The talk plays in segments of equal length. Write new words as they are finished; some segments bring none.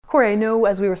Corey, I know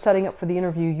as we were setting up for the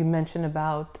interview, you mentioned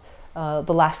about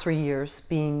the last 3 years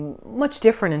being much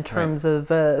different in terms of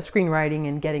screenwriting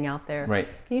and getting out there. Right.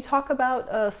 Can you talk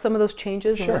about some of those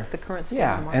changes Sure. and what's the current state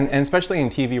Yeah, of the market? and especially in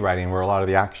TV writing where a lot of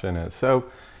the action is. So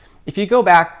if you go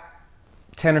back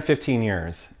 10 or 15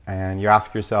 years and you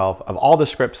ask yourself, of all the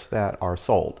scripts that are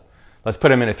sold, let's put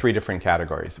them into 3 different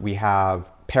categories. We have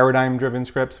paradigm-driven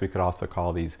scripts. We could also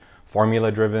call these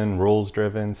formula-driven,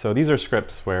 rules-driven. So these are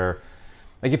scripts where,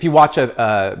 like if you watch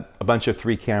a bunch of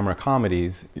 3-camera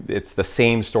comedies, it's the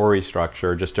same story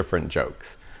structure, just different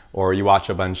jokes. Or you watch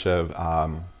a bunch of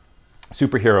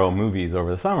superhero movies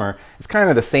over the summer, it's kind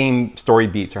of the same story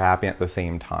beats are happening at the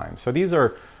same time. So these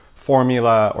are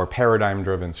formula or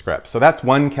paradigm-driven scripts. So that's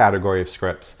one category of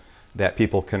scripts that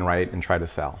people can write and try to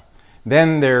sell.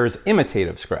 Then there's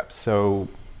imitative scripts. So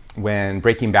when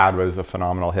Breaking Bad was a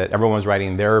phenomenal hit, everyone was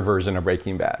writing their version of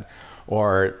Breaking Bad.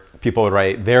 Or people would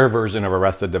write their version of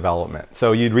Arrested Development.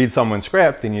 So you'd read someone's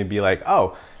script and you'd be like,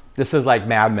 oh, this is like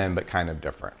Mad Men, but kind of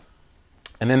different.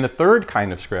 And then the third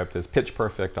kind of script is pitch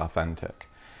perfect, authentic.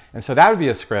 And so that would be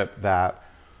a script that,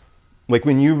 like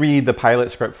when you read the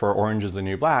pilot script for Orange is the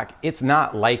New Black, it's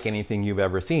not like anything you've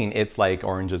ever seen. It's like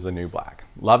Orange is the New Black.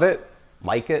 Love it,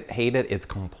 like it, hate it. It's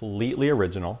completely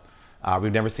original.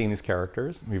 We've never seen these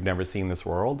characters. We've never seen this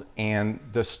world. And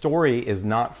the story is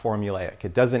not formulaic.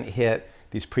 It doesn't hit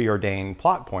these preordained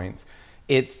plot points.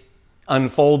 It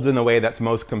unfolds in a way that's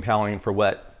most compelling for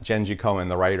what Jenji Kohan,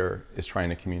 the writer, is trying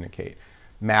to communicate.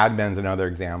 Mad Men's another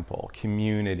example.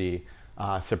 Community,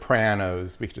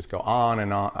 Sopranos, we could just go on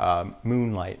and on,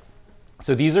 Moonlight.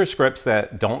 So these are scripts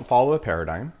that don't follow a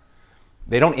paradigm.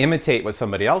 They don't imitate what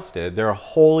somebody else did. They're a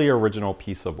wholly original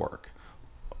piece of work.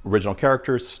 Original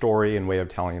characters, story, and way of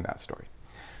telling that story.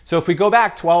 So if we go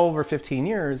back 12 or 15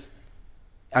 years,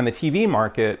 on the TV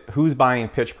market, who's buying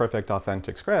pitch perfect,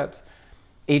 authentic scripts?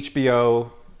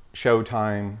 HBO,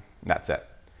 Showtime, that's it.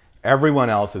 Everyone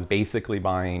else is basically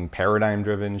buying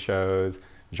paradigm-driven shows,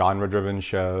 genre-driven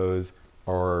shows,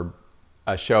 or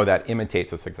a show that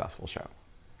imitates a successful show.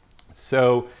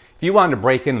 So if you wanted to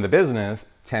break into the business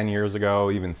 10 years ago,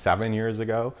 even 7 years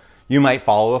ago, you might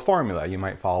follow a formula, you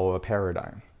might follow a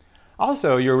paradigm.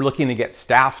 Also, you're looking to get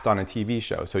staffed on a TV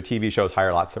show. So TV shows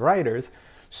hire lots of writers.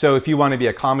 So if you want to be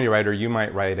a comedy writer, you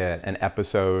might write an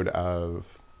episode of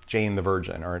Jane the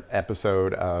Virgin or an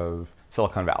episode of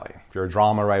Silicon Valley. If you're a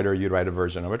drama writer, you'd write a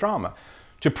version of a drama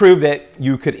to prove that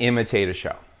you could imitate a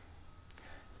show.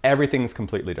 Everything's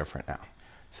completely different now.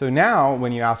 So now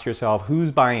when you ask yourself,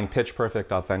 who's buying pitch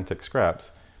perfect, authentic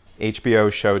scripts?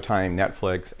 HBO, Showtime,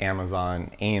 Netflix,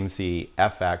 Amazon, AMC,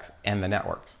 FX, and the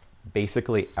networks.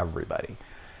 Basically everybody.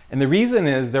 And the reason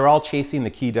is they're all chasing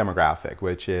the key demographic,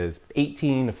 which is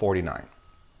 18 to 49.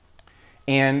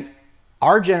 And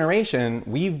our generation,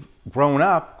 we've grown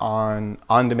up on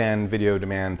on-demand video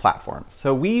demand platforms.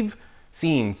 So we've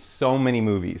seen so many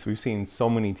movies, we've seen so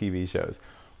many TV shows.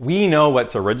 We know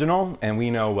what's original and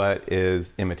we know what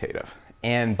is imitative.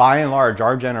 And by and large,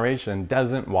 our generation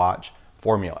doesn't watch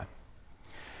formula.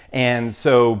 And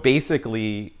so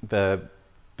basically the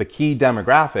key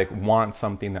demographic wants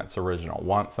something that's original,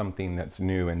 wants something that's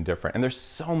new and different. And there's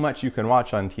so much you can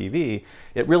watch on TV.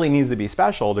 It really needs to be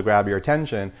special to grab your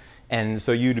attention and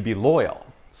so you to be loyal.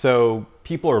 So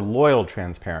people are loyal to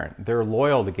Transparent. They're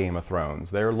loyal to Game of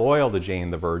Thrones. They're loyal to Jane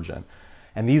the Virgin.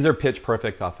 And these are pitch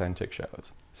perfect, authentic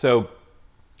shows. So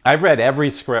I've read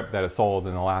every script that is sold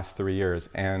in the last 3 years,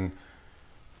 and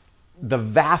the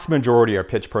vast majority are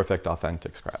pitch perfect,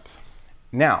 authentic scripts.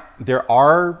 Now, there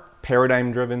are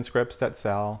paradigm-driven scripts that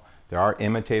sell. There are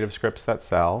imitative scripts that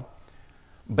sell.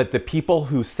 But the people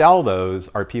who sell those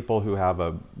are people who have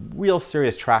a real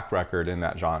serious track record in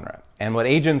that genre. And what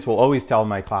agents will always tell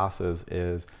my classes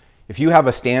is, if you have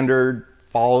a standard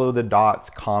follow the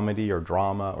dots comedy or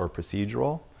drama or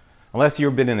procedural, unless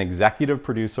you've been an executive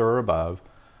producer or above,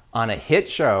 on a hit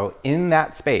show in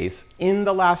that space in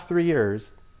the last 3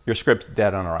 years, your script's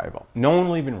dead on arrival. No one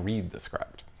will even read the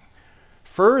script.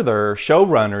 Further,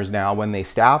 showrunners now, when they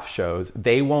staff shows,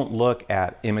 they won't look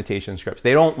at imitation scripts.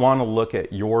 They don't want to look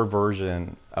at your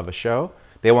version of a show.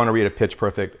 They want to read a pitch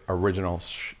perfect original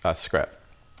script.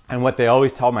 And what they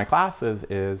always tell my classes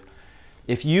is,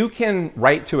 if you can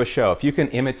write to a show, if you can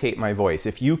imitate my voice,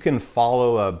 if you can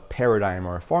follow a paradigm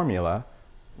or a formula,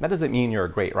 that doesn't mean you're a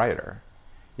great writer.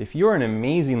 If you're an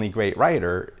amazingly great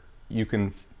writer, you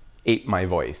can ape my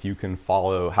voice. You can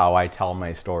follow how I tell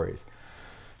my stories.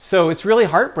 So it's really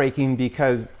heartbreaking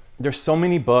because there's so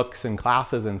many books and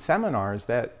classes and seminars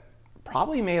that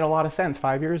probably made a lot of sense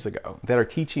 5 years ago that are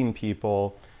teaching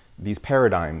people these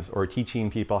paradigms or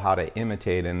teaching people how to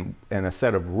imitate and a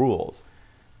set of rules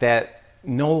that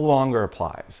no longer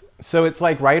applies. So it's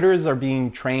like writers are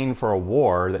being trained for a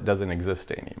war that doesn't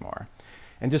exist anymore.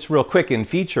 And just real quick in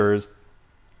features,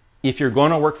 if you're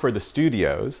going to work for the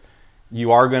studios,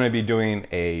 you are going to be doing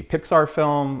a Pixar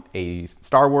film, a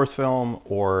Star Wars film,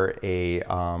 or a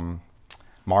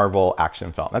Marvel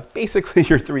action film. That's basically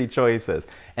your three choices.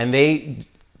 And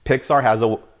Pixar has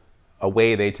a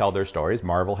way they tell their stories.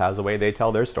 Marvel has a way they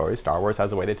tell their stories. Star Wars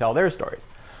has a way they tell their stories.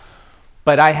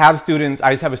 But I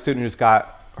just have a student who's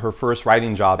got her first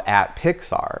writing job at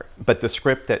Pixar, but the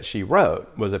script that she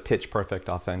wrote was a pitch perfect,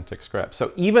 authentic script.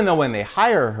 So even though when they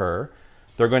hire her,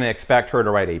 they're going to expect her to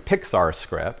write a Pixar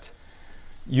script,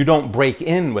 you don't break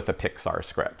in with a Pixar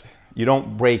script. You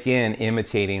don't break in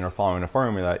imitating or following a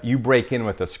formula. You break in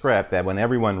with a script that when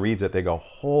everyone reads it, they go,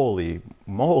 holy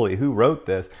moly, who wrote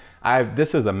this?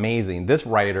 This is amazing. This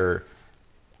writer,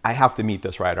 I have to meet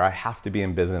this writer. I have to be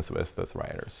in business with this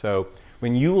writer. So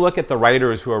when you look at the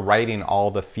writers who are writing all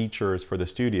the features for the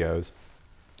studios,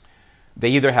 they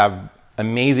either have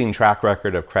amazing track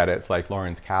record of credits like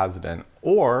Lawrence Kasdan,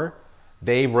 or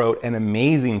they wrote an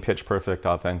amazing pitch perfect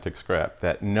authentic script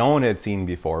that no one had seen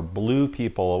before, blew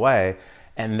people away,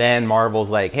 and then Marvel's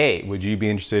like, hey, would you be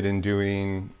interested in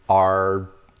doing our,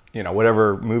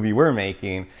 whatever movie we're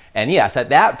making? And yes, at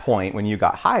that point when you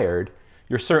got hired,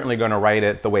 you're certainly going to write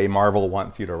it the way Marvel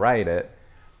wants you to write it.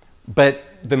 But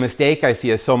the mistake I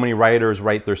see is so many writers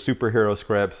write their superhero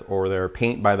scripts or their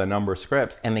paint by the number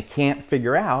scripts, and they can't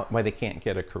figure out why they can't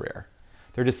get a career.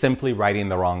 They're just simply writing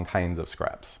the wrong kinds of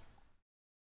scripts.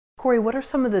 Corey, what are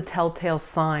some of the telltale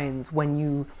signs when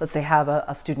you, let's say, have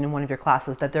a student in one of your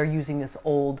classes that they're using this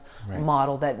old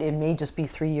model, that it may just be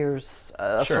 3 years,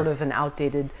 sort of an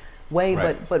outdated way,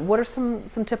 but what are some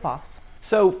tip-offs?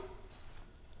 So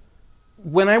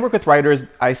when I work with writers,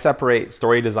 I separate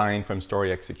story design from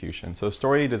story execution. So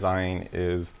story design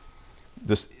is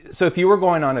this. So if you were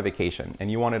going on a vacation and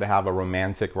you wanted to have a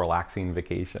romantic, relaxing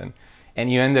vacation, and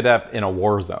you ended up in a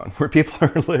war zone where people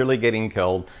are literally getting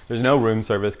killed, there's no room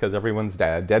service because everyone's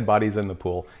dead bodies in the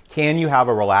pool, can you have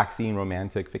a relaxing,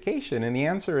 romantic vacation? And the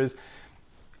answer is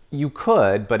you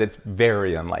could, but it's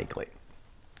very unlikely.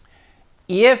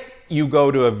 If you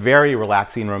go to a very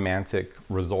relaxing, romantic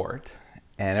resort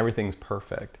and everything's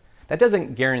perfect, that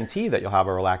doesn't guarantee that you'll have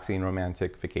a relaxing,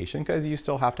 romantic vacation, because you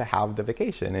still have to have the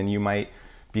vacation and you might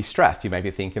be stressed. You might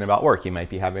be thinking about work. You might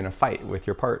be having a fight with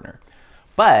your partner.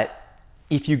 But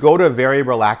if you go to a very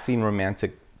relaxing,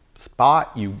 romantic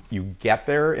spot, you get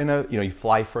there in you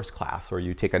fly first class, or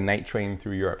you take a night train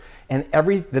through Europe, and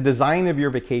the design of your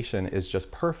vacation is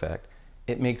just perfect,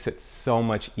 it makes it so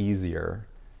much easier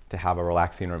to have a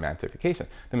relaxing, romantic vacation.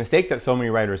 The mistake that so many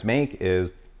writers make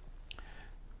is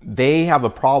they have a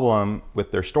problem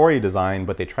with their story design,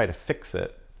 but they try to fix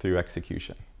it through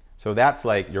execution. So that's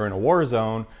like, you're in a war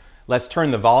zone, let's turn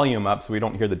the volume up so we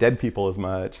don't hear the dead people as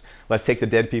much. Let's take the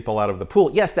dead people out of the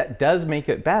pool. Yes, that does make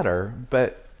it better,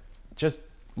 but just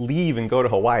leave and go to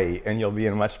Hawaii and you'll be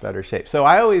in much better shape. So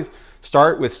I always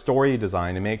start with story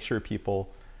design to make sure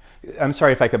people, I'm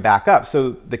sorry if I could back up.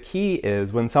 So the key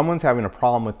is when someone's having a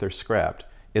problem with their script,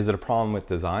 is it a problem with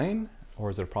design or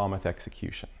is it a problem with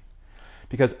execution?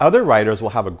 Because other writers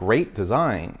will have a great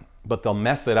design, but they'll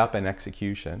mess it up in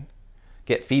execution,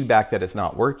 get feedback that it's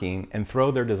not working, and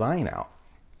throw their design out.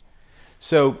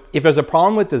 So if there's a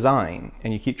problem with design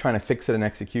and you keep trying to fix it in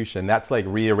execution, that's like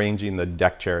rearranging the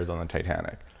deck chairs on the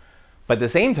Titanic. But at the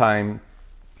same time,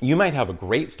 you might have a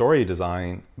great story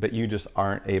design, but you just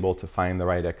aren't able to find the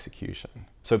right execution.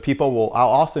 So I'll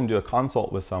often do a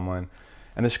consult with someone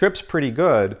and the script's pretty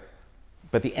good,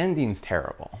 but the ending's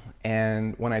terrible.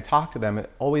 And when I talk to them,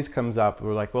 it always comes up,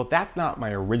 we're like, well, that's not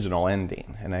my original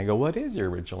ending. And I go, what is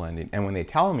your original ending? And when they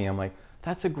tell me, I'm like,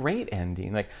 that's a great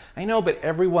ending. Like, I know, but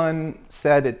everyone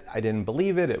said it, I didn't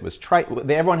believe it, it was trite.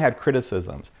 Everyone had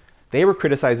criticisms. They were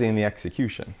criticizing the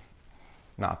execution,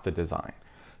 not the design.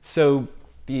 So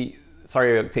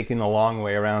sorry, I'm taking the long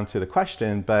way around to the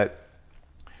question, but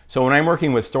so when I'm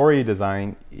working with story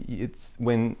design, it's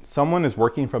when someone is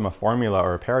working from a formula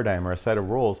or a paradigm or a set of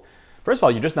rules, first of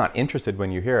all, you're just not interested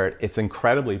when you hear it. It's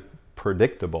incredibly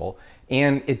predictable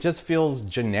and it just feels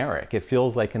generic. It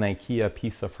feels like an IKEA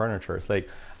piece of furniture. It's like,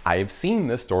 I've seen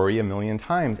this story a million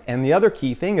times. And the other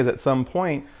key thing is at some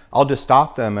point, I'll just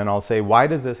stop them and I'll say, why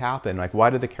does this happen? Like, why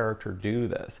did the character do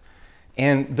this?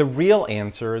 And the real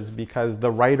answer is because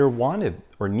the writer wanted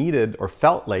or needed or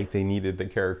felt like they needed the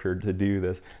character to do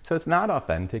this. So it's not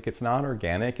authentic, it's not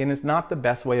organic, and it's not the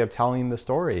best way of telling the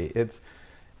story.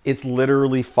 It's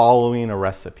literally following a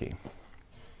recipe.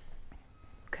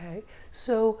 Okay,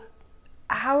 so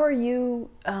how are you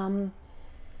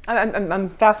I'm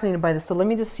fascinated by this. So let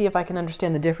me just see if I can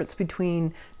understand the difference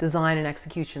between design and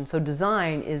execution. So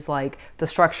design is like the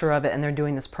structure of it, and they're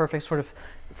doing this perfect sort of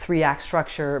 3-act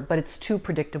structure, but it's too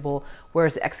predictable.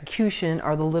 Whereas the execution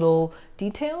are the little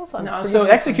details. No, so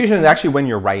execution is actually when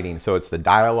you're writing. So it's the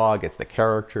dialogue, it's the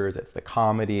characters, it's the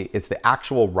comedy, it's the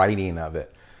actual writing of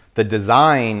it. The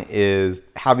design is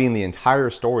having the entire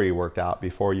story worked out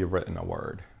before you've written a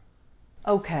word.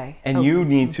 Okay. And you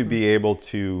need to be able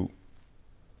to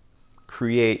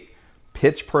create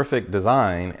pitch perfect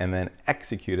design and then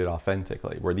execute it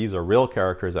authentically, where these are real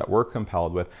characters that we're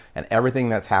compelled with, and everything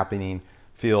that's happening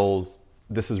feels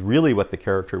this is really what the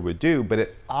character would do, but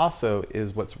it also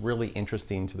is what's really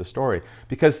interesting to the story.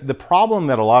 Because the problem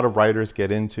that a lot of writers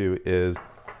get into is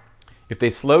if they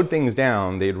slowed things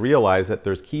down, they'd realize that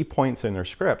there's key points in their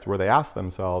script where they ask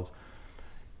themselves,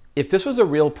 if this was a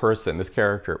real person, this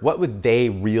character, what would they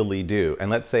really do?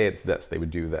 And let's say it's this, they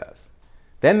would do this.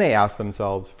 Then they ask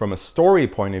themselves, from a story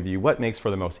point of view, what makes for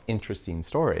the most interesting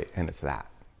story? And it's that.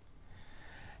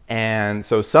 And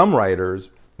so some writers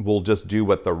will just do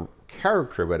what the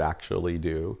character would actually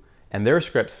do, and their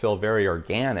scripts feel very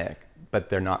organic, but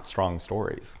they're not strong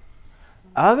stories.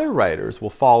 Other writers will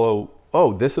follow,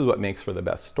 oh, this is what makes for the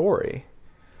best story.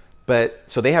 But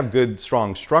so they have good,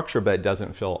 strong structure, but it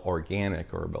doesn't feel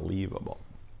organic or believable.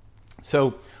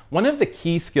 So one of the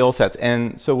key skill sets,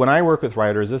 and so when I work with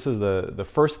writers, this is the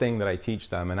first thing that I teach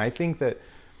them, and I think that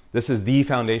this is the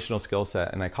foundational skill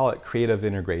set, and I call it creative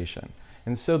integration.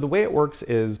 And so the way it works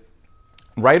is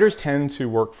writers tend to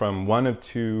work from one of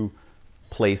two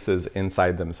places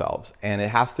inside themselves, and it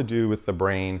has to do with the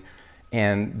brain,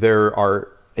 and there are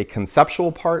a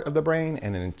conceptual part of the brain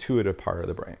and an intuitive part of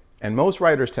the brain. And most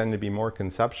writers tend to be more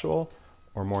conceptual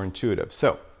or more intuitive.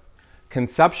 So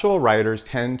conceptual writers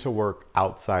tend to work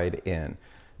outside in.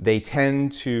 They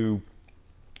tend to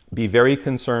be very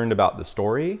concerned about the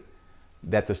story,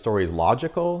 that the story is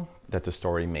logical, that the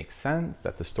story makes sense,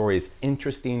 that the story is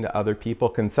interesting to other people.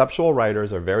 Conceptual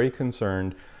writers are very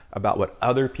concerned about what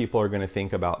other people are going to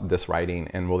think about this writing,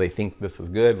 and will they think this is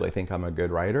good? Will they think I'm a good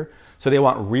writer? So they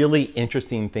want really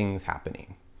interesting things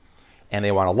happening. And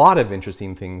they want a lot of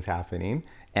interesting things happening,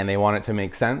 and they want it to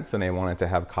make sense, and they want it to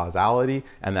have causality,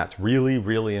 and that's really,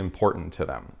 really important to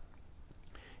them.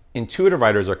 Intuitive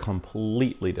writers are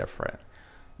completely different.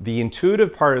 The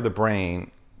intuitive part of the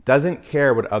brain doesn't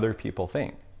care what other people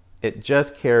think. It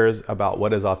just cares about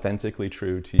what is authentically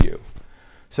true to you.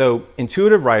 So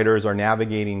intuitive writers are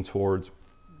navigating towards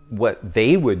what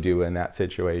they would do in that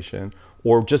situation,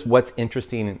 or just what's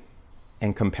interesting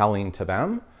and compelling to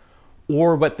them,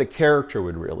 or what the character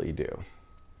would really do.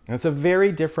 And it's a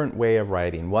very different way of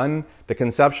writing. One, the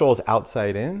conceptual is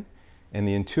outside in, and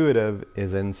the intuitive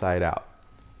is inside out.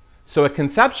 So a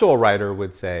conceptual writer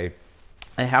would say,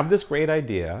 I have this great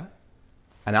idea,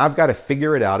 and I've got to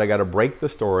figure it out. I got to break the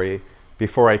story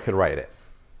before I could write it.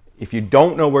 If you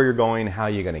don't know where you're going, how are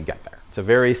you going to get there? It's a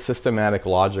very systematic,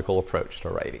 logical approach to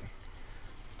writing.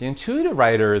 The intuitive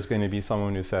writer is going to be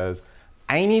someone who says,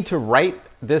 I need to write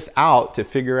this out to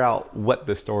figure out what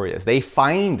the story is. They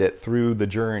find it through the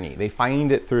journey. They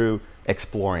find it through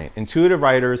exploring. Intuitive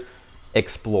writers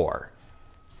explore.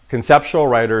 Conceptual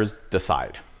writers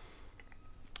decide.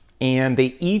 And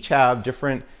they each have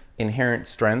different inherent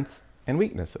strengths and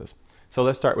weaknesses. So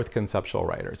let's start with conceptual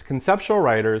writers. Conceptual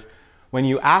writers, when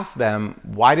you ask them,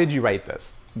 why did you write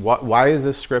this? Why is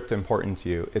this script important to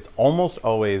you? It's almost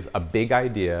always a big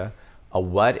idea, a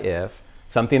what if,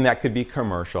 something that could be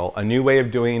commercial, a new way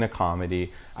of doing a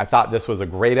comedy. I thought this was a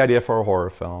great idea for a horror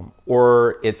film.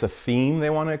 Or it's a theme they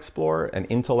want to explore, an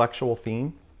intellectual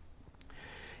theme.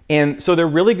 And so they're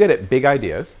really good at big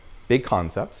ideas, big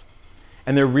concepts.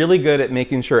 And they're really good at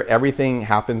making sure everything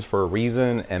happens for a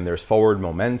reason, and there's forward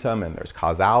momentum, and there's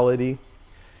causality.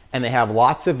 And they have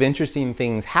lots of interesting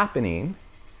things happening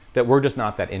that we're just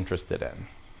not that interested in.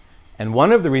 And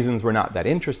one of the reasons we're not that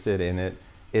interested in it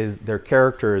is their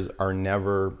characters are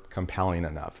never compelling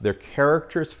enough. Their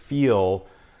characters feel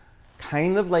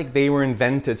kind of like they were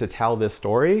invented to tell this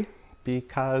story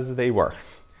because they were.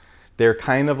 They're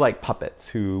kind of like puppets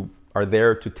who are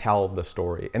there to tell the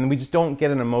story. And we just don't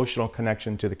get an emotional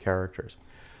connection to the characters.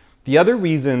 The other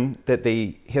reason that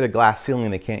they hit a glass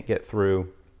ceiling they can't get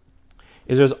through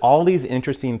is there's all these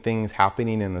interesting things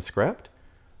happening in the script,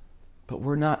 but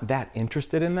we're not that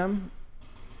interested in them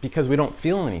because we don't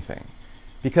feel anything.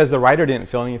 Because the writer didn't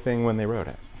feel anything when they wrote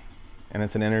it. And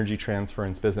it's an energy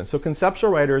transference business. So conceptual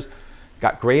writers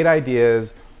got great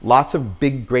ideas, lots of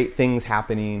big, great things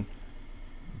happening,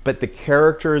 but the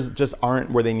characters just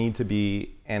aren't where they need to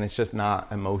be, and it's just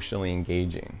not emotionally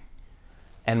engaging.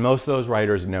 And most of those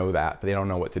writers know that, but they don't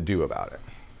know what to do about it.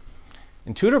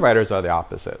 Intuitive writers are the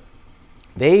opposite.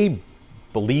 They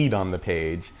bleed on the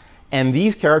page, and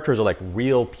these characters are like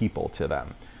real people to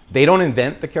them. They don't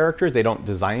invent the characters, they don't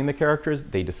design the characters,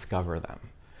 they discover them.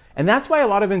 And that's why a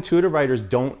lot of intuitive writers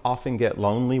don't often get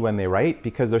lonely when they write,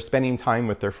 because they're spending time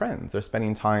with their friends. They're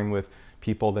spending time with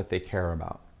people that they care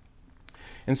about.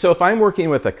 And so if I'm working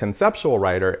with a conceptual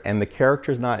writer and the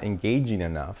character's not engaging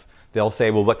enough, they'll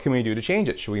say, well, what can we do to change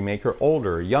it? Should we make her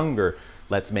older, younger?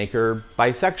 Let's make her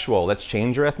bisexual. Let's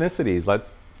change her ethnicities.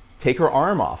 Let's take her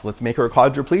arm off. Let's make her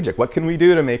quadriplegic. What can we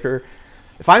do to make her...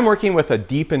 If I'm working with a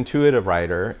deep intuitive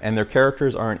writer and their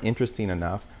characters aren't interesting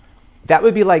enough, that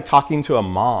would be like talking to a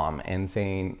mom and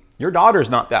saying, your daughter's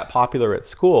not that popular at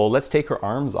school. Let's take her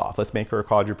arms off. Let's make her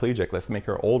quadriplegic. Let's make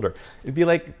her older. It'd be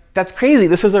like, that's crazy.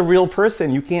 This is a real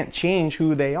person. You can't change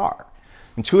who they are.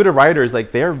 Intuitive writers,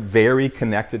 like, they're very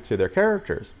connected to their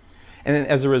characters. And then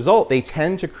as a result, they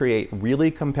tend to create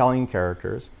really compelling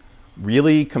characters,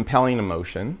 really compelling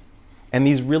emotion. And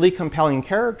these really compelling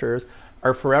characters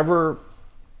are forever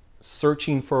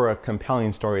searching for a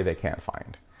compelling story they can't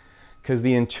find. Because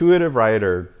the intuitive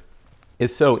writer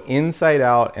is so inside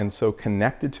out and so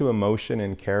connected to emotion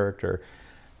and character,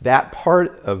 that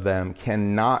part of them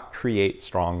cannot create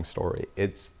strong story.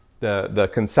 It's the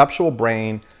conceptual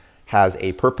brain has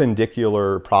a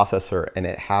perpendicular processor, and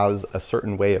it has a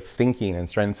certain way of thinking and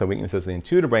strengths and weaknesses. The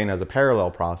intuitive brain has a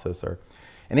parallel processor.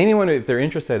 And anyone, if they're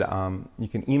interested, you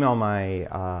can email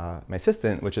my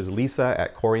assistant, which is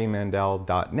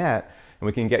lisa@corymandel.net, and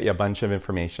we can get you a bunch of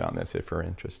information on this if you're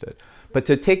interested. But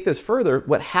to take this further,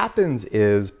 what happens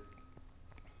is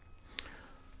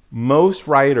most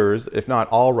writers, if not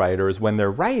all writers, when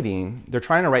they're writing, they're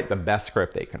trying to write the best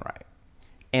script they can write.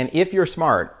 And if you're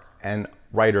smart, and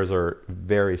writers are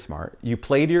very smart, you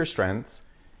play to your strengths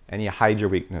and you hide your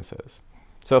weaknesses.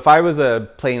 So if I was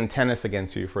playing tennis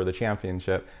against you for the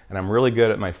championship and I'm really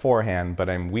good at my forehand, but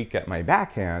I'm weak at my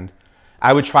backhand,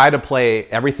 I would try to play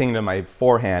everything to my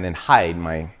forehand and hide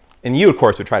and you of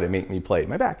course would try to make me play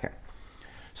my backhand.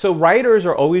 So writers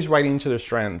are always writing to their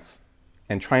strengths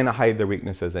and trying to hide their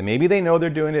weaknesses. And maybe they know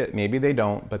they're doing it, maybe they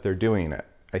don't, but they're doing it.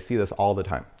 I see this all the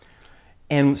time.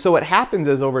 And so what happens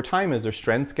is over time is their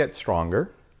strengths get stronger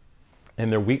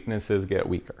and their weaknesses get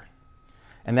weaker.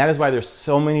 And that is why there's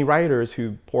so many writers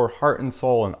who pour heart and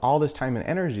soul and all this time and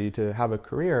energy to have a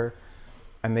career,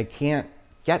 and they can't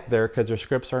get there because their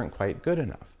scripts aren't quite good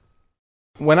enough.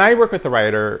 When I work with a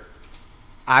writer,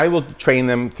 I will train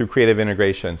them through creative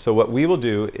integration. So what we will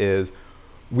do is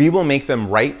we will make them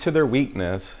write to their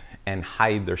weakness and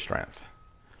hide their strength.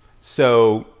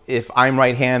 So if I'm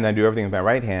right-handed and I do everything with my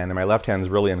right hand and my left hand is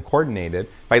really uncoordinated,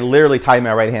 if I literally tie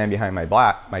my right hand behind my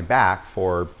back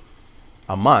for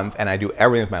a month and I do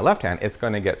everything with my left hand, it's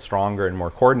going to get stronger and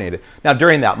more coordinated. Now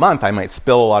during that month I might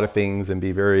spill a lot of things and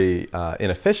be very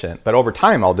inefficient, but over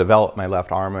time I'll develop my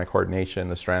left arm, my coordination,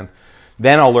 the strength.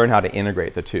 Then I'll learn how to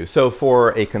integrate the two. So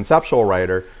for a conceptual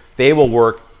writer, they will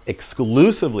work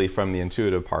exclusively from the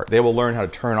intuitive part. They will learn how to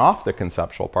turn off the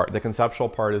conceptual part. The conceptual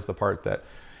part is the part that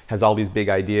has all these big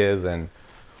ideas and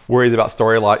worries about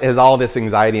story a lot, has all this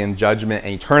anxiety and judgment,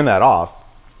 and you turn that off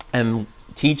and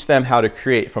teach them how to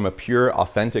create from a pure,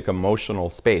 authentic, emotional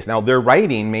space. Now, their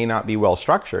writing may not be well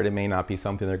structured. It may not be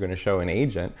something they're going to show an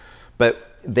agent,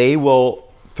 but they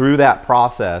will, through that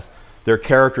process, their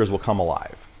characters will come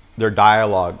alive. Their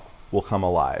dialogue will come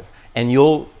alive. And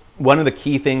one of the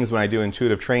key things when I do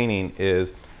intuitive training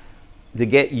is to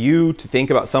get you to think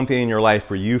about something in your life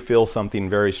where you feel something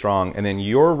very strong, and then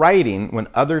your writing, when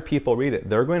other people read it,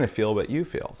 they're going to feel what you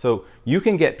feel. So you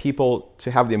can get people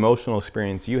to have the emotional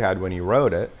experience you had when you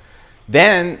wrote it.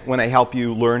 Then when I help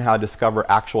you learn how to discover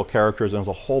actual characters, and there's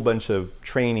a whole bunch of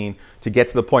training to get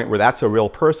to the point where that's a real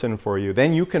person for you,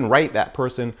 then you can write that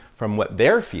person from what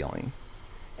they're feeling,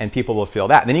 and people will feel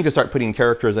that. Then you can start putting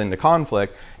characters into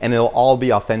conflict, and it'll all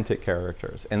be authentic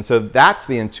characters. And so that's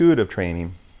the intuitive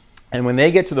training. And when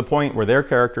they get to the point where their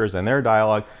characters and their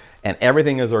dialogue and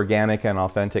everything is organic and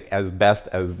authentic as best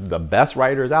as the best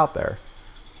writers out there,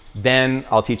 then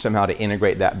I'll teach them how to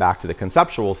integrate that back to the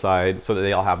conceptual side so that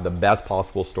they all have the best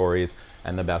possible stories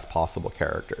and the best possible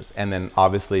characters. And then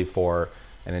obviously for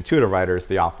an intuitive writer, it's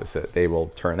the opposite. They will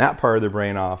turn that part of their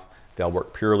brain off. They'll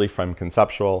work purely from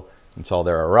conceptual until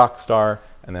they're a rock star,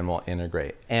 and then we'll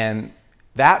integrate. And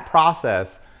that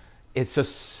process, it's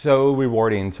just so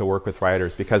rewarding to work with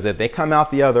writers, because if they come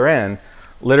out the other end,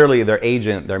 literally their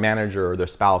agent, their manager, or their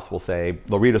spouse will say,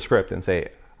 they'll read a script and say,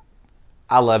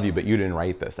 I love you, but you didn't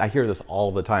write this. I hear this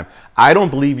all the time. I don't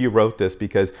believe you wrote this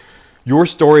because your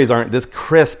stories aren't this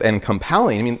crisp and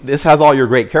compelling. I mean, this has all your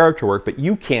great character work, but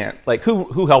you can't, like,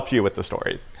 who helped you with the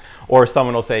stories? Or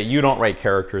someone will say, you don't write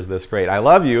characters this great. I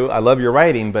love you, I love your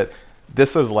writing, but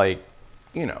this is like,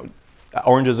 you know,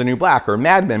 Orange is the New Black or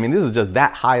Mad Men. I mean, this is just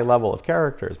that high level of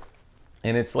characters.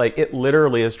 And it's like, it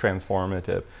literally is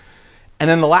transformative. And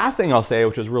then the last thing I'll say,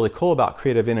 which is really cool about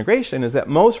creative integration, is that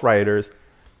most writers,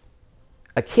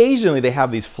 occasionally they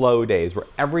have these flow days where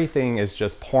everything is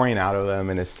just pouring out of them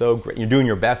and is so great. You're doing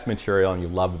your best material and you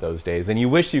love those days and you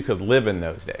wish you could live in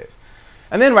those days.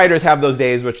 And then writers have those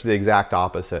days which are the exact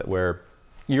opposite, where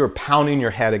you're pounding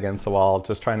your head against the wall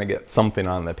just trying to get something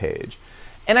on the page.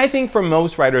 And I think for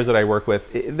most writers that I work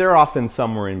with, they're often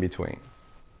somewhere in between.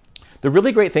 The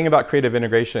really great thing about creative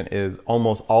integration is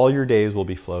almost all your days will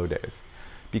be flow days,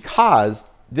 because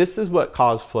this is what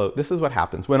causes flow. This is what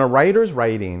happens when a writer's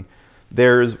writing.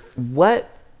 There's what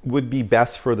would be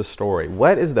best for the story.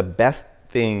 What is the best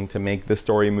thing to make the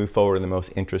story move forward in the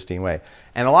most interesting way?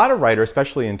 And a lot of writers,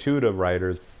 especially intuitive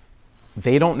writers,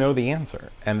 they don't know the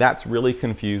answer. And that's really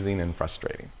confusing and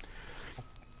frustrating.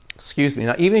 Excuse me.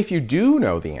 Now, even if you do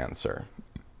know the answer,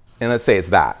 and let's say it's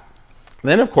that,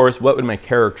 then of course, what would my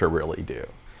character really do?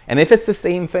 And if it's the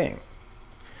same thing,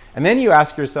 and then you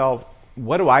ask yourself,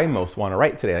 what do I most want to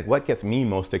write today? Like, what gets me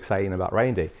most exciting about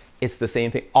writing today? It's the same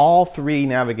thing. All three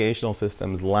navigational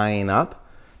systems line up.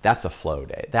 That's a flow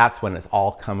day. That's when it's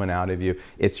all coming out of you.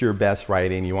 It's your best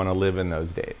writing. You want to live in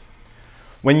those days.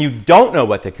 When you don't know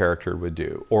what the character would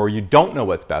do, or you don't know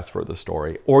what's best for the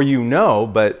story, or you know,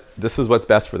 but this is what's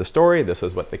best for the story, this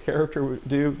is what the character would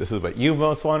do, this is what you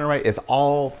most want to write, it's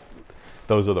all,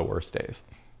 those are the worst days.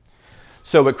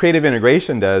 So what creative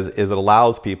integration does is it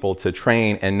allows people to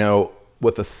train and know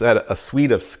with a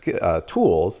suite of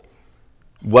tools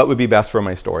what would be best for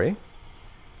my story.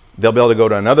 They'll be able to go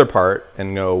to another part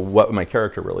and know what would my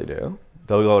character really do.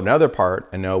 They'll go to another part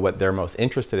and know what they're most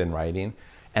interested in writing.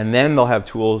 And then they'll have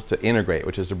tools to integrate,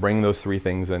 which is to bring those three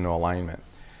things into alignment.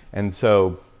 And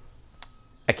so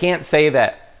I can't say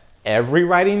that every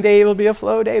writing day will be a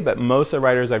flow day, but most of the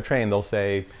writers I've trained, they'll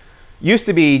say, used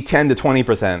to be 10 to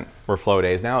 20% were flow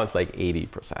days. Now it's like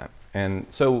 80%. And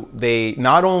so they,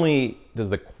 not only does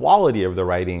the quality of the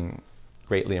writing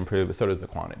greatly improve, but so does the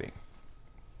quantity.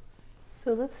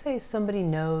 So let's say somebody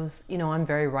knows, you know, I'm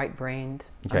very right-brained,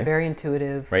 okay. I'm very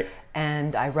intuitive, right.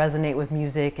 and I resonate with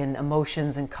music and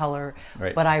emotions and color,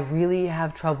 right. but I really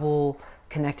have trouble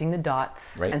connecting the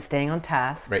dots right. and staying on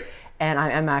task. Right. And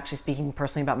I'm actually speaking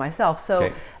personally about myself. So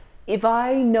okay. if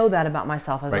I know that about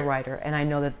myself as right. a writer, and I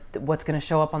know that what's going to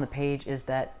show up on the page is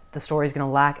that the story is going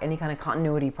to lack any kind of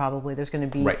continuity, probably, there's going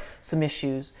to be right. some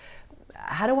issues.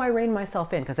 How do I rein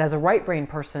myself in? Because as a right brain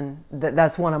person,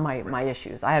 that's one of my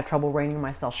issues. I have trouble reining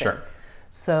myself sure. in.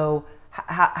 So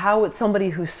how would somebody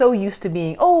who's so used to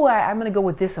being, oh, I'm going to go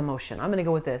with this emotion, I'm going to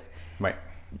go with this, right.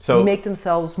 So make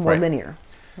themselves more right. linear?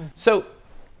 So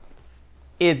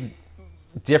it's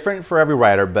different for every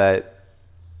writer, but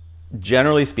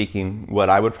generally speaking, what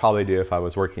I would probably do if I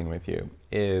was working with you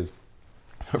is,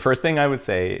 the first thing I would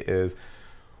say is,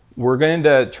 we're going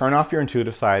to turn off your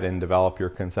intuitive side and develop your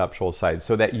conceptual side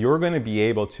so that you're going to be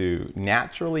able to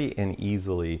naturally and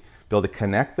easily be able to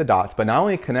connect the dots, but not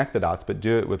only connect the dots, but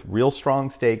do it with real strong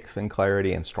stakes and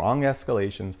clarity and strong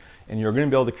escalations. And you're going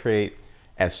to be able to create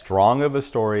as strong of a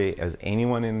story as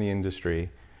anyone in the industry.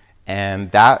 And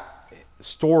that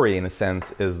story, in a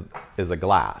sense, is a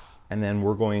glass. And then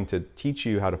we're going to teach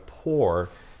you how to pour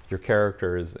your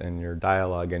characters and your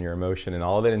dialogue and your emotion and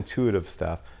all of that intuitive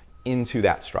stuff into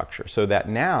that structure, so that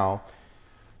now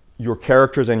your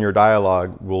characters and your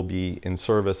dialogue will be in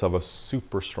service of a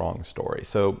super strong story.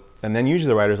 So, and then usually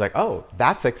the writer's like, oh,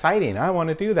 that's exciting, I want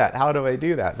to do that, how do I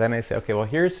do that? Then I say, okay, well,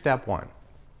 here's step one.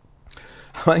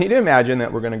 I want you to imagine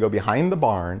that we're going to go behind the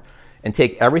barn and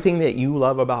take everything that you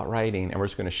love about writing and we're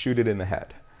just going to shoot it in the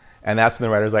head. And that's when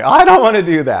the writer's like, oh, I don't want to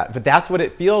do that. But that's what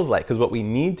it feels like, because what we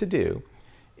need to do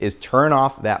is turn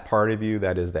off that part of you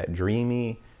that is that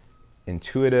dreamy,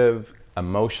 intuitive,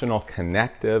 emotional,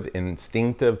 connective,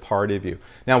 instinctive part of you.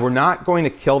 Now, we're not going to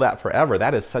kill that forever.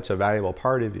 That is such a valuable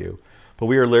part of you. But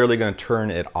we are literally going to turn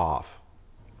it off.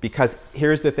 Because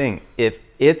here's the thing. If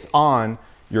it's on,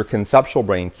 your conceptual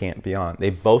brain can't be on. They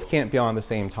both can't be on at the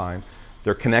same time.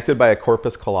 They're connected by a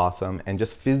corpus callosum. And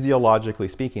just physiologically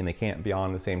speaking, they can't be on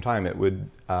at the same time. It would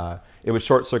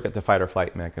short circuit the fight or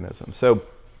flight mechanism. So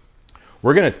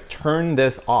we're going to turn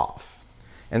this off.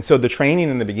 And so the training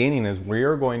in the beginning is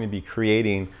we're going to be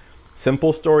creating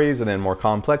simple stories and then more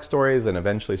complex stories and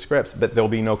eventually scripts, but there'll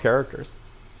be no characters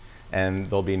and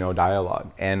there'll be no dialogue.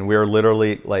 And we're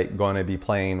literally like going to be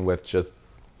playing with just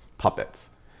puppets.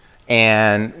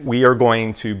 And we are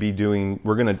going to be doing,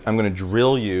 I'm going to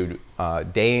drill you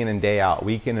day in and day out,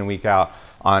 week in and week out,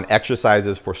 on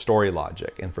exercises for story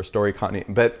logic and for story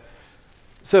continuity. But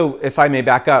so if I may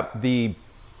back up,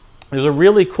 there's a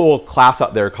really cool class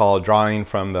out there called Drawing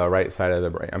from the Right Side of the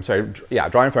Brain. I'm sorry, yeah,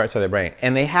 Drawing from the Right Side of the Brain.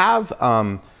 And they have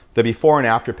the before and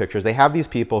after pictures. They have these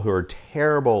people who are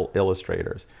terrible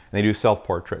illustrators, and they do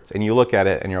self-portraits. And you look at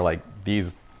it and you're like,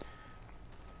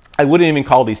 I wouldn't even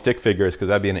call these stick figures because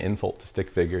that'd be an insult to stick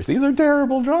figures. These are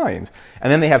terrible drawings. And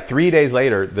then they have 3 days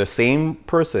later, the same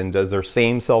person does their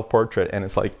same self-portrait, and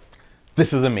it's like,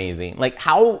 this is amazing. Like,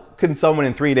 how can someone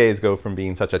in 3 days go from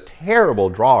being such a terrible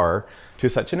drawer to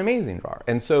such an amazing drawer?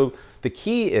 And so the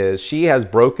key is she has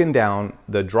broken down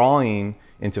the drawing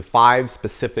into 5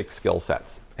 specific skill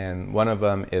sets. And one of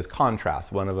them is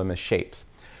contrast, one of them is shapes.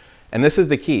 And this is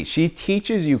the key. She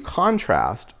teaches you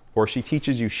contrast, or she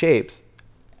teaches you shapes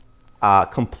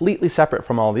completely separate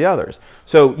from all the others.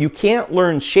 So you can't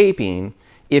learn shaping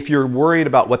if you're worried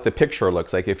about what the picture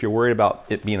looks like, if you're worried about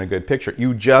it being a good picture.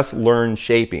 You just learn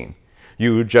shaping.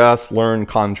 You just learn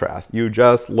contrast. You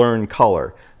just learn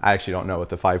color. I actually don't know what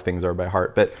the 5 things are by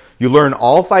heart, but you learn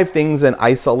all 5 things in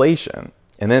isolation.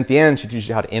 And then at the end, she teaches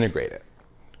you how to integrate it.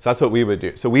 So that's what we would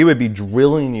do. So we would be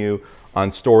drilling you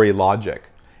on story logic,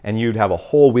 and you'd have a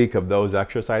whole week of those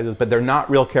exercises, but they're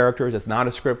not real characters. It's not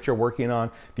a script you're working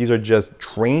on. These are just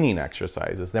training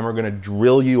exercises. Then we're going to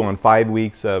drill you on 5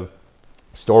 weeks of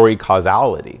story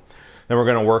causality. Then we're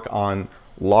going to work on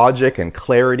logic and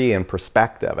clarity and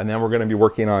perspective. And then we're going to be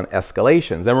working on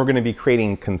escalations. Then we're going to be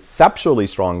creating conceptually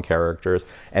strong characters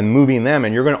and moving them.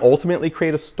 And you're going to ultimately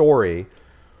create a story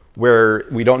where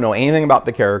we don't know anything about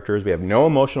the characters, we have no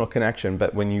emotional connection,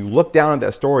 but when you look down at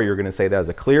that story, you're going to say that has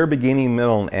a clear beginning,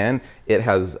 middle, and end. It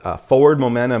has forward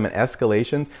momentum and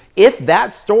escalations. If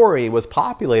that story was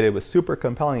populated with super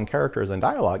compelling characters and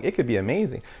dialogue, it could be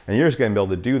amazing. And you're just going to be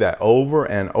able to do that over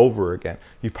and over again.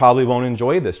 You probably won't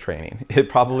enjoy this training. It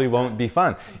probably won't be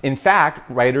fun. In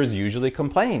fact, writers usually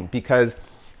complain because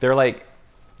they're like,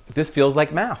 this feels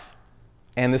like math.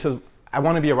 And this is, I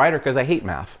want to be a writer because I hate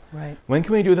math. Right. When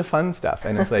can we do the fun stuff?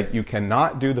 And it's like, you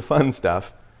cannot do the fun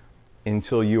stuff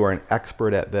until you are an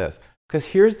expert at this. Because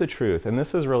here's the truth, and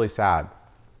this is really sad.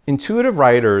 Intuitive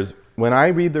writers, when I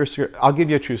read their script, I'll give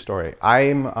you a true story.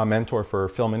 I'm a mentor for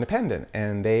Film Independent,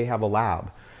 and they have a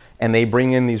lab. And they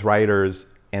bring in these writers,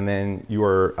 and then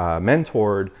you're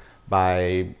mentored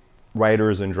by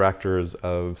writers and directors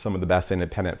of some of the best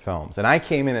independent films. And I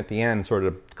came in at the end, sort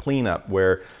of cleanup,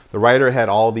 where the writer had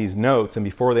all these notes, and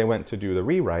before they went to do the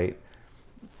rewrite,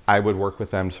 I would work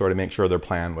with them to sort of make sure their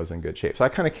plan was in good shape. So I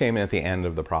kind of came in at the end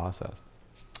of the process.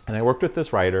 And I worked with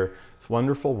this writer, this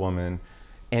wonderful woman,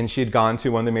 and she had gone to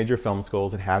one of the major film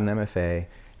schools and had an MFA.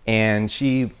 And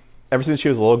she, ever since she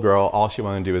was a little girl, all she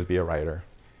wanted to do was be a writer.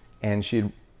 And she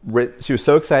was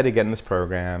so excited to get in this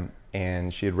program,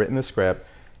 and she had written the script,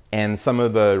 and some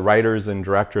of the writers and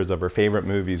directors of her favorite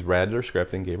movies read her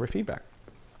script and gave her feedback.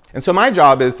 And so my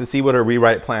job is to see what her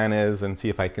rewrite plan is and see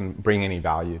if I can bring any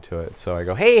value to it. So I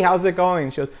go, hey, how's it going?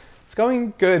 She goes, it's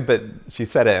going good, but she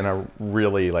said it in a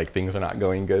really like things are not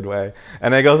going good way.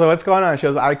 And I go, so what's going on? She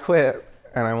goes, I quit.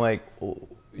 And I'm like, well,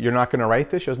 you're not gonna write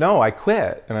this? She goes, no, I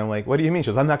quit. And I'm like, what do you mean? She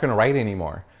goes, I'm not gonna write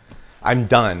anymore. I'm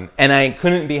done. And I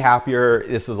couldn't be happier.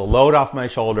 This is a load off my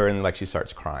shoulder. And like she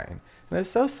starts crying. And it's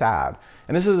so sad.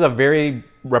 And this is a very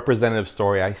representative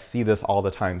story. I see this all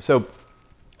the time. So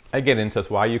I get into this,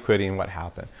 why are you quitting, what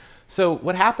happened? So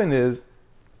what happened is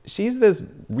she's this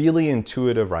really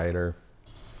intuitive writer.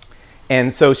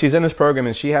 And so she's in this program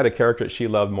and she had a character that she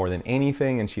loved more than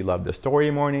anything, and she loved the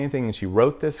story more than anything, and she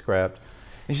wrote this script.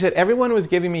 And she said, everyone was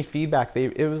giving me feedback.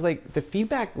 It was like the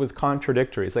feedback was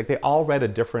contradictory. It's like they all read a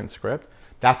different script.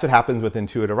 That's what happens with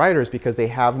intuitive writers because they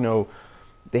have no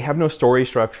story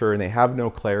structure and they have no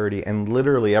clarity, and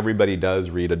literally everybody does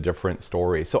read a different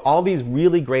story. So all these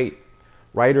really great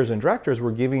writers and directors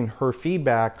were giving her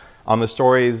feedback on the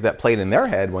stories that played in their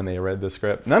head when they read the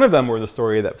script. None of them were the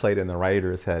story that played in the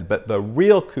writer's head. But the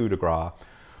real coup de grace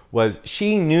was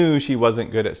she knew she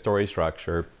wasn't good at story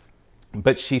structure,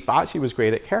 but she thought she was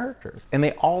great at characters. And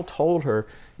they all told her,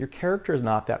 your character is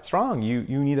not that strong. You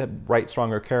need to write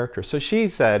stronger characters. So she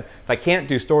said, if I can't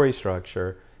do story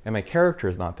structure and my character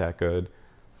is not that good,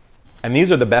 and these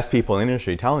are the best people in the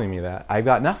industry telling me that, I've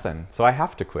got nothing. So I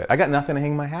have to quit. I got nothing to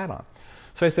hang my hat on.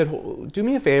 So I said, well, do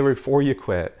me a favor before you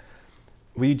quit.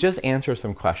 Will you just answer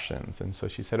some questions? And so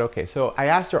she said, okay. So I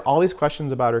asked her all these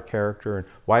questions about her character, and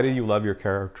why do you love your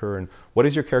character, and what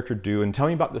does your character do, and tell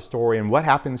me about the story, and what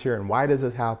happens here, and why does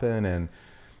this happen?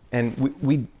 And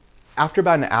we after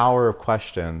about an hour of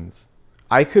questions,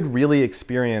 I could really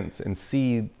experience and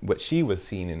see what she was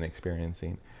seeing and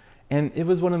experiencing. And it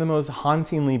was one of the most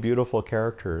hauntingly beautiful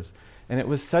characters. And it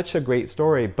was such a great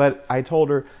story. But I told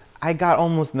her, I got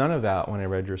almost none of that when I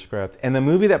read your script. And the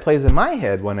movie that plays in my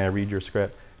head when I read your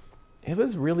script, it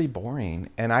was really boring.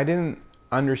 And I didn't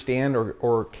understand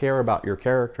or care about your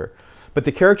character. But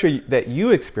the character that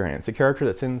you experience, the character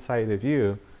that's inside of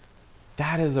you,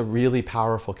 that is a really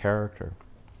powerful character.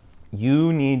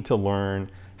 You need to learn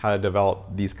how to develop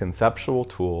these conceptual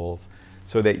tools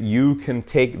so that you can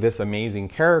take this amazing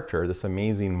character, this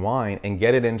amazing wine, and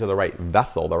get it into the right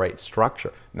vessel, the right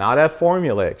structure. Not a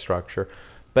formulaic structure,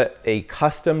 but a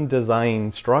custom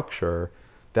designed structure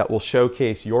that will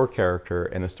showcase your character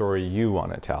and the story you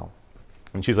want to tell.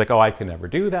 And she's like, oh, I can never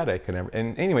do that. I can never.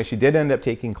 And anyway, she did end up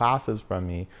taking classes from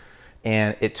me.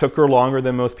 And it took her longer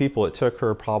than most people. It took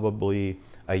her probably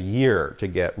a year to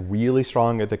get really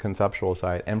strong at the conceptual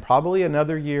side, and probably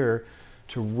another year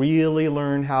to really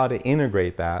learn how to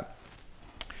integrate that.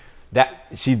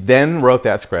 She then wrote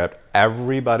that script.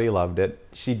 Everybody loved it.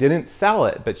 She didn't sell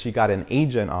it, but she got an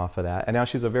agent off of that. And now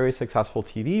she's a very successful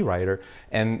TV writer.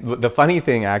 And the funny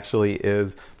thing actually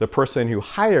is the person who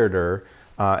hired her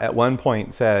at one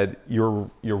point said, you're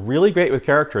really great with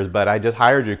characters, but I just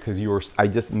hired you because I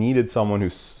just needed someone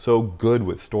who's so good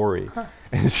with story. Huh.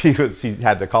 And she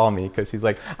had to call me because she's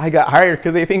like, I got hired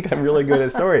because they think I'm really good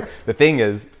at story. The thing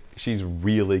is, she's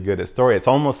really good at story. It's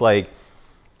almost like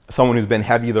someone who's been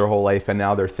heavy their whole life and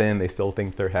now they're thin, they still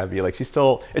think they're heavy. Like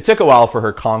it took a while for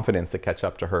her confidence to catch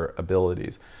up to her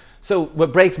abilities. So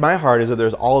what breaks my heart is that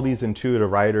there's all these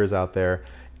intuitive writers out there,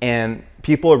 and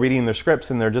people are reading their scripts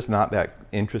and they're just not that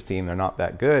interesting, they're not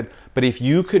that good. But if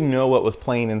you could know what was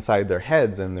playing inside their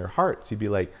heads and their hearts, you'd be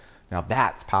like, now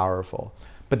that's powerful.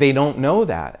 But they don't know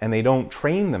that, and they don't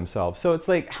train themselves. So it's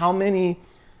like, how many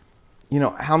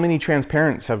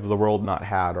Transparents have the world not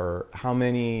had, or how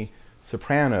many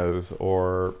Sopranos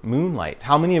or Moonlight?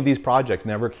 How many of these projects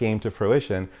never came to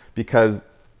fruition because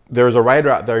there's a writer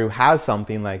out there who has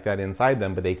something like that inside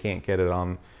them, but they can't get it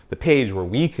on the page where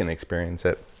we can experience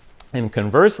it. And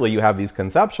conversely, you have these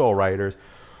conceptual writers.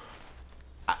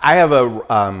 I have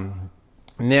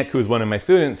Nick, who's one of my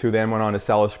students, who then went on to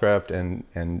sell a script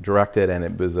and direct it, and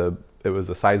it was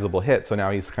a sizable hit. So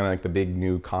now he's kind of like the big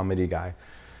new comedy guy.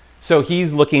 So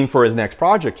he's looking for his next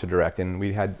project to direct, and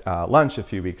we had lunch a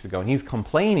few weeks ago, and he's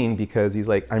complaining because he's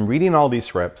like, I'm reading all these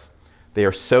scripts. They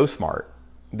are so smart.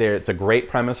 It's a great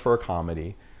premise for a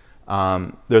comedy.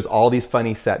 There's all these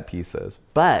funny set pieces,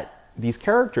 but these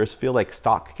characters feel like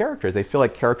stock characters. They feel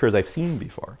like characters I've seen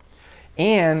before.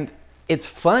 And it's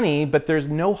funny, but there's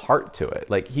no heart to it.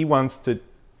 Like he's trying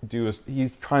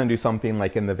to do something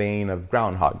like in the vein of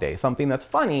Groundhog Day, something that's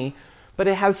funny, but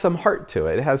it has some heart to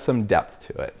it. It has some depth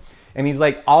to it. And he's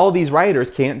like, all these writers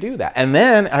can't do that. And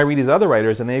then I read these other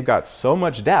writers and they've got so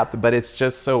much depth, but it's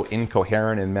just so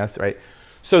incoherent and messy, right?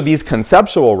 So these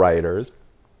conceptual writers,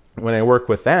 when I work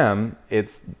with them,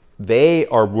 they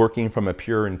are working from a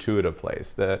pure intuitive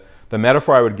place. The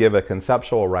metaphor I would give a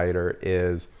conceptual writer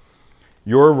is,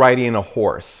 you're riding a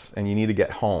horse and you need to get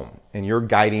home, and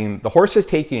the horse is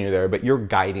taking you there, but you're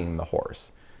guiding the horse.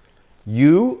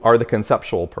 You are the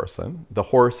conceptual person, the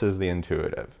horse is the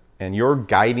intuitive, and you're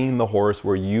guiding the horse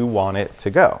where you want it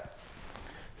to go.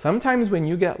 Sometimes when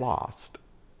you get lost,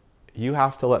 you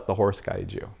have to let the horse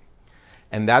guide you.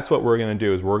 And that's what we're going to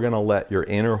do, is we're going to let your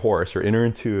inner horse, your inner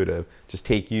intuitive, just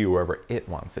take you wherever it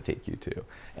wants to take you to.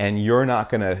 And you're not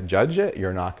going to judge it.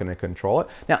 You're not going to control it.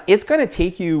 Now, it's going to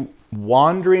take you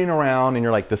wandering around and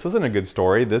you're like, this isn't a good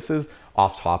story. This is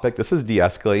off topic. This is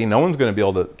de-escalating. No one's going to be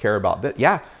able to care about that.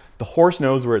 Yeah, the horse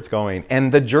knows where it's going.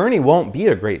 And the journey won't be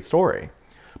a great story.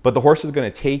 But the horse is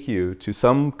going to take you to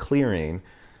some clearing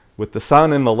with the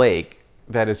sun and the lake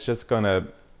that is just going to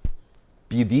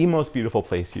be the most beautiful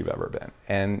place you've ever been.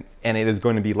 And it is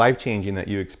going to be life-changing that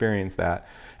you experience that.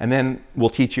 And then we'll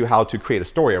teach you how to create a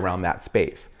story around that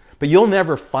space. But you'll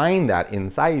never find that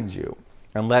inside you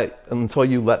until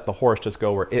you let the horse just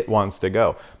go where it wants to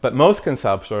go. But most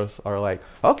conceptualists are like,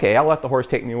 okay, I'll let the horse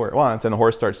take me where it wants. And the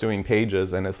horse starts doing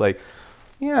pages and it's like,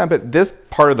 yeah, but this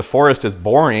part of the forest is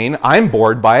boring. I'm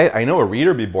bored by it. I know a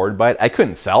reader would be bored by it. I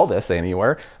couldn't sell this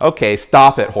anywhere. Okay,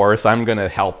 stop it, horse. I'm going to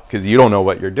help because you don't know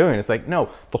what you're doing. It's like, no,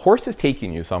 the horse is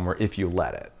taking you somewhere if you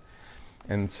let it.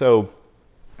 And so,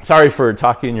 sorry for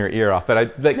talking your ear off,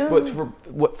 but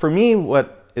for me,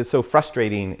 what is so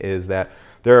frustrating is that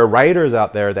there are writers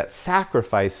out there that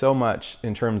sacrifice so much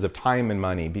in terms of time and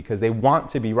money because they want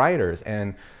to be writers.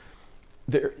 And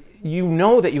you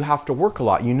know that you have to work a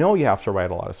lot. You know you have to write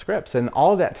a lot of scripts. And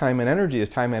all of that time and energy is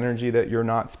time and energy that you're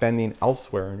not spending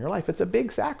elsewhere in your life. It's a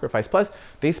big sacrifice. Plus,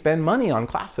 they spend money on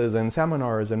classes and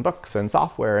seminars and books and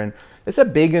software. And it's a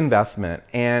big investment.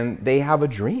 And they have a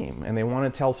dream. And they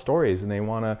want to tell stories. And they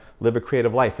want to live a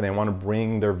creative life. And they want to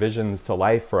bring their visions to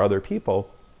life for other people.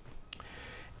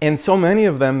 And so many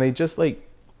of them, they just like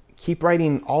keep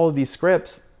writing all of these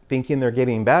scripts thinking they're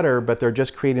getting better, but they're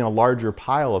just creating a larger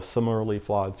pile of similarly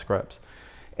flawed scripts.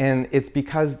 And it's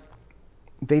because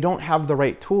they don't have the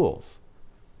right tools.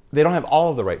 They don't have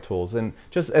all of the right tools. And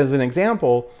just as an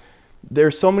example,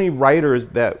 there's so many writers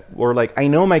that were like, I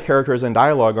know my characters and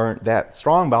dialogue aren't that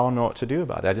strong, but I don't know what to do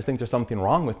about it. I just think there's something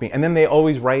wrong with me. And then they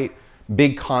always write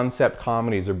big concept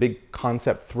comedies or big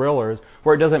concept thrillers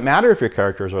where it doesn't matter if your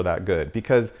characters are that good,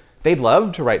 because they'd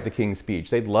love to write The King's Speech.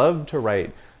 They'd love to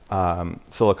write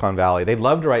Silicon Valley. They'd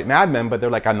love to write Mad Men, but they're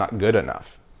like, I'm not good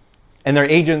enough. And there are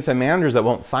agents and managers that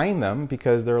won't sign them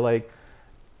because they're like,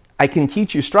 I can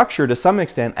teach you structure to some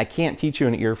extent. I can't teach you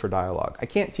an ear for dialogue. I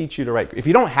can't teach you to write. If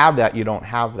you don't have that, you don't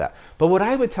have that. But what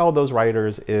I would tell those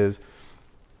writers is,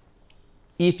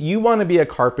 if you want to be a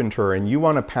carpenter and you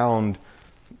want to pound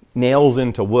nails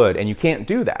into wood, and you can't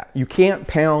do that, you can't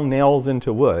pound nails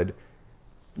into wood,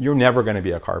 you're never going to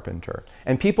be a carpenter.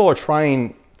 And people are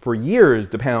trying for years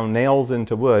to pound nails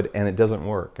into wood, and it doesn't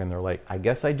work. And they're like, I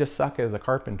guess I just suck as a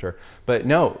carpenter. But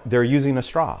no, they're using a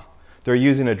straw. They're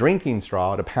using a drinking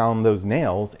straw to pound those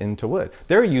nails into wood.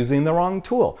 They're using the wrong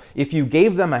tool. If you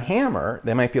gave them a hammer,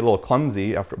 they might be a little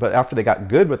clumsy, but after they got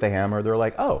good with the hammer, they're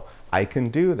like, oh, I can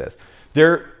do this.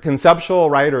 Their conceptual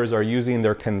writers are using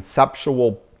their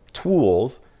conceptual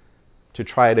tools to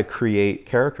try to create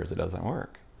characters. It doesn't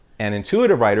work. And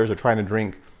intuitive writers are trying to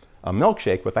drink a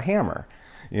milkshake with a hammer.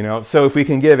 You know, so if we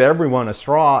can give everyone a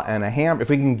straw and a hammer, if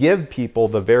we can give people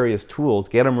the various tools,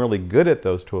 get them really good at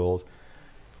those tools,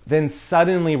 then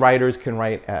suddenly writers can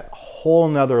write at a whole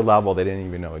nother level they didn't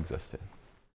even know existed.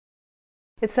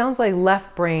 It sounds like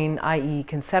left brain, i.e.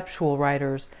 conceptual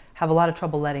writers, have a lot of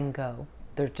trouble letting go.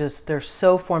 They're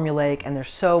so formulaic, and they're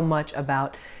so much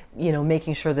about, you know,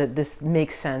 making sure that this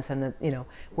makes sense, and that, you know,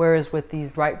 whereas with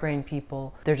these right brain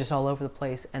people, they're just all over the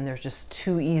place and they're just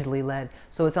too easily led.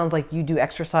 So it sounds like you do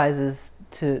exercises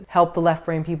to help the left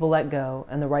brain people let go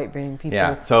and the right brain people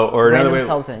rein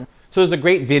themselves in. So there's a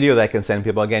great video that I can send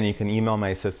people. Again, you can email my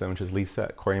assistant, which is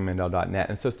lisa@coreymandel.net.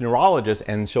 And so it's a neurologist,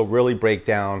 and she'll really break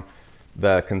down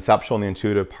the conceptual and the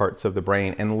intuitive parts of the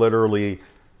brain, and literally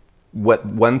what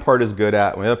one part is good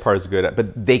at, what the other part is good at,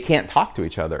 but they can't talk to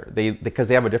each other because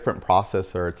they have a different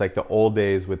processor. It's like the old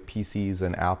days with PCs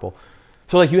and Apple.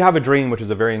 So like you have a dream, which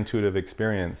is a very intuitive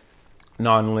experience,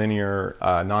 non-linear,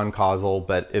 non-causal,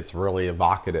 but it's really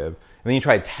evocative. And then you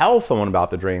try to tell someone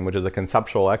about the dream, which is a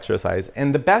conceptual exercise.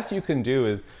 And the best you can do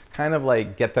is kind of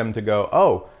like get them to go,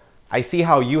 oh, I see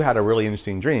how you had a really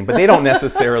interesting dream, but they don't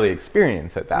necessarily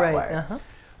experience it that way.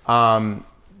 Uh-huh.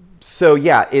 So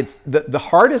yeah, it's the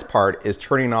hardest part is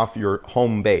turning off your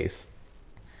home base.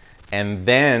 And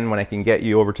then when I can get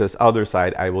you over to this other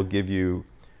side, I will give you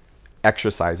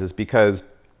exercises, because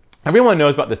everyone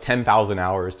knows about this 10,000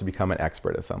 hours to become an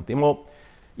expert at something. Well,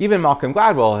 even Malcolm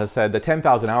Gladwell has said that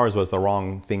 10,000 hours was the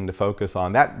wrong thing to focus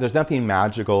on. There's nothing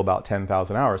magical about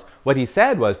 10,000 hours. What he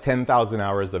said was 10,000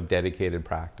 hours of dedicated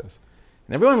practice.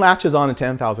 And everyone latches on to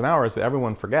 10,000 hours, but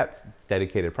everyone forgets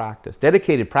dedicated practice.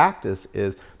 Dedicated practice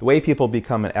is the way people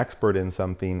become an expert in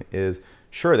something is,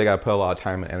 sure, they got to put a lot of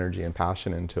time and energy and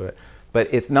passion into it, but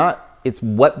it's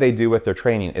what they do with their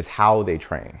training, it's how they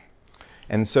train.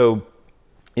 And so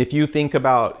if you think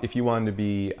about, if you wanted to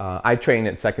be, I train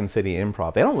at Second City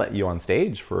Improv, they don't let you on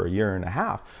stage for a year and a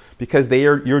half because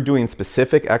you're doing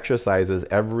specific exercises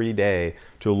every day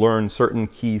to learn certain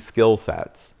key skill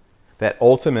sets that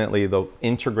ultimately they'll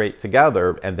integrate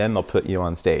together, and then they'll put you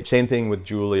on stage. Same thing with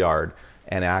Juilliard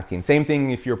and acting. Same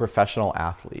thing if you're a professional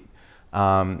athlete.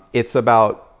 It's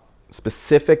about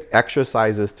specific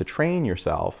exercises to train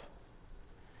yourself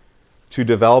to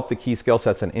develop the key skill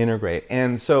sets and integrate.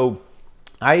 And so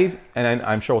and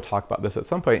I'm sure we'll talk about this at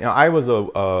some point. Now, I was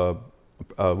a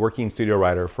working studio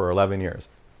writer for 11 years.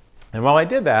 And while I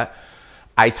did that,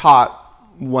 I taught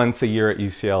once a year at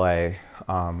UCLA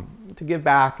to give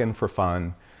back and for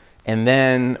fun. And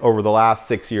then over the last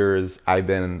 6 years, I've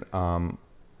been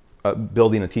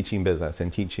building a teaching business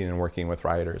and teaching and working with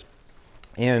writers.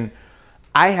 And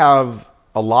I have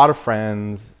a lot of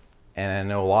friends and I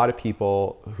know a lot of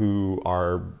people who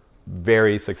are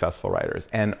very successful writers.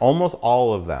 And almost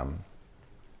all of them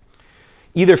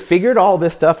either figured all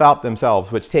this stuff out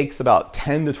themselves, which takes about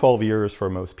 10 to 12 years for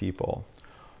most people,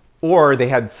 or they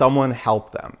had someone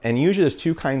help them. And usually there's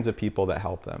two kinds of people that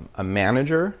help them: a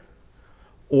manager,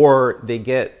 or they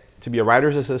get to be a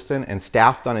writer's assistant and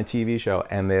staffed on a TV show,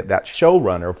 and that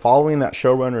showrunner, following that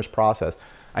showrunner's process.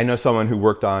 I know someone who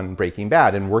worked on Breaking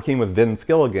Bad, and working with Vince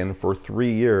Gilligan for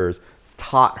 3 years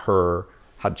taught her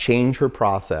how to change her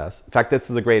process. In fact, this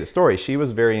is a great story. She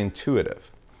was very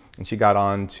intuitive, and she got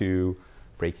on to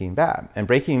Breaking Bad. And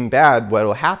Breaking Bad, what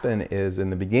will happen is in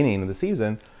the beginning of the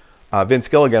season, Vince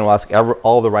Gilligan will ask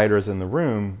all the writers in the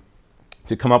room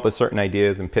to come up with certain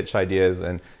ideas and pitch ideas,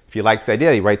 and if he likes the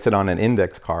idea, he writes it on an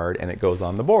index card and it goes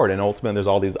on the board. And ultimately, there's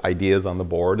all these ideas on the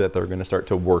board that they're going to start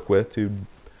to work with to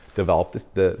develop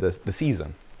the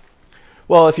season.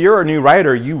 Well, if you're a new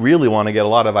writer, you really want to get a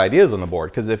lot of ideas on the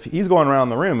board, because if he's going around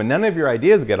the room and none of your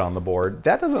ideas get on the board,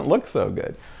 that doesn't look so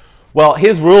good. Well,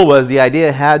 his rule was the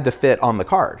idea had to fit on the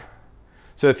card.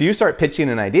 So if you start pitching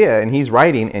an idea and he's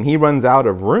writing and he runs out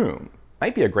of room,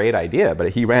 might be a great idea, but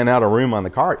if he ran out of room on the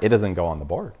card, it doesn't go on the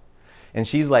board. And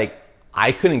she's like,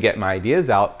 I couldn't get my ideas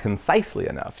out concisely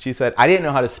enough. She said, I didn't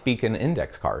know how to speak an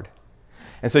index card.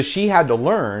 And so she had to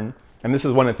learn, and this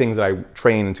is one of the things that I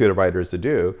train intuitive writers to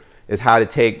do, is how to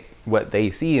take what they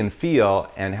see and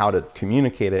feel and how to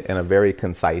communicate it in a very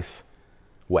concise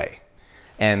way.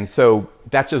 And so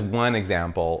that's just one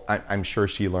example. I'm sure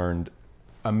she learned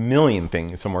a million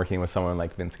things from working with someone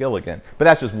like Vince Gilligan, but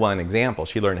that's just one example.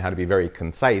 She learned how to be very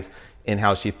concise in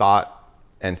how she thought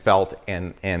and felt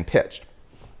and pitched.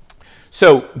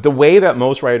 So the way that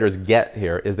most writers get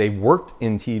here is they've worked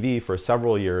in TV for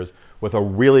several years with a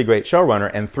really great showrunner,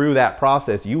 and through that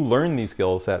process you learn these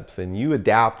skill sets and you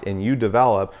adapt and you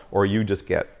develop, or you just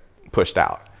get pushed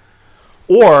out.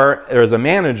 Or there's a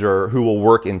manager who will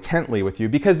work intently with you,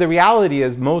 because the reality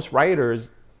is most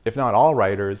writers, if not all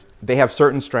writers, they have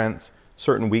certain strengths,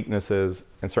 certain weaknesses,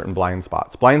 and certain blind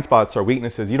spots. Blind spots are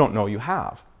weaknesses you don't know you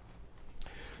have.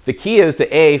 The key is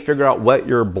to A, figure out what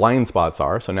your blind spots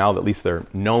are, so now at least they're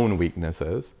known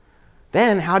weaknesses.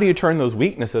 Then how do you turn those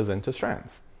weaknesses into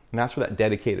strengths? And that's where that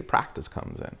dedicated practice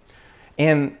comes in.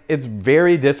 And it's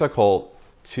very difficult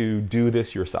to do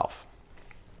this yourself.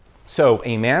 So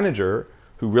a manager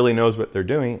who really knows what they're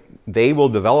doing, they will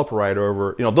develop a writer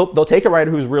over, they'll take a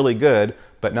writer who's really good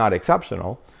but not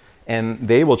exceptional, and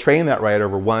they will train that writer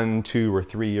over 1, 2, or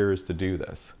 3 years to do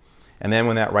this. And then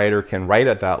when that writer can write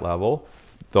at that level,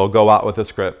 they'll go out with a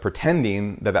script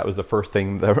pretending that that was the first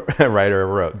thing the writer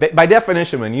ever wrote. By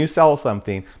definition, when you sell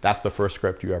something, that's the first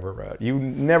script you ever wrote. You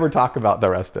never talk about the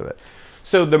rest of it.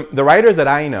 So the writers that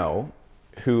I know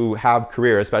who have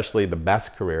careers, especially the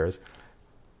best careers,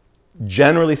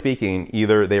 generally speaking,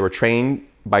 either they were trained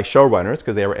by showrunners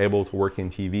because they were able to work in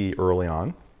TV early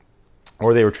on,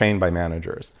 or they were trained by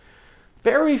managers.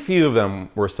 Very few of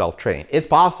them were self-trained. It's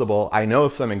possible, I know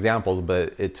of some examples,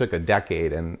 but it took a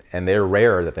decade, and they're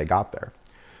rare that they got there.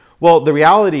 Well, the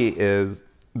reality is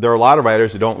there are a lot of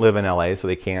writers who don't live in LA, so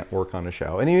they can't work on a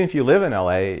show. And even if you live in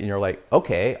LA and you're like,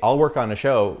 okay, I'll work on a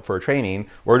show for training,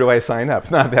 where do I sign up?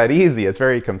 It's not that easy, it's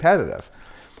very competitive.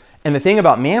 And the thing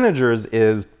about managers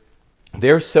is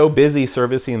they're so busy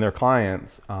servicing their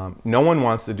clients, no one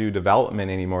wants to do development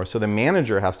anymore, so the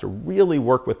manager has to really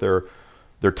work with their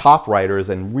top writers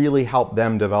and really help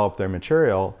them develop their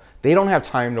material. They don't have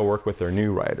time to work with their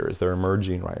new writers, their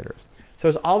emerging writers. So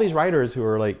there's all these writers who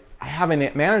are like, I have a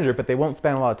manager, but they won't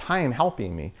spend a lot of time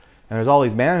helping me. And there's all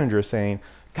these managers saying,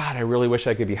 God, I really wish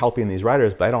I could be helping these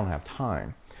writers, but I don't have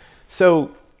time.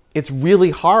 So it's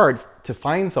really hard to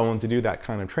find someone to do that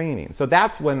kind of training. So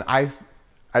that's when I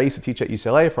used to teach at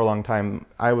UCLA for a long time.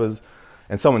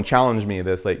 And someone challenged me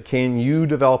this, like, can you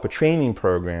develop a training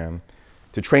program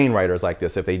to train writers like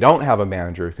this if they don't have a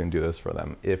manager who can do this for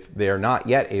them, if they're not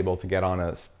yet able to get on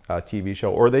a TV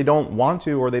show, or they don't want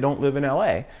to, or they don't live in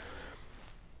LA?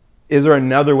 Is there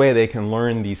another way they can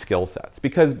learn these skill sets?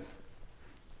 Because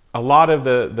a lot of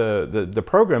the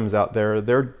programs out there,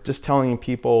 they're just telling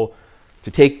people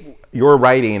to take your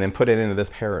writing and put it into this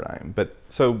paradigm. But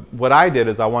so what I did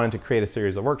is I wanted to create a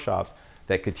series of workshops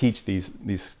that could teach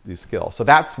these skills. So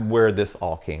that's where this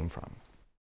all came from.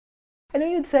 I know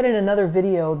you'd said in another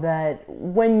video that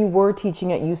when you were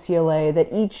teaching at UCLA that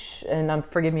each, and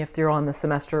forgive me if you're on the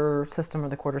semester system or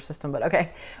the quarter system, but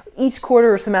okay, each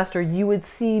quarter or semester you would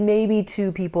see maybe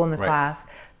 2 people in the class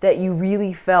that you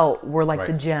really felt were like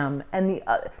the gem and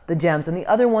the gems, and the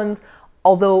other ones,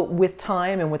 although with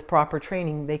time and with proper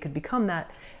training they could become that.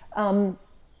 I'm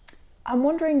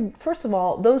wondering, first of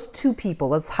all, those 2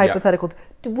 people, that's hypothetical,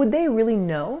 would they really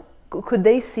know? Could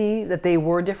they see that they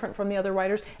were different from the other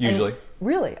writers? Usually.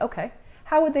 Really? Okay.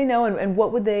 How would they know, and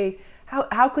what would they,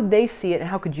 how could they see it, and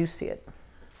how could you see it?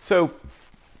 So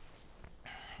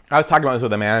I was talking about this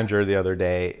with a manager the other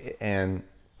day, and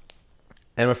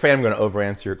I'm afraid I'm going to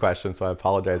over-answer your question, so I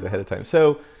apologize ahead of time.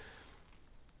 So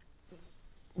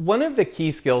one of the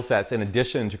key skill sets, in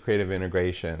addition to creative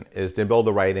integration, is to be able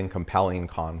to write in compelling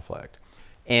conflict.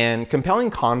 And compelling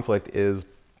conflict is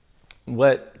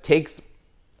what takes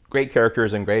great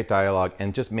characters and great dialogue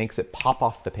and just makes it pop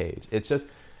off the page.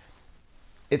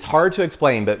 It's hard to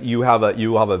explain, but you have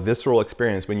a visceral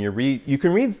experience when you read.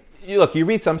 You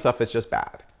read some stuff that's just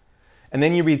bad, and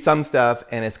then you read some stuff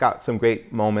and it's got some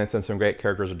great moments and some great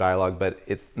characters or dialogue, but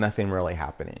it's nothing really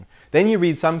happening. Then you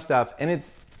read some stuff and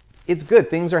it's good,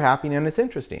 things are happening and it's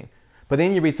interesting. But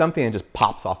then you read something and it just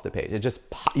pops off the page.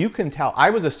 You can tell. I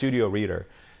was a studio reader,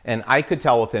 and I could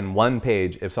tell within one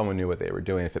page if someone knew what they were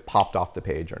doing, if it popped off the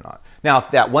page or not. Now,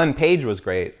 if that one page was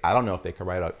great, I don't know if they could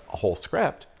write a whole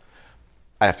script.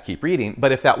 I have to keep reading.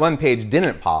 But if that one page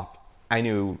didn't pop, I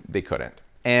knew they couldn't.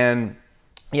 And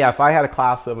yeah, if I had a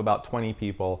class of about 20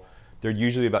 people, there'd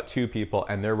usually about 2 people,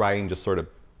 and their writing just sort of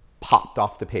popped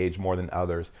off the page more than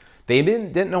others. They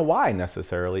didn't know why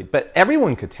necessarily, but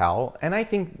everyone could tell, and I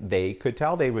think they could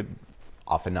tell. They would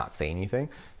often not say anything.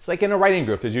 It's like in a writing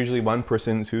group, there's usually one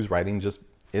person whose writing just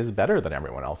is better than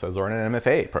everyone else's, or in an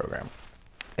MFA program.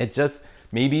 It just,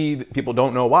 maybe people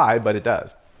don't know why, but it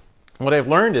does. What I've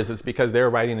learned is it's because they're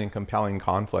writing in compelling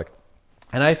conflict.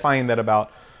 And I find that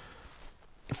about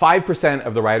 5%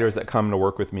 of the writers that come to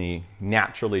work with me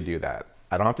naturally do that.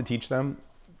 I don't have to teach them.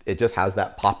 It just has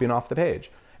that popping off the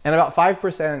page. And about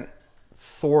 5%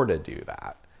 sort of do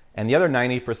that. And the other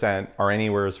 90% are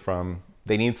anywhere from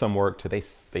they need some work to they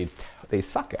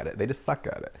suck at it. They just suck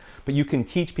at it. But you can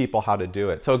teach people how to do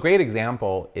it. So a great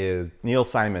example is Neil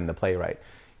Simon, the playwright.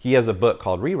 He has a book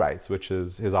called Rewrites, which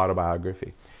is his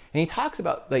autobiography. And he talks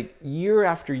about, like, year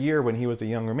after year when he was a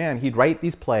younger man, he'd write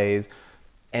these plays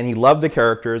and he loved the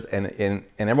characters and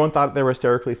everyone thought they were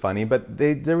hysterically funny, but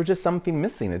there was just something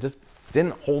missing. It just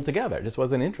didn't hold together. It just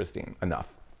wasn't interesting enough.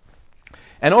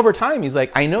 And over time, he's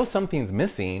like, I know something's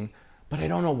missing, but I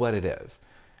don't know what it is.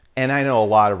 And I know a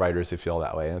lot of writers who feel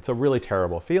that way, and it's a really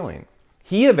terrible feeling.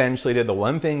 He eventually did the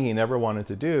one thing he never wanted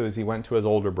to do, is he went to his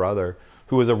older brother,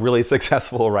 who was a really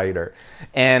successful writer.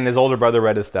 And his older brother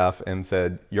read his stuff and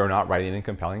said, you're not writing in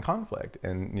compelling conflict.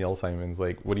 And Neil Simon's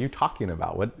like, what are you talking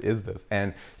about? What is this?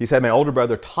 And he said, my older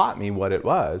brother taught me what it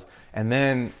was. And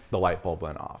then the light bulb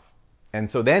went off.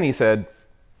 And so then he said,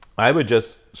 I would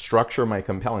just structure my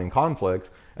compelling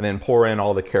conflicts and then pour in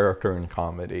all the character and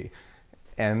comedy.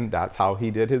 And that's how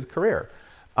he did his career.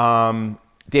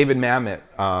 David Mamet,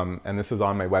 and this is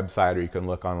on my website or you can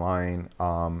look online,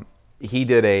 he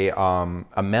did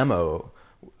a memo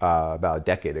about a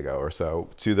decade ago or so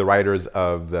to the writers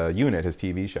of The Unit, his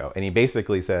TV show. And he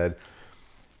basically said,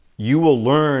 you will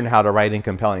learn how to write in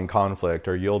compelling conflict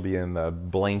or you'll be in the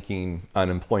blanking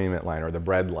unemployment line or the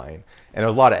bread line. And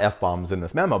there's a lot of F-bombs in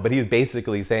this memo, but he's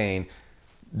basically saying,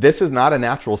 this is not a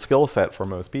natural skill set for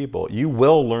most people. You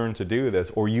will learn to do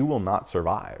this or you will not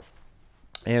survive.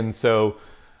 And so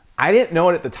I didn't know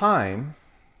it at the time.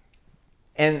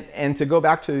 And to go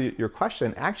back to your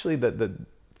question, actually,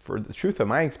 for the truth of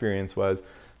my experience was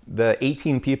the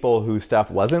 18 people whose stuff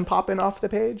wasn't popping off the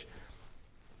page,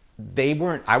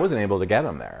 I wasn't able to get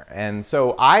them there. And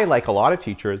so I, like a lot of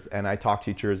teachers, and I talk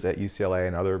to teachers at UCLA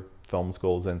and other film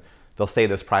schools, and they'll say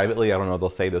this privately, I don't know, they'll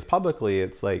say this publicly.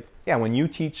 It's like, yeah, when you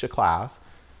teach a class,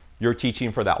 you're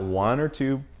teaching for that 1 or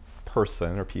 2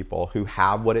 person or people who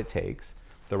have what it takes.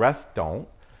 The rest don't.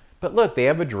 But look, they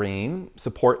have a dream,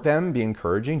 support them, be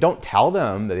encouraging. Don't tell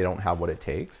them that they don't have what it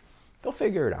takes. They'll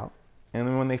figure it out. And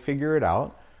then when they figure it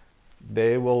out,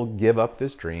 they will give up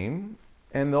this dream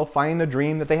and they'll find a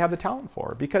dream that they have the talent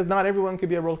for, because not everyone could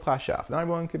be a world-class chef. Not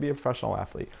everyone could be a professional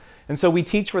athlete. And so we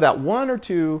teach for that 1 or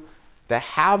 2 that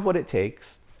have what it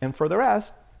takes. And for the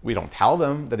rest, we don't tell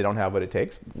them that they don't have what it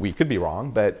takes. We could be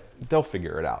wrong, but they'll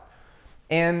figure it out.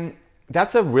 And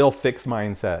that's a real fixed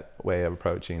mindset way of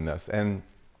approaching this. And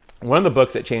one of the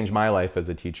books that changed my life as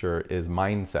a teacher is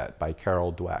Mindset by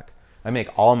Carol Dweck. I make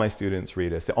all my students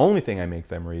read it. It's the only thing I make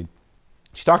them read.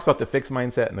 She talks about the fixed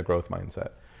mindset and the growth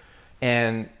mindset.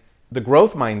 And the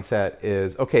growth mindset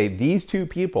is, okay, these 2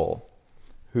 people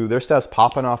who their stuff's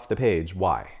popping off the page,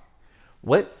 why?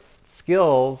 What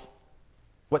skills,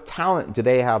 what talent do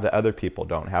they have that other people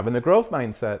don't have? And the growth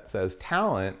mindset says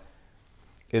talent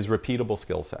is repeatable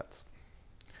skill sets.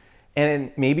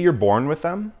 And maybe you're born with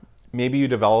them. Maybe you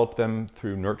develop them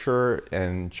through nurture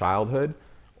and childhood,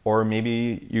 or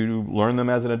maybe you learn them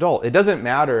as an adult. It doesn't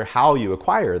matter how you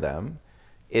acquire them.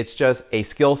 It's just a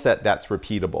skill set that's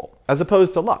repeatable, as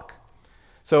opposed to luck.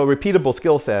 So a repeatable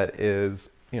skill set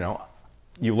is,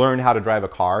 you learn how to drive a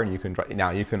car, and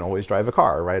now you can always drive a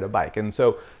car, ride a bike. And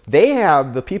so they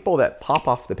have, the people that pop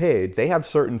off the page, they have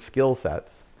certain skill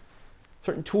sets,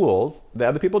 certain tools that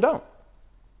other people don't.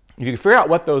 If you can figure out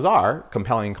what those are,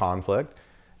 compelling conflict,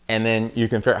 and then you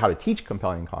can figure out how to teach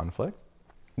compelling conflict,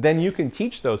 then you can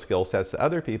teach those skill sets to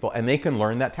other people, and they can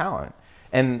learn that talent.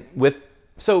 And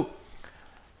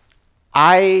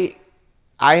I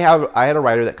had a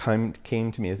writer that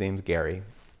came to me, his name's Gary,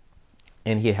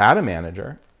 and he had a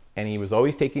manager, and he was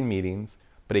always taking meetings,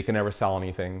 but he could never sell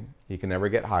anything. He could never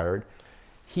get hired.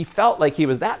 He felt like he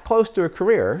was that close to a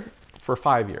career for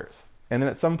 5 years. And then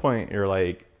at some point you're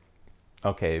like,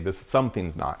 okay,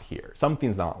 something's not here.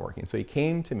 Something's not working. So he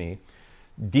came to me,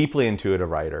 deeply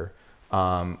intuitive writer.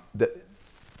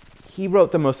 He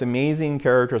wrote the most amazing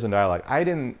characters and dialogue.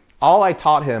 All I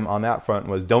taught him on that front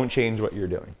was don't change what you're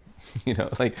doing.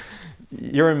 Like,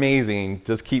 you're amazing,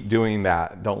 just keep doing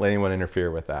that. Don't let anyone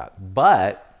interfere with that.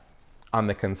 But on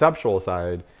the conceptual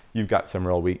side, you've got some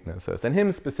real weaknesses. And him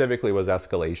specifically was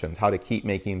escalations, how to keep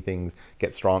making things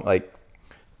get strong, like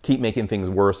keep making things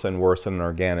worse and worse in an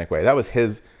organic way. That was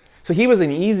his. So he was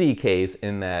an easy case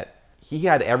in that he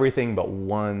had everything but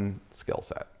one skill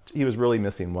set. He was really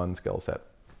missing one skill set.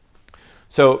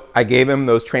 So I gave him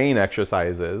those training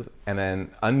exercises, and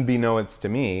then unbeknownst to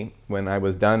me, when I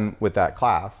was done with that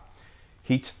class,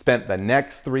 he spent the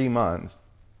next 3 months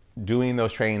doing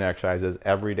those training exercises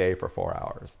every day for 4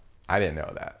 hours. I didn't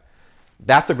know that.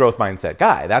 That's a growth mindset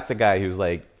guy. That's a guy who's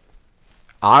like,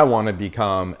 I want to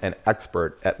become an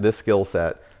expert at this skill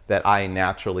set that I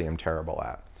naturally am terrible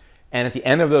at. And at the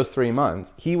end of those 3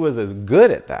 months, he was as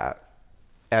good at that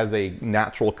as a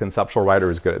natural conceptual writer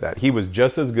is good at that. He was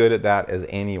just as good at that as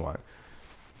anyone.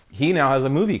 He now has a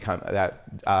movie that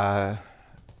I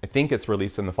think it's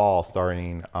released in the fall,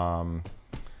 starring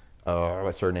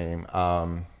what's her name?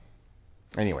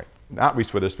 Anyway, not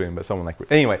Reese Witherspoon, but someone like.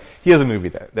 Anyway, he has a movie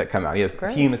that come out. He has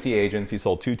TMC agents. He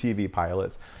sold 2 TV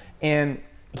pilots, and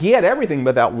he had everything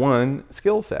but that one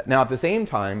skill set. Now, at the same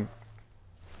time,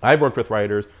 I've worked with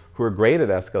writers who are great at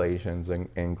escalations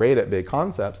and great at big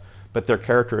concepts, but their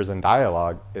characters and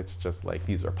dialogue, it's just like,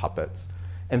 these are puppets.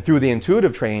 And through the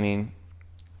intuitive training,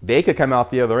 they could come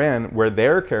out the other end where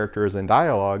their characters and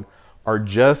dialogue are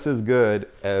just as good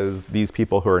as these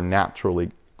people who are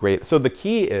naturally great. So the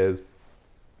key is,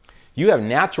 you have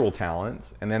natural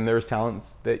talents, and then there's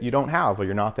talents that you don't have or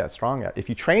you're not that strong at. If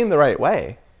you train the right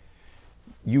way,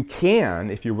 you can,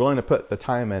 if you're willing to put the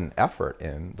time and effort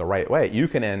in the right way, you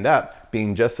can end up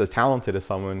being just as talented as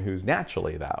someone who's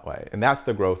naturally that way. And that's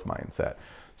the growth mindset.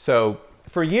 So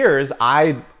for years,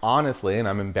 I honestly, and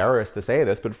I'm embarrassed to say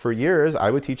this, but for years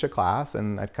I would teach a class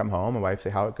and I'd come home, my wife would say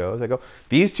how it goes. I go,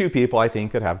 these 2 people I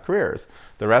think could have careers.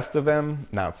 The rest of them,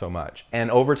 not so much. And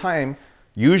over time,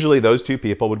 usually those 2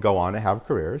 people would go on to have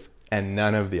careers and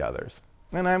none of the others.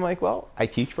 And I'm like, well, I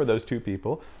teach for those 2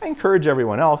 people. I encourage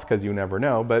everyone else because you never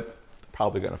know, but they're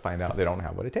probably going to find out they don't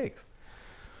have what it takes.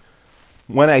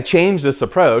 When I changed this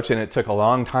approach, and it took a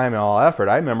long time and all effort,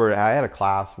 I remember I had a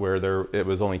class where it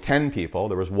was only 10 people.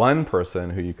 There was 1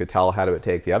 person who you could tell had it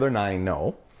take, the other 9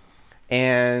 no.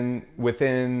 And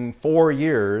within 4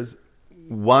 years,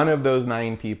 1 of those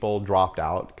 9 people dropped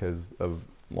out because of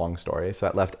long story. So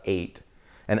that left 8.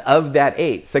 And of that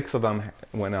 8, 6 of them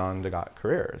went on to got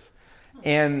careers.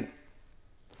 And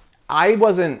I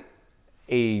wasn't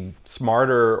a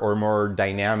smarter or more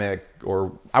dynamic,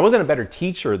 or I wasn't a better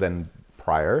teacher than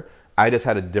prior. I just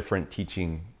had a different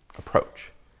teaching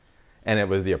approach. And it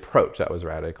was the approach that was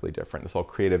radically different, this whole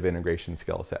creative integration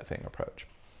skill set thing approach.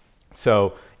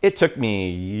 So it took me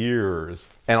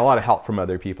years and a lot of help from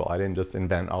other people. I didn't just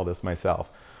invent all this myself.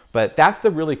 But that's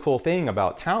the really cool thing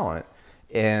about talent,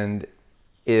 and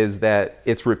is that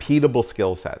it's repeatable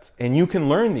skill sets. And you can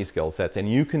learn these skill sets and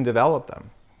you can develop them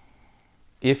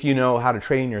if you know how to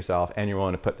train yourself and you're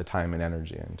willing to put the time and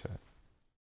energy into it.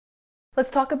 Let's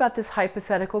talk about this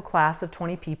hypothetical class of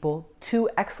 20 people,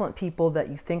 2 excellent people that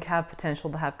you think have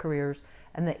potential to have careers,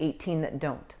 and the 18 that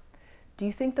don't. Do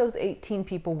you think those 18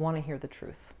 people want to hear the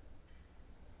truth?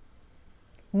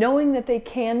 Knowing that they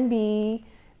can be,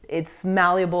 it's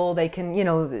malleable, they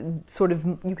can, sort of,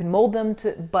 you can mold them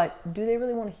to, but do they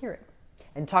really want to hear it?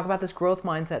 And talk about this growth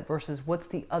mindset versus what's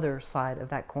the other side of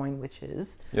that coin, which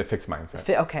is? Yeah, fixed mindset.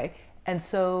 Okay. And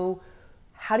so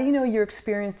how do you know you're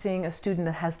experiencing a student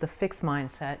that has the fixed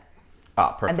mindset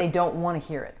and they don't want to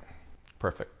hear it?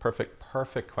 Perfect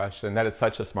question. That is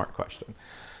such a smart question.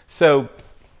 So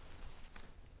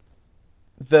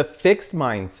the fixed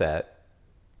mindset,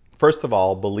 first of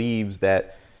all, believes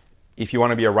that if you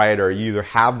want to be a writer, you either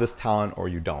have this talent or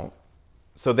you don't.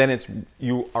 So then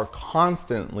you are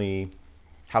constantly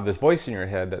have this voice in your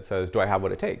head that says, do I have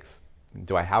what it takes?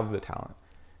 Do I have the talent?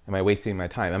 Am I wasting my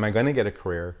time? Am I going to get a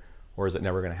career, or is it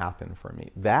never going to happen for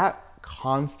me? That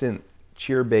constant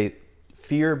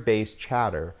fear-based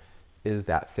chatter is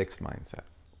that fixed mindset.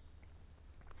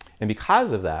 And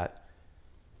because of that,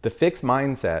 the fixed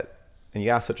mindset, and you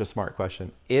asked such a smart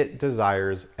question, it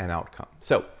desires an outcome.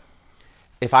 So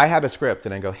if I had a script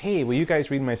and I go, hey, will you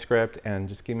guys read my script and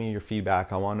just give me your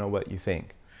feedback? I want to know what you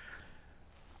think.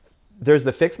 There's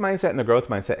the fixed mindset and the growth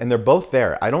mindset, and they're both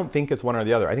there. I don't think it's one or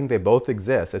the other. I think they both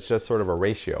exist. It's just sort of a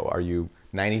ratio. Are you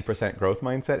 90% growth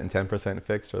mindset and 10%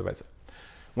 fixed, or vice versa?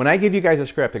 When I give you guys a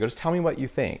script, I go, just tell me what you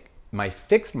think. My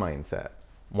fixed mindset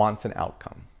wants an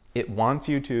outcome. It wants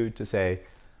you to say,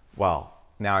 well,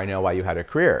 now I know why you had a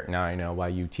career. Now I know why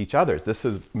you teach others. This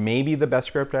is maybe the best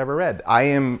script I ever read.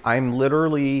 I'm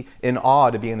literally in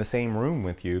awe to be in the same room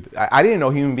with you. I didn't know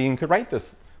a human being could write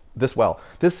this well.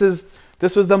 This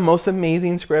was the most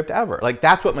amazing script ever. Like,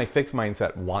 that's what my fixed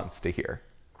mindset wants to hear.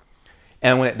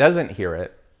 And when it doesn't hear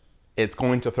it, it's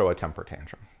going to throw a temper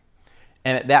tantrum.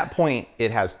 And at that point,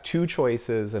 it has two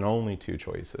choices and only two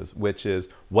choices, which is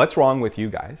what's wrong with you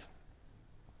guys,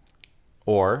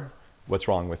 or what's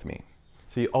wrong with me.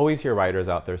 So you always hear writers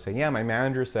out there saying, yeah, my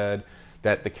manager said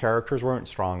that the characters weren't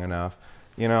strong enough.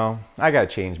 You know, I got to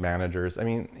change managers. I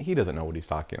mean, he doesn't know what he's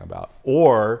talking about.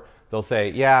 Or they'll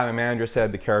say, yeah, my manager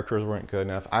said the characters weren't good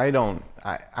enough. I don't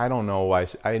know why.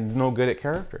 I'm no good at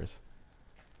characters.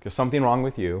 There's something wrong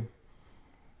with you,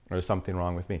 or there's something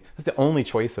wrong with me. That's the only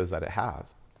choices that it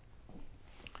has.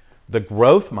 The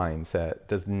growth mindset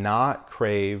does not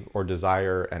crave or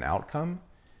desire an outcome.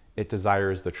 It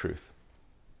desires the truth.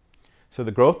 So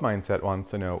the growth mindset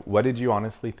wants to know, what did you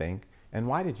honestly think, and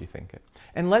why did you think it?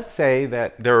 And let's say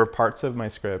that there were parts of my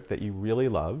script that you really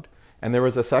loved, and there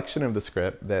was a section of the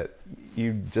script that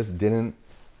you just didn't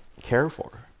care for.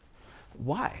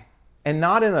 Why? And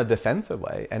not in a defensive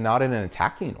way, and not in an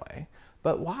attacking way,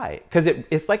 but why? Because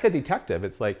it's like a detective.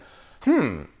 It's like,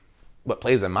 what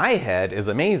plays in my head is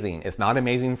amazing. It's not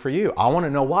amazing for you. I want to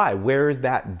know why. Where is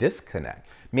that disconnect?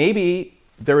 Maybe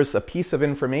there was a piece of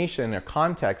information or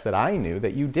context that I knew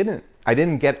that I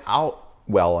didn't get out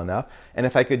well enough. And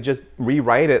if I could just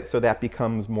rewrite it so that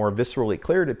becomes more viscerally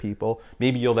clear to people,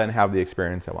 maybe you'll then have the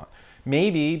experience I want.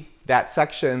 Maybe that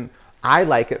section, I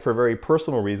like it for very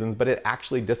personal reasons, but it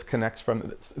actually disconnects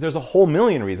from, there's a whole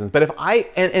million reasons. But if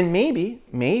and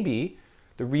maybe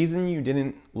the reason you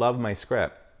didn't love my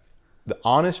script, the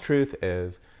honest truth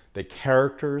is the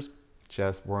characters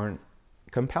just weren't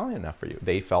compelling enough for you.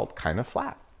 They felt kind of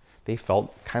flat. They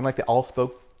felt kind of like they all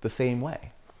spoke the same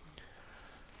way.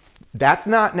 That's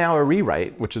not now a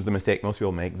rewrite, which is the mistake most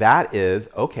people make. That is,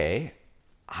 okay,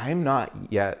 I'm not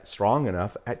yet strong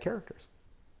enough at characters.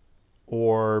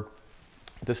 Or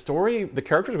the story, the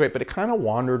characters are great, but it kind of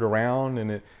wandered around,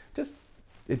 and it just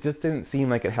didn't seem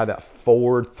like it had that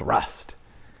forward thrust.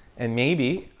 And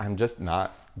maybe I'm just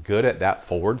not good at that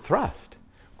forward thrust.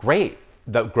 Great.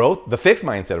 The fixed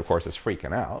mindset, of course, is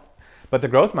freaking out, but the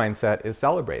growth mindset is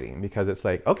celebrating, because it's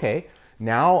like, okay,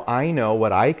 now I know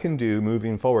what I can do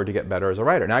moving forward to get better as a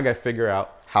writer. Now I got to figure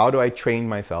out, how do I train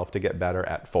myself to get better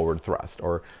at forward thrust,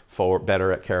 or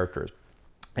better at characters?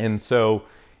 And so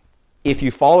if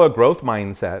you follow a growth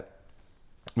mindset,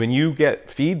 when you get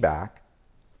feedback,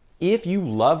 if you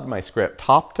loved my script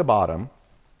top to bottom,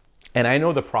 and I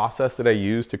know the process that I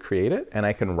use to create it, and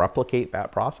I can replicate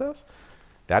that process,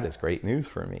 that is great news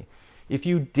for me. If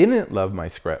you didn't love my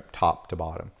script top to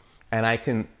bottom, and I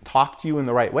can talk to you in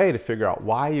the right way to figure out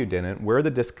why you didn't, where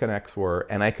the disconnects were,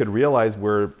 and I could realize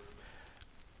where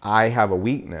I have a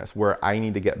weakness, where I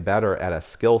need to get better at a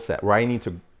skill set, where I need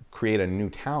to create a new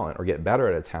talent or get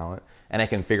better at a talent, and I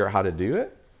can figure out how to do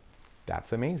it,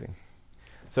 that's amazing.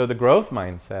 So the growth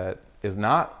mindset is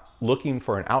not looking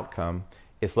for an outcome,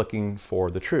 it's looking for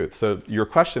the truth. So your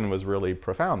question was really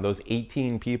profound. Those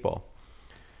 18 people,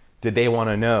 did they want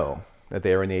to know that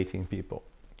they were in the 18 people?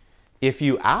 If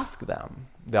you ask them,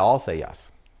 they'll all say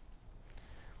yes.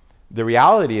 The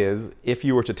reality is, if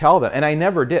you were to tell them, and I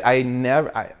never did,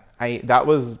 that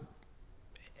was,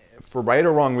 for right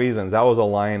or wrong reasons, that was a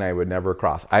line I would never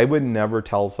cross. I would never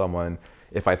tell someone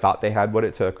if I thought they had what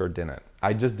it took or didn't.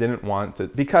 I just didn't want to,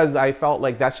 because I felt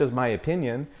like that's just my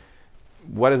opinion.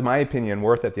 What is my opinion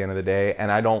worth at the end of the day?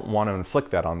 And I don't want to inflict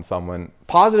that on someone,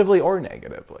 positively or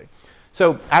negatively.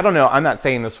 So I don't know, I'm not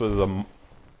saying this was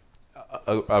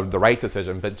the right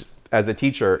decision, but as a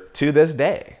teacher, to this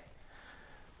day,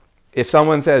 if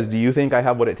someone says, do you think I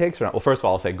have what it takes or not? Well, first of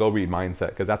all, I'll say, go read mindset,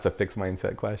 because that's a fixed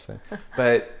mindset question.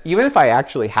 But even if I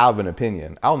actually have an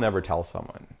opinion, I'll never tell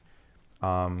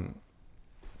someone.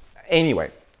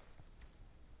 Anyway,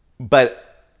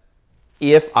 but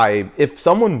if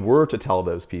someone were to tell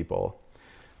those people,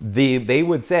 they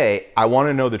would say, I want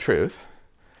to know the truth.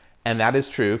 And that is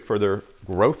true for their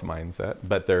growth mindset,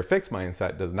 but their fixed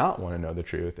mindset does not want to know the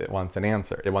truth. It wants an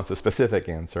answer. It wants a specific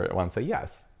answer. It wants a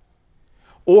yes.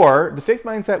 Or the fixed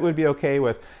mindset would be okay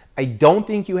with, I don't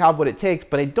think you have what it takes,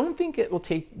 but I don't think it will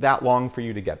take that long for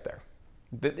you to get there.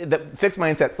 The fixed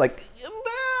mindset's like,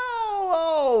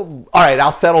 oh, all right,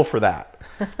 I'll settle for that.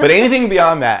 But anything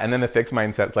beyond that, and then the fixed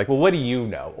mindset's like, well, what do you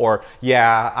know? Or,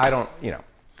 yeah, I don't, you know.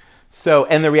 So,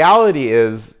 and the reality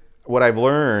is, what I've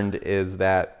learned is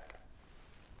that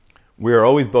we're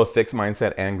always both fixed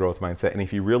mindset and growth mindset. And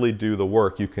if you really do the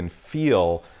work, you can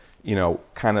feel, you know,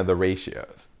 kind of the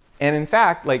ratios. And in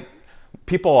fact, like,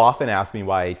 people often ask me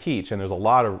why I teach, and there's a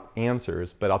lot of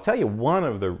answers, but I'll tell you one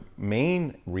of the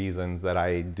main reasons that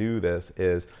I do this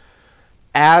is,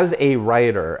 as a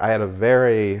writer, I had a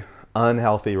very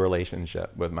unhealthy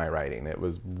relationship with my writing. It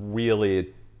was really a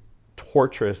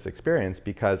torturous experience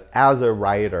because as a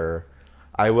writer,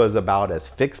 I was about as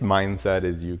fixed mindset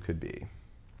as you could be.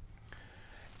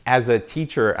 As a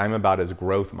teacher, I'm about as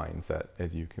growth mindset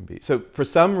as you can be. So for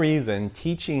some reason,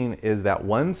 teaching is that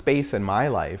one space in my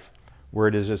life where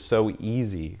it is just so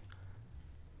easy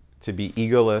to be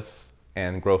egoless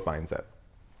and growth mindset.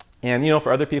 And, you know,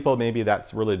 for other people, maybe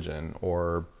that's religion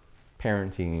or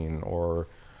parenting or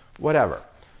whatever.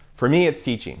 For me, it's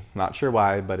teaching. Not sure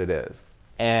why, but it is.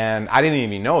 And I didn't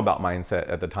even know about mindset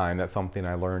at the time. That's something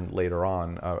I learned later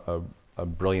on. A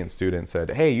brilliant student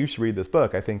said, hey, you should read this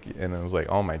book, I think. And I was like,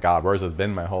 oh my God, where's this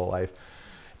been my whole life?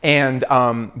 And,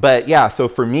 but yeah, so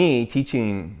for me,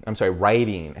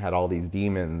 writing had all these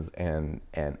demons and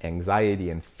anxiety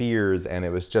and fears. And it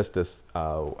was just this,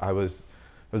 I was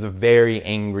a very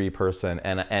angry person.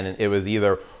 And it was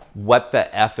either what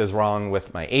the F is wrong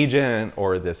with my agent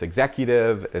or this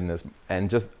executive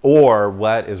or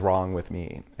what is wrong with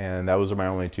me. And those are my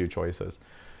only two choices.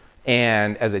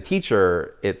 And as a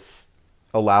teacher, it's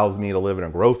allows me to live in a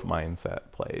growth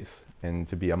mindset place and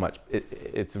to be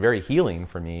it's very healing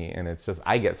for me. And it's just,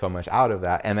 I get so much out of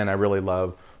that. And then I really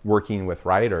love working with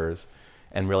writers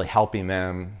and really helping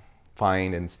them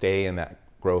find and stay in that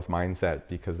growth mindset,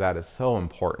 because that is so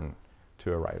important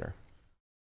to a writer.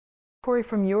 Corey,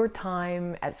 from your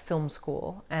time at film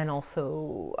school and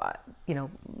also, you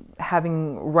know,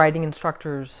 having writing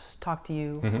instructors talk to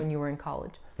you when you were in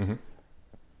college,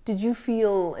 did you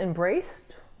feel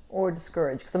embraced or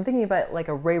discouraged? Because I'm thinking about like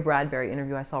a Ray Bradbury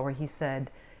interview I saw where he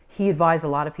said he advised a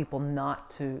lot of people not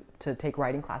to take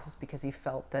writing classes because he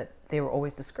felt that they were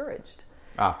always discouraged.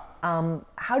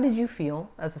 How did you feel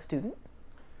as a student?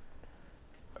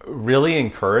 Really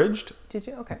encouraged. Did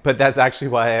you? Okay. But that's actually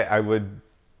why I would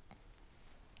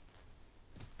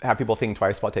have people think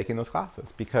twice about taking those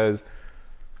classes, because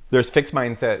there's fixed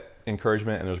mindset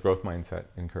encouragement and there's growth mindset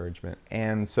encouragement.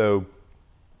 And so,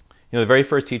 you know, the very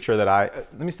first teacher that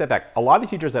let me step back. A lot of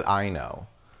teachers that I know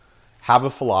have a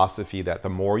philosophy that the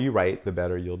more you write, the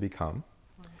better you'll become.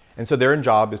 And so their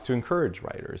job is to encourage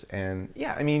writers. And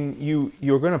yeah, I mean,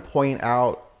 you're going to point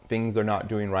out things they're not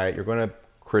doing right. You're going to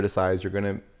criticize,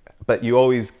 but you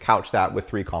always couch that with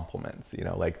 3 compliments, you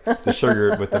know, like the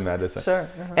sugar with the medicine. Sure.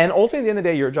 And ultimately, at the end of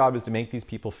the day, your job is to make these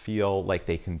people feel like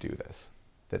they can do this,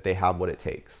 that they have what it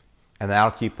takes. And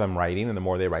that'll keep them writing, and the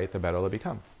more they write, the better they'll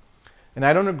become. And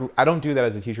I don't do that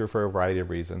as a teacher for a variety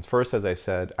of reasons. First, as I've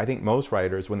said, I think most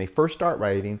writers, when they first start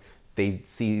writing, they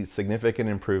see significant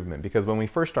improvement, because when we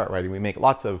first start writing, we make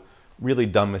lots of really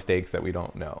dumb mistakes that we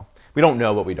don't know. We don't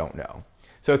know what we don't know.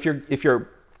 So if you're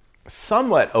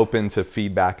somewhat open to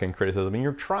feedback and criticism, and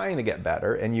you're trying to get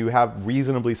better, and you have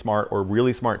reasonably smart or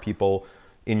really smart people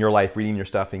in your life reading your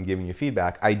stuff and giving you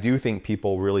feedback, I do think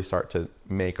people really start to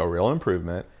make a real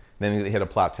improvement. Then they hit a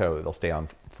plateau that they'll stay on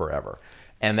forever.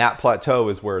 And that plateau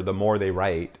is where the more they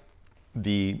write,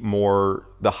 the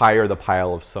higher the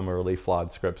pile of similarly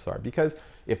flawed scripts are. Because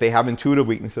if they have intuitive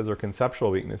weaknesses or conceptual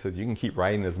weaknesses, you can keep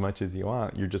writing as much as you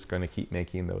want. You're just going to keep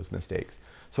making those mistakes.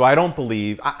 So I don't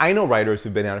believe, I know writers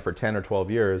who've been at it for 10 or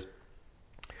 12 years,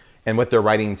 and what they're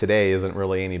writing today isn't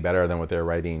really any better than what they're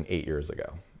writing 8 years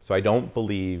ago. So I don't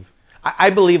believe, I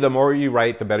believe the more you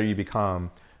write, the better you become,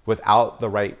 without the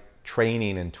right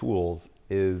training and tools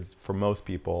is, for most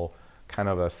people, kind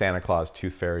of a Santa Claus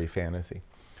tooth fairy fantasy.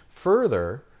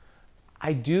 Further,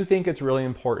 I do think it's really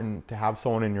important to have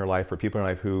someone in your life, or people in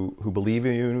your life who believe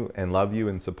in you and love you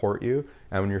and support you.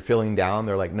 And when you're feeling down,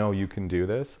 they're like, no, you can do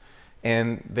this.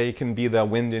 And they can be the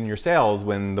wind in your sails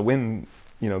when the wind,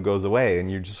 you know, goes away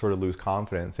and you just sort of lose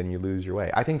confidence and you lose your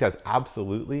way. I think that's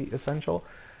absolutely essential.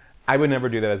 I would never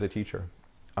do that as a teacher.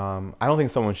 I don't think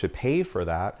someone should pay for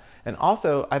that. And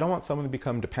also, I don't want someone to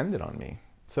become dependent on me.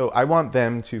 So I want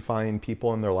them to find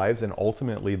people in their lives and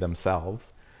ultimately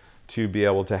themselves to be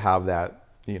able to have that,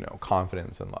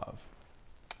 confidence and love.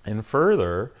 And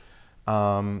further,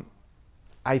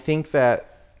 I think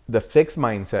that the fixed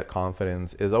mindset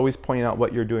confidence is always pointing out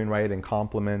what you're doing right and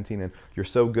complimenting and you're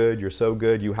so good,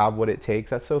 you have what it takes.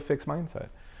 That's so fixed mindset.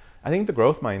 I think the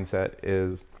growth mindset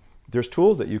is there's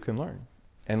tools that you can learn.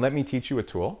 And let me teach you a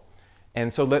tool.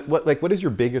 And so what is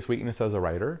your biggest weakness as a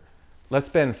writer? Let's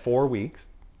spend 4 weeks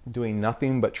doing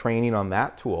nothing but training on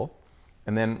that tool.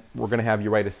 And then we're going to have you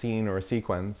write a scene or a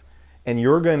sequence. And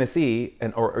you're going to see,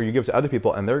 or you give it to other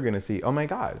people and they're going to see, oh my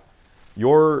God,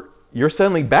 you're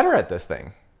suddenly better at this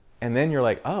thing. And then you're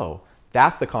like, oh,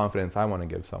 that's the confidence I want to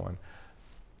give someone.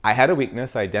 I had a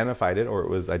weakness, I identified it, or it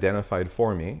was identified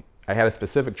for me. I had a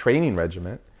specific training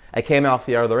regimen. I came out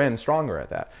the other end stronger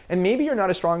at that. And maybe you're not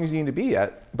as strong as you need to be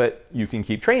yet, but you can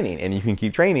keep training and you can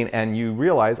keep training and you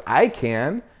realize I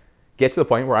can get to the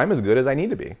point where I'm as good as I need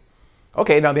to be.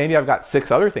 Okay, now maybe I've got 6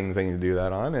 other things I need to do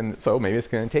that on, and so maybe it's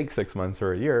going to take 6 months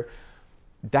or a year.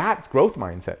 That's growth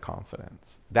mindset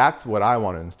confidence. That's what I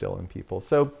want to instill in people.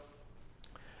 So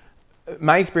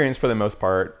my experience for the most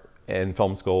part in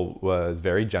film school was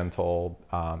very gentle.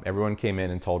 Everyone came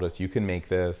in and told us, you can make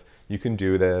this, you can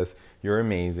do this, you're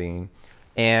amazing.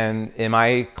 And in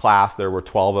my class, there were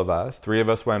 12 of us. 3 of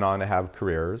us went on to have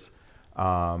careers,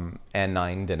 and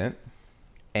 9 didn't.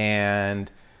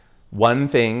 And one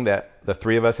thing that the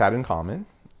 3 of us had in common,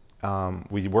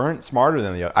 we weren't smarter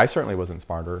than the other. I certainly wasn't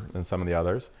smarter than some of the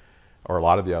others, or a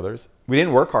lot of the others. We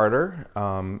didn't work harder.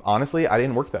 Honestly, I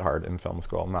didn't work that hard in film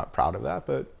school. I'm not proud of that,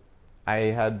 but I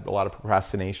had a lot of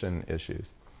procrastination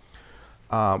issues.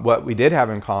 What we did have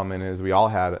in common is we all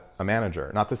had a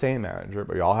manager, not the same manager,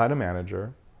 but we all had a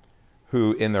manager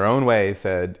who in their own way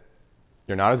said,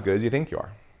 you're not as good as you think you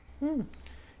are.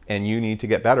 And you need to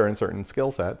get better in certain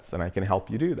skill sets, and I can help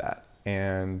you do that.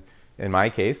 And in my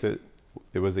case, it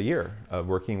was a year of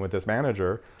working with this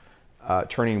manager,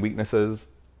 turning weaknesses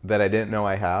that I didn't know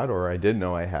I had, or I did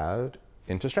know I had,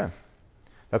 into strength.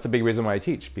 That's a big reason why I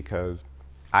teach, because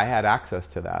I had access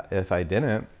to that. If I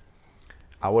didn't,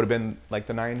 I would have been like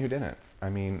the 9 who didn't. I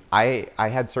mean, I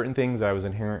had certain things that I was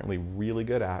inherently really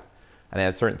good at, and I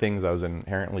had certain things I was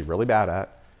inherently really bad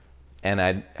at, and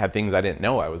I had things I didn't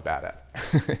know I was bad at.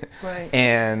 Right.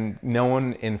 And no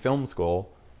one in film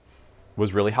school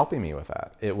was really helping me with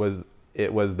that. It was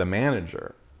the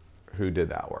manager who did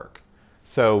that work.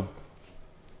 So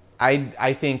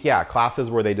I think, yeah,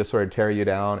 classes where they just sort of tear you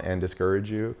down and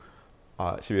discourage you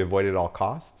should be avoided at all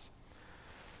costs.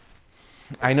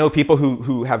 I know people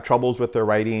who have troubles with their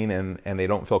writing and they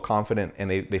don't feel confident,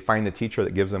 and they find the teacher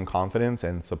that gives them confidence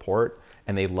and support,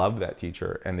 and they love that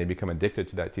teacher and they become addicted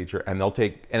to that teacher, and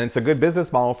it's a good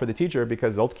business model for the teacher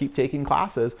because they'll keep taking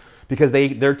classes because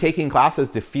they're taking classes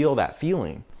to feel that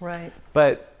feeling. Right.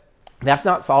 But that's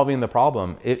not solving the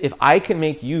problem. If I can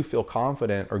make you feel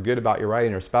confident or good about your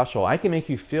writing or special, I can make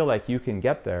you feel like you can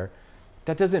get there.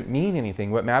 That doesn't mean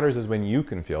anything. What matters is when you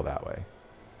can feel that way.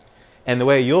 And the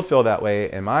way you'll feel that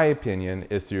way, in my opinion,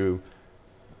 is through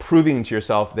proving to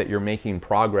yourself that you're making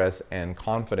progress and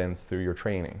confidence through your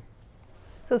training.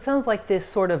 So it sounds like this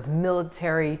sort of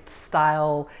military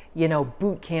style,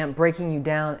 boot camp, breaking you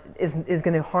down is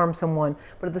going to harm someone,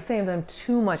 but at the same time,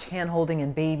 too much hand-holding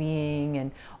and babying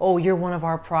and, oh, you're one of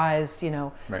our prize,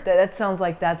 Right. That sounds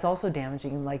like that's also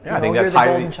damaging. Like, I think that's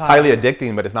highly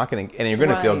addicting, but it's not going to, and you're going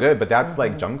to feel good, but that's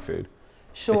like junk food.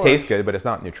 Sure. It tastes good, but it's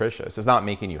not nutritious. It's not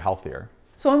making you healthier.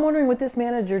 So I'm wondering, with this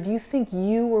manager, do you think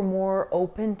you were more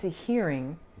open to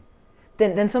hearing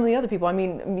than some of the other people? I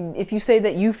mean, if you say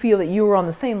that you feel that you were on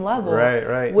the same level,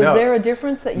 right. Was there a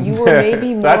difference that you were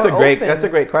maybe more that's a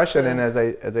great question. Yeah. And as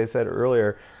I said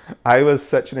earlier, I was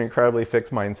such an incredibly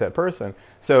fixed mindset person.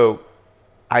 So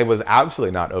I was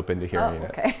absolutely not open to hearing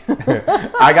okay.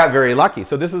 it. I got very lucky.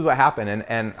 So this is what happened.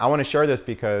 And I want to share this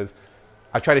because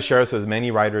I try to share this with as many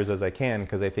writers as I can,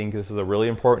 because I think this is a really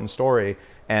important story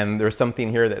and there's something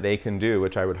here that they can do,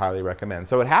 which I would highly recommend.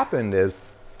 So what happened is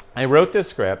I wrote this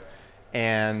script,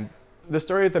 and the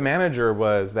story with the manager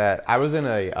was that I was in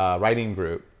a writing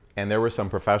group, and there were some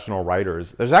professional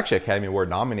writers. There's actually an Academy Award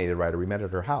nominated writer. We met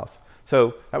at her house.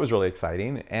 So that was really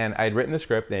exciting. And I'd written the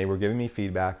script, they were giving me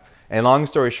feedback. And long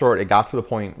story short, it got to the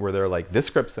point where they're like, this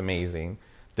script's amazing.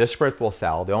 This script will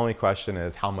sell. The only question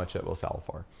is how much it will sell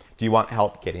for. Do you want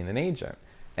help getting an agent?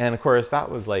 And of course, that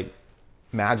was like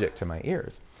magic to my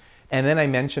ears. And then I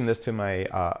mentioned this to my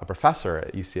a professor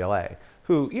at UCLA,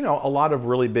 who, a lot of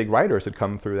really big writers had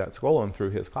come through that school and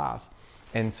through his class.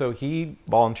 And so he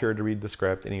volunteered to read the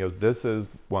script, and he goes, this is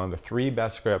one of the 3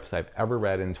 best scripts I've ever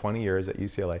read in 20 years at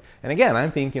UCLA. And again,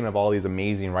 I'm thinking of all these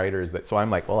amazing writers so I'm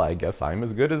like, well, I guess I'm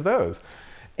as good as those.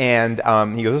 And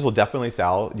he goes, this will definitely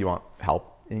sell. Do you want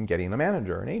help in getting a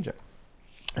manager or an agent?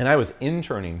 And I was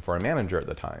interning for a manager at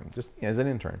the time, just as an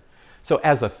intern. So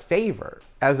as a favor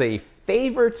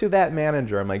to that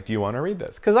manager, I'm like, do you want to read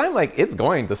this? Because I'm like, it's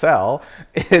going to sell.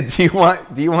 do you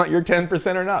want your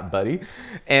 10% or not, buddy?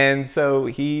 And so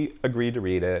he agreed to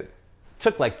read it.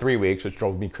 Took like 3 weeks, which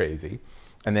drove me crazy.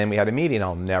 And then we had a meeting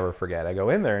I'll never forget. I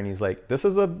go in there and he's like, this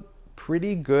is a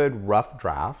pretty good rough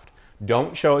draft.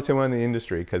 Don't show it to anyone in the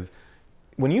industry, because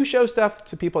when you show stuff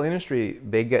to people in the industry,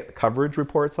 they get coverage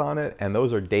reports on it, and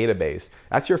those are database.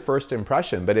 That's your first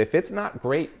impression. But if it's not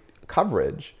great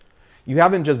coverage, you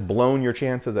haven't just blown your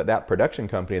chances at that production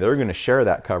company. They're going to share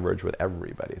that coverage with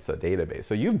everybody. It's a database.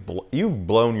 So you've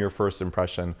blown your first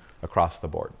impression across the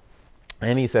board.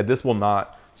 And he said, this will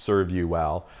not serve you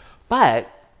well, but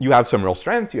you have some real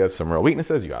strengths, you have some real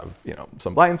weaknesses, you have,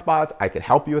 some blind spots. I could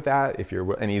help you with that if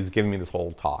you're, and he's giving me this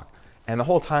whole talk. And the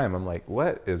whole time I'm like,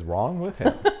 what is wrong with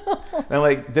him? And I'm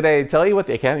like, did I tell you what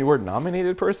the Academy Award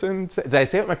nominated person said? Did I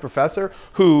say it with my professor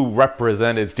who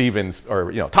represented Stevens,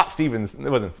 or, taught Stevens? It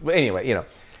wasn't, anyway,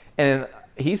 And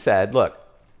he said, look,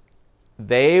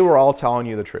 they were all telling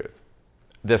you the truth.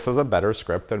 This is a better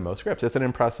script than most scripts. It's an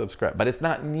impressive script, but it's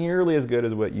not nearly as good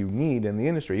as what you need in the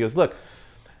industry. He goes, look,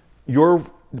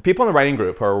 the people in the writing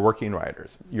group are working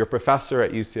writers. Your professor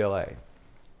at UCLA,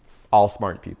 all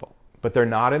smart people. But they're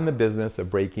not in the business of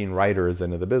breaking writers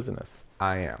into the business.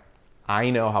 I am.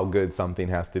 I know how good something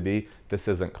has to be. This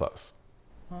isn't close.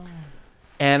 Oh.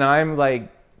 And I'm like,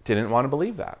 didn't want to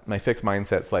believe that. My fixed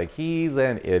mindset's like, he's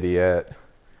an idiot.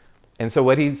 And so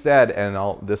what he said, and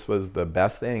this was the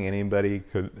best thing anybody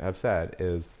could have said,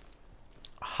 is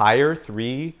hire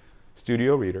 3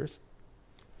 studio readers,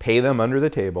 pay them under the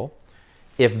table.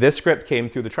 If this script came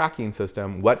through the tracking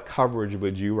system, what coverage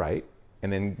would you write?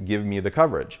 And then give me the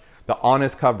coverage. The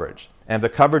honest coverage. And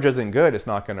if the coverage isn't good, it's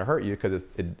not going to hurt you, because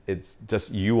it's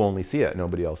just you only see it.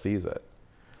 Nobody else sees it.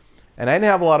 And I didn't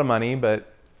have a lot of money,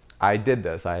 but I did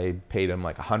this. I paid him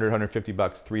like $100,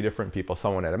 $150, 3 different people.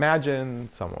 Someone at Imagine,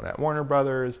 someone at Warner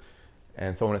Brothers,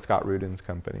 and someone at Scott Rudin's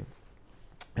company.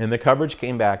 And the coverage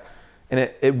came back, and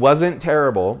it wasn't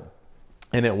terrible,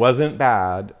 and it wasn't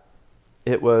bad.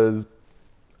 It was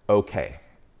okay,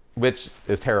 which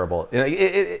is terrible.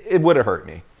 It would have hurt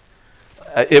me.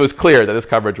 It was clear that this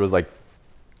coverage was like,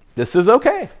 this is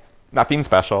okay. Nothing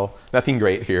special, nothing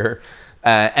great here.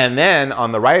 And then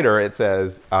on the writer, it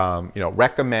says,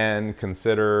 recommend,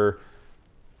 consider.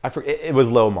 It was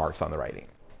low marks on the writing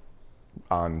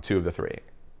on 2 of the 3.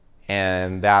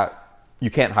 And that, you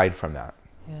can't hide from that.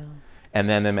 Yeah. And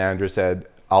then the manager said,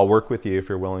 I'll work with you if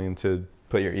you're willing to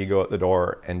put your ego at the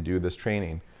door and do this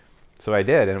training. So I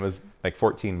did, and it was like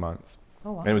 14 months.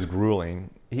 Oh, wow. And it was grueling.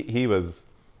 He was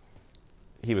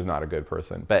not a good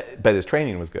person, but his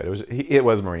training was good. It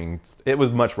was Marine. It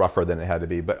was much rougher than it had to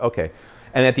be, but okay.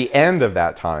 And at the end of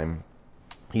that time,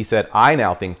 he said, I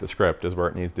now think the script is where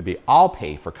it needs to be. I'll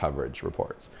pay for coverage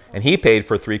reports. And he paid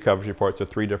for 3 coverage reports with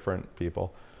 3 different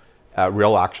people,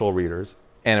 real actual readers.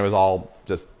 And it was all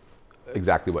just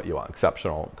exactly what you want,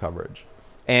 exceptional coverage.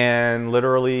 And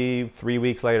literally 3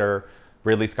 weeks later,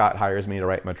 Ridley Scott hires me to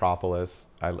write Metropolis.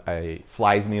 I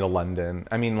flies me to London.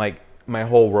 I mean, like, my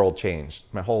whole world changed.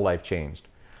 My whole life changed.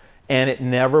 And it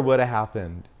never would have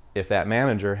happened if that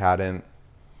manager hadn't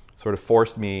sort of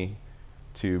forced me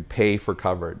to pay for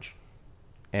coverage.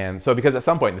 And so, because at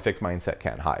some point the fixed mindset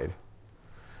can't hide.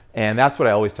 And that's what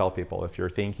I always tell people. If you're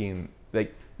thinking,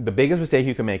 like, the biggest mistake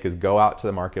you can make is go out to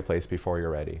the marketplace before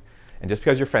you're ready. And just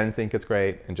because your friends think it's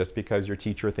great, and just because your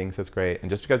teacher thinks it's great, and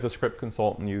just because the script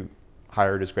consultant you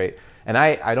hired is great. And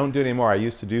I don't do it anymore. I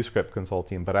used to do script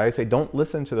consulting, but I say don't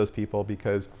listen to those people,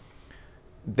 because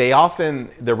they're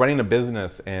running a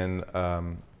business, and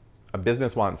a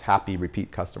business wants happy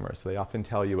repeat customers. So they often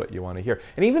tell you what you want to hear.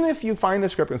 And even if you find a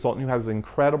script consultant who has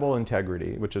incredible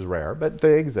integrity, which is rare, but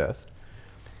they exist,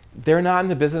 they're not in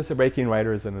the business of breaking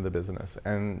writers into the business.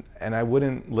 And I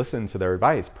wouldn't listen to their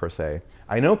advice per se.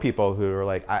 I know people who are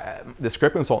like, the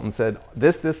script consultant said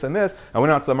this, this, and this. I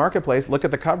went out to the marketplace, look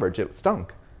at the coverage, it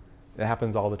stunk. It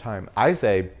happens all the time. I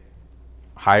say,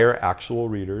 hire actual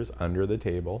readers under the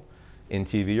table in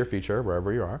TV or feature,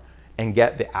 wherever you are, and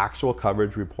get the actual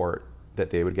coverage report that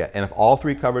they would get. And if all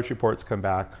 3 coverage reports come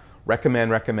back,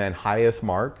 recommend highest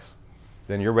marks,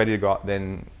 then you're ready to go out,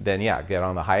 then yeah, get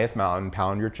on the highest mountain,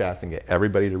 pound your chest, and get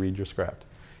everybody to read your script.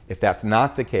 If that's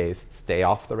not the case, stay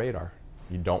off the radar.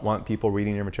 You don't want people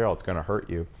reading your material. It's going to hurt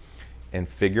you. and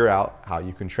figure out how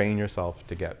you can train yourself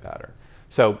to get better.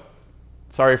 So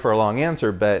sorry for a long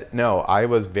answer, but no, I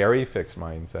was very fixed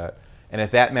mindset. And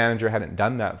if that manager hadn't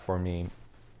done that for me,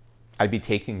 I'd be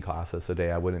taking classes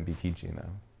today. I wouldn't be teaching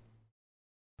them.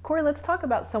 Corey, let's talk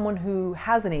about someone who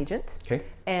has an agent. Okay.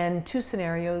 And two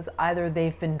scenarios: either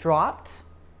they've been dropped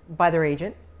by their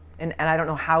agent, and I don't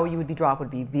know how you would be dropped,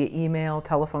 would be via email,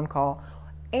 telephone call,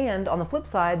 and on the flip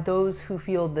side, those who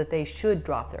feel that they should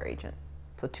drop their agent.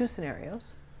 So two scenarios.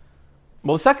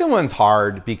 Well, the second one's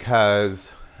hard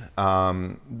because,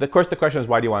 of course, the question is,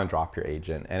 why do you want to drop your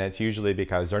agent? And it's usually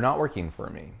because they're not working for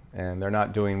me and they're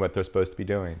not doing what they're supposed to be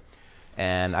doing.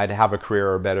 And I'd have a career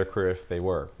or a better career if they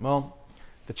were. Well,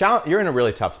 the challenge, you're in a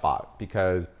really tough spot,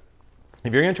 because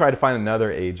if you're going to try to find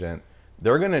another agent,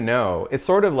 they're going to know. It's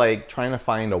sort of like trying to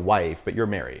find a wife, but you're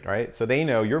married, right? So they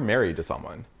know you're married to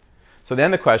someone. So then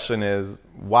the question is,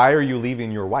 why are you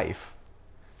leaving your wife?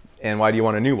 And why do you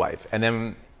want a new wife? And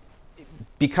then,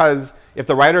 because if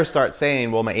the writers start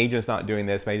saying, well, my agent's not doing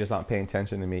this, my agent's not paying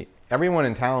attention to me, everyone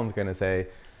in town is going to say,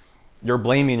 you're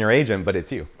blaming your agent, but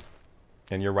it's you.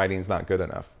 And your writing's not good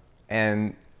enough.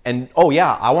 And oh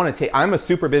yeah, I'm a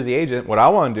super busy agent. What I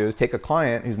want to do is take a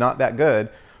client who's not that good,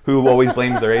 who always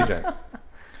blames their agent.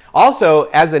 Also,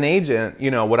 as an agent,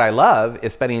 what I love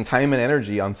is spending time and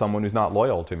energy on someone who's not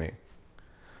loyal to me.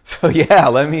 So yeah,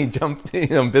 let me jump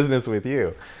business with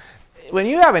you. When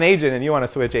you have an agent and you want to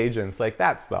switch agents,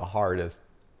 that's the hardest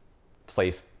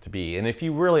place to be. And if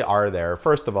you really are there,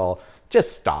 first of all,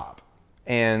 just stop.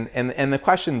 And the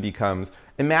question becomes,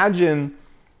 imagine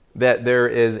that there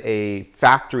is a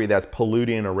factory that's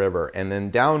polluting a river, and then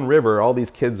downriver, all these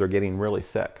kids are getting really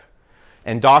sick.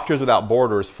 And Doctors Without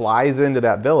Borders flies into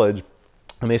that village,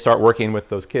 and they start working with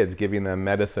those kids, giving them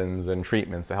medicines and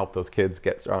treatments to help those kids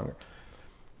get stronger.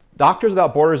 Doctors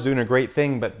Without Borders is doing a great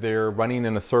thing, but they're running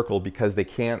in a circle because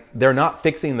they're not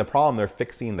fixing the problem, they're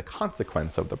fixing the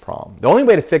consequence of the problem. The only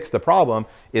way to fix the problem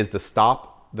is to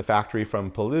stop the factory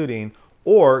from polluting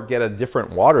or get a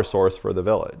different water source for the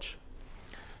village.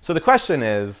 So the question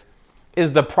is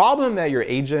the problem that your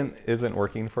agent isn't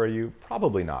working for you?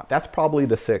 Probably not. That's probably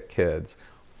the sick kids.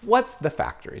 What's the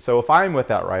factory? So if I'm with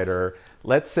that writer,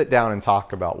 let's sit down and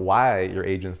talk about why your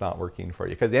agent's not working for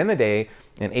you. Because at the end of the day,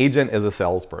 an agent is a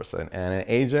salesperson, and an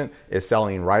agent is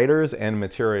selling writers and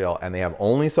material, and they have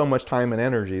only so much time and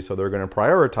energy, so they're going to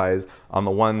prioritize on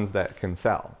the ones that can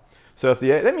sell. So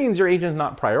that means your agent's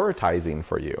not prioritizing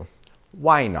for you.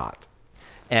 Why not?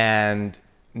 And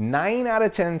 9 out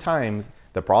of 10 times,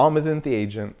 the problem isn't the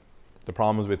agent, the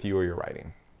problem is with you or your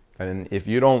writing. And if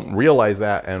you don't realize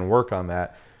that and work on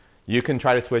that, you can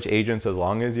try to switch agents as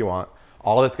long as you want.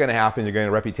 All that's going to happen, you're going to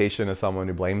get a reputation as someone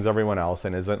who blames everyone else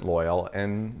and isn't loyal,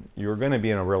 and you're going to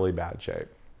be in a really bad shape.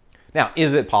 Now,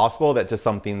 is it possible that just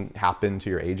something happened to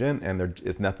your agent and there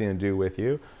is nothing to do with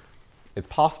you? It's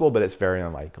possible, but it's very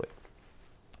unlikely.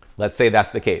 Let's say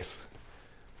that's the case.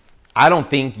 I don't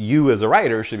think you as a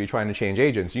writer should be trying to change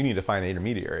agents. You need to find an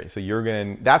intermediary. So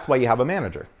that's why you have a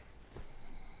manager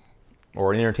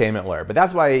or an entertainment lawyer. But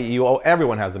that's why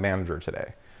everyone has a manager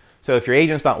today. So if your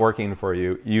agent's not working for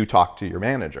you, you talk to your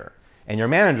manager. And your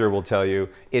manager will tell you,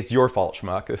 it's your fault,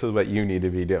 schmuck. This is what you need to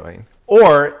be doing.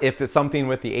 Or if it's something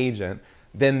with the agent,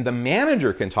 then the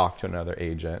manager can talk to another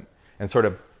agent and sort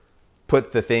of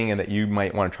put the thing in that you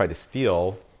might want to try to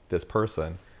steal this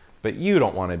person. But you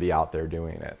don't want to be out there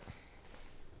doing it.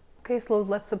 Okay, so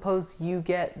let's suppose you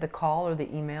get the call or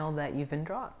the email that you've been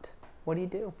dropped. What do you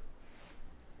do?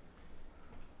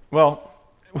 Well,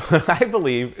 what I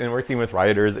believe in working with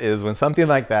writers is when something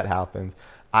like that happens,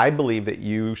 I believe that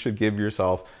you should give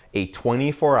yourself a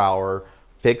 24-hour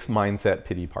fixed mindset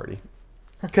pity party.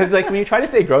 Because when you try to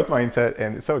stay growth mindset,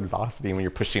 and it's so exhausting when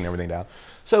you're pushing everything down.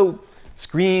 So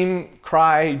scream,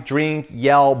 cry, drink,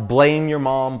 yell, blame your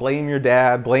mom, blame your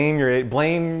dad, blame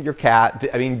your cat.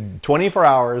 24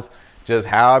 hours, just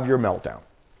have your meltdown.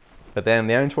 But then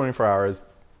the end of 24 hours,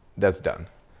 that's done.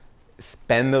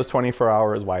 Spend those 24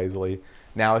 hours wisely.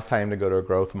 Now it's time to go to a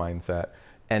growth mindset.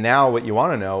 And now what you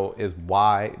want to know is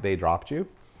why they dropped you.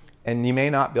 And you may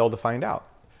not be able to find out.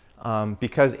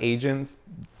 Because agents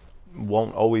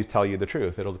won't always tell you the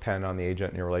truth. It'll depend on the agent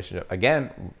and your relationship.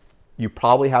 Again, you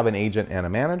probably have an agent and a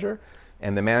manager,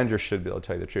 and the manager should be able to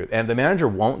tell you the truth. And if the manager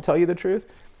won't tell you the truth,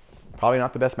 probably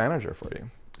not the best manager for you.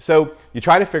 So you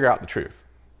try to figure out the truth.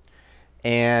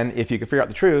 And if you can figure out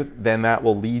the truth, then that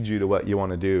will lead you to what you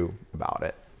want to do about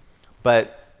it.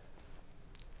 But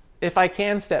if I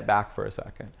can step back for a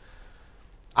second,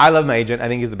 I love my agent. I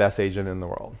think he's the best agent in the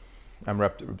world. I'm a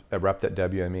rep at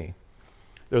WME.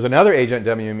 There's another agent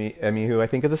at WME who I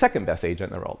think is the second best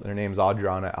agent in the world. Her name's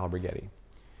Adriana Alberghetti.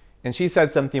 And she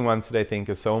said something once that I think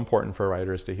is so important for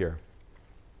writers to hear.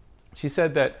 She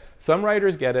said that some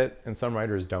writers get it and some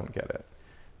writers don't get it.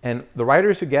 And the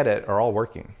writers who get it are all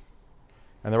working.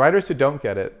 And the writers who don't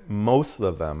get it, most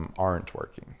of them aren't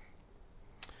working.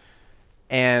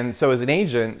 And so as an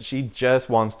agent, she just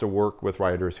wants to work with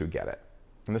writers who get it.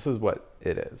 And this is what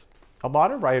it is. A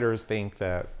lot of writers think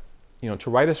that, to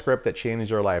write a script that changes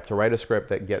your life, to write a script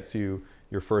that gets you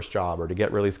your first job, or to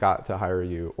get Ridley Scott to hire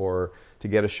you, or to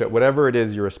get a show, whatever it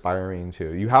is you're aspiring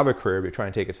to. You have a career, but you're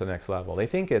trying to take it to the next level. They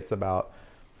think it's about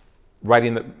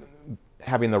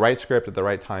having the right script at the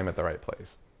right time at the right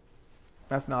place.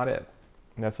 That's not it.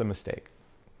 That's a mistake.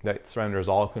 That surrenders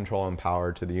all control and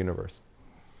power to the universe.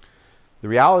 The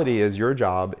reality is your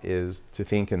job is to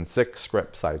think in 6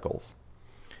 script cycles.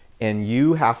 And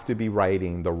you have to be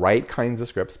writing the right kinds of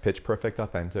scripts, pitch perfect,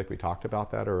 authentic. We talked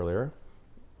about that earlier.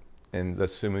 And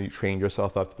assuming you trained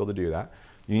yourself up to be able to do that,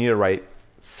 you need to write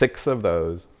 6 of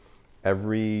those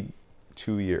every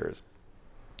 2 years.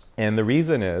 And the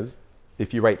reason is,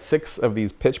 if you write 6 of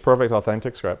these pitch perfect,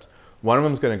 authentic scripts, one of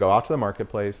them is going to go out to the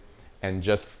marketplace and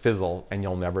just fizzle, and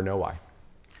you'll never know why.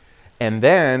 And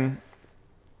then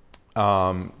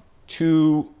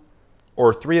 2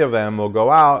 or 3 of them will go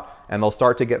out and they'll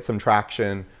start to get some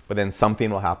traction, but then something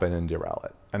will happen and derail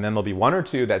it. And then there'll be 1 or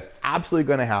 2 that's absolutely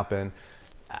going to happen.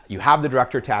 You have the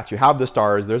director attached, you have the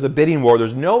stars, there's a bidding war,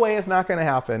 there's no way it's not going to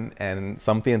happen, and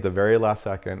something at the very last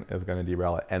second is going to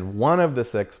derail it. And 1 of the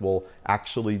 6 will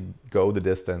actually go the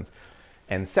distance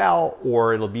and sell,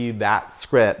 or it'll be that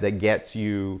script that gets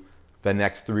you the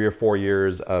next 3 or 4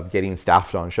 years of getting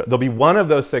staffed on show. There'll be 1 of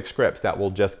those 6 scripts that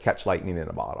will just catch lightning in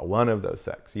a bottle. 1 of those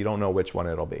 6. You don't know which one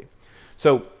it'll be.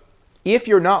 So if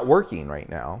you're not working right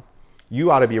now, you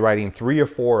ought to be writing 3 or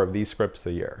 4 of these scripts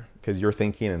a year, because you're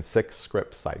thinking in 6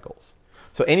 script cycles.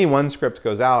 So any one script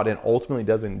goes out and ultimately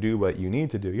doesn't do what you need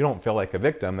to do, you don't feel like a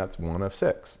victim. That's 1 of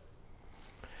 6.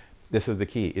 This is the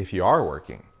key. If you are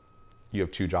working, you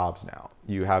have 2 jobs now.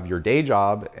 You have your day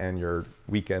job and your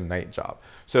weekend night job.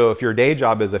 So if your day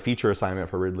job is a feature assignment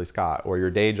for Ridley Scott, or your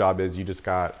day job is you just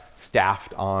got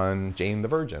staffed on Jane the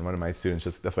Virgin, one of my students,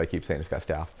 that's what I keep saying, just got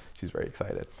staffed. She's very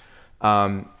excited.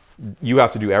 You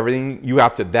have to do everything. You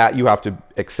have to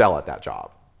excel at that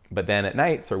job. But then at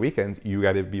nights or weekends, you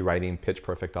got to be writing pitch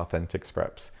perfect, authentic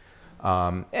scripts.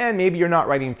 And maybe you're not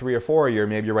writing 3 or 4 a year.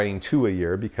 Maybe you're writing 2 a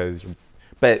year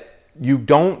but you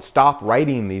don't stop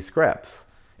writing these scripts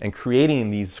and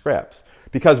creating these scripts,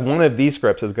 because one of these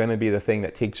scripts is going to be the thing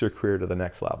that takes your career to the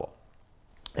next level.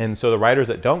 And so the writers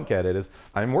that don't get it is,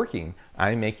 I'm working,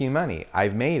 I'm making money,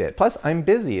 I've made it. Plus I'm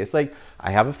busy. It's like, I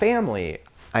have a family,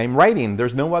 I'm writing,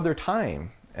 there's no other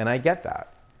time. And I get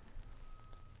that.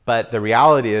 But the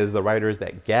reality is the writers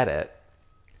that get it,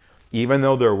 even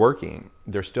though they're working,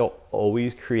 they're still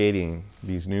always creating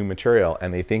these new material,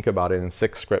 and they think about it in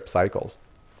 6 script cycles.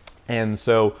 And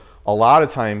so a lot of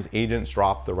times agents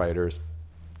drop the writers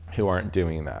who aren't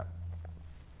doing that.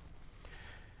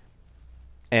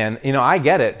 And I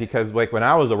get it, because like when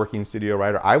I was a working studio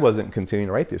writer, I wasn't continuing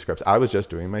to write these scripts. I was just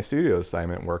doing my studio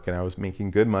assignment work, and I was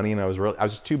making good money, and I was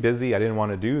just too busy. I didn't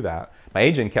want to do that. My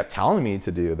agent kept telling me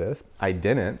to do this. I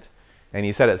didn't. And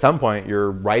he said, at some point,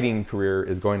 your writing career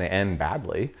is going to end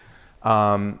badly.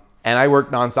 And I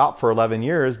worked nonstop for 11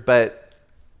 years, but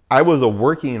I was a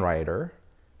working writer,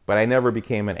 but I never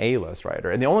became an A-list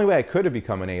writer. And the only way I could have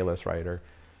become an A-list writer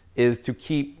is to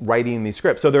keep writing these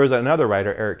scripts. So there was another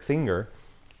writer, Eric Singer,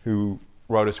 who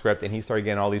wrote a script, and he started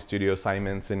getting all these studio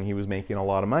assignments, and he was making a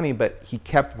lot of money, but he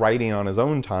kept writing on his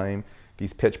own time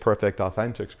these pitch perfect,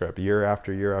 authentic scripts year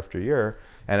after year after year.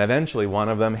 And eventually one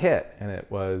of them hit, and it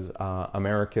was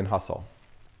American Hustle.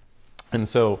 And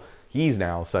so he's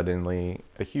now suddenly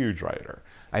a huge writer.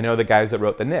 I know the guys that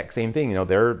wrote The Knick, same thing.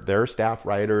 They're staff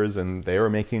writers, and they were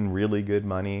making really good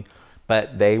money,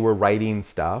 but they were writing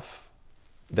stuff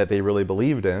that they really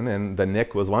believed in, and The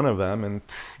Knick was one of them, and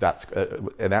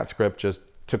that script just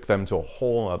took them to a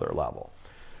whole other level.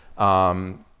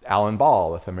 Alan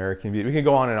Ball with American Beauty. We could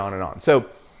go on and on and on. So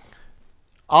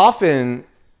often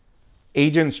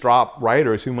agents drop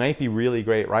writers who might be really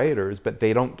great writers, but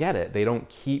they don't get it. They don't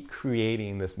keep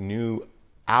creating this new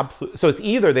absolute. So it's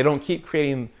either they don't keep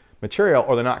creating material,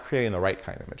 or they're not creating the right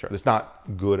kind of material. It's not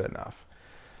good enough.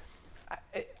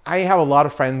 I have a lot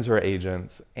of friends who are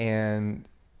agents, and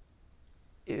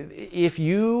if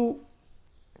you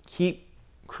keep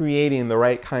creating the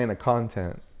right kind of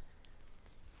content,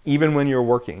 even when you're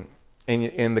working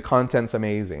and the content's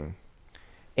amazing,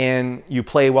 and you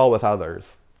play well with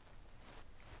others,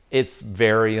 it's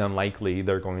very unlikely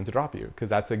they're going to drop you, because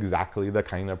that's exactly the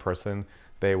kind of person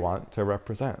they want to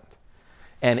represent.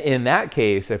 And in that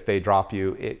case, if they drop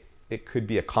you, It could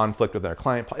be a conflict with our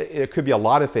client. It could be a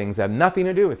lot of things that have nothing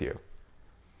to do with you.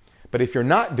 But if you're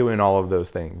not doing all of those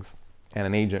things and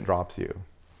an agent drops you,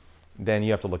 then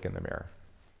you have to look in the mirror.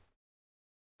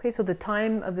 Okay, so the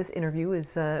time of this interview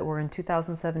is, we're in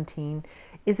 2017.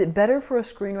 Is it better for a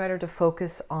screenwriter to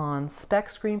focus on spec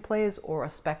screenplays or a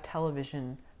spec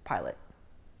television pilot?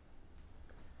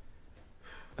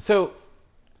 So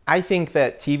I think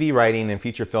that TV writing and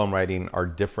feature film writing are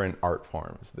different art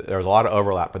forms. There's a lot of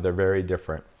overlap, but they're very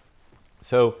different.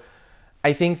 So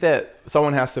I think that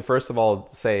someone has to first of all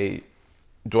say,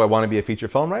 do I want to be a feature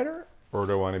film writer or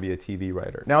do I want to be a TV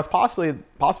writer? Now it's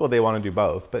possible they want to do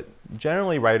both, but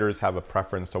generally writers have a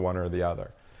preference to one or the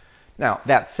other. Now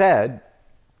that said,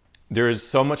 there's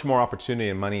so much more opportunity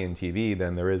and money in TV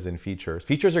than there is in features.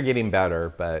 Features are getting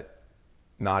better, but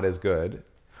not as good.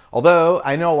 Although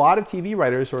I know a lot of TV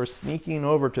writers who are sneaking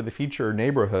over to the feature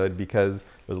neighborhood because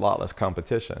there's a lot less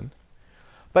competition.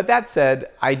 But that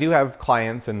said, I do have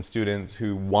clients and students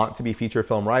who want to be feature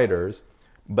film writers,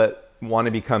 but want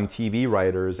to become TV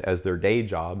writers as their day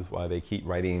jobs while they keep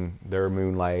writing their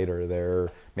Moonlight or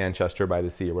their Manchester by the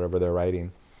Sea or whatever they're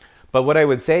writing. But what I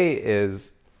would say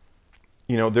is,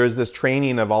 you know, there's this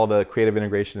training of all the creative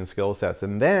integration and skill sets.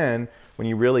 And then when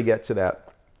you really get to that,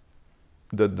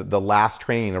 the last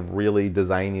training of really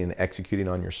designing and executing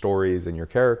on your stories and your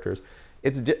characters,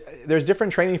 there's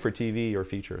different training for TV or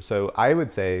feature. So I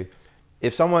would say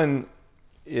if someone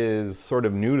is sort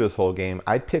of new to this whole game,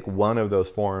 I'd pick one of those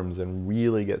forms and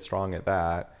really get strong at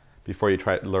that before you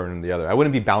try to learn the other. I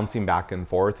wouldn't be bouncing back and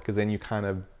forth because then you kind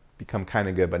of become kind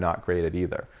of good but not great at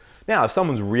either. Now, if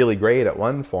someone's really great at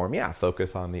one form, yeah,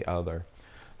 focus on the other.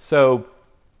 So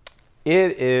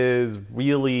it is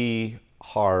really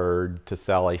hard to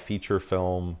sell a feature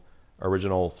film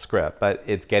original script, but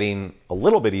it's getting a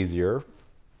little bit easier,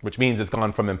 which means it's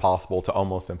gone from impossible to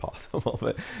almost impossible.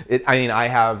 But I mean, I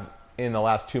have, in the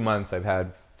last 2 months, I've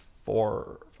had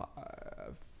four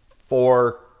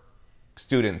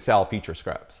students sell feature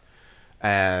scripts.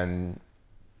 And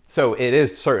so it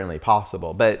is certainly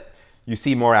possible, but you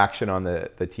see more action on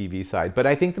the TV side. But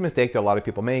I think the mistake that a lot of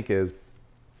people make is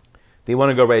they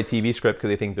want to go write a TV script because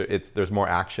they think there's more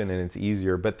action and it's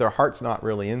easier, but their heart's not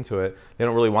really into it. They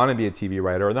don't really want to be a TV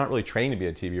writer, or they're not really trained to be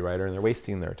a TV writer, and they're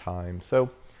wasting their time. So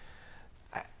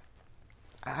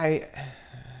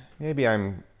maybe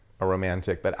I'm a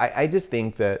romantic, but I just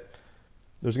think that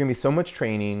there's going to be so much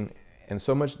training and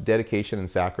so much dedication and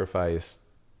sacrifice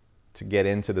to get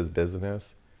into this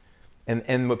business.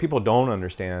 And what people don't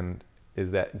understand is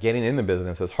that getting in the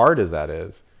business, as hard as that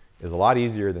is a lot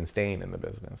easier than staying in the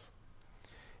business.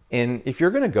 And if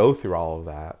you're going to go through all of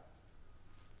that,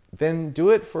 then do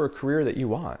it for a career that you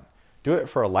want. Do it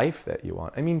for a life that you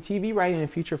want. I mean, TV writing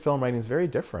and feature film writing is very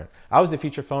different. I was a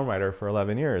feature film writer for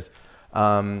 11 years.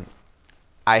 I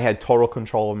had total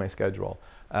control of my schedule.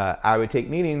 I would take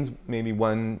meetings maybe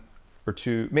one or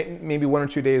two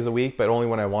days a week, but only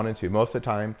when I wanted to. Most of the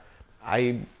time,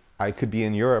 I could be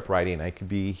in Europe writing. I could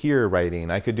be here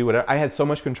writing. I could do whatever. I had so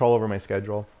much control over my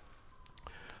schedule.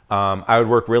 I would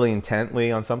work really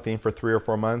intently on something for 3 or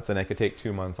 4 months, and I could take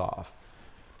 2 months off.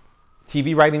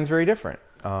 TV writing is very different.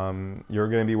 You're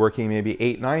going to be working maybe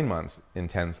 8-9 months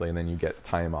intensely, and then you get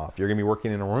time off. You're going to be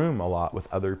working in a room a lot with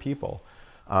other people.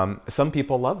 Some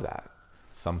people love that.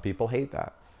 Some people hate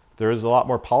that. There's a lot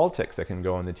more politics that can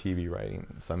go into TV writing.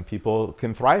 Some people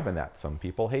can thrive in that. Some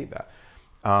people hate that.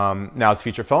 Now, as a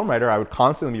feature film writer, I would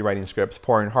constantly be writing scripts,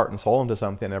 pouring heart and soul into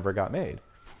something that never got made.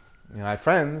 You know, I had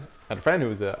a friend who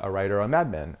was a writer on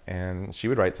Mad Men, and she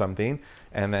would write something,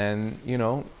 and then, you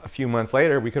know, a few months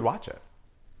later, we could watch it.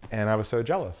 And I was so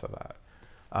jealous of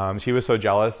that. She was so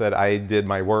jealous that I did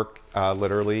my work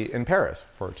literally in Paris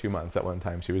for 2 months at one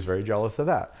time. She was very jealous of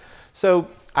that. So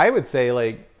I would say,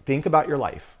 like, think about your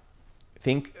life.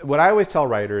 What I always tell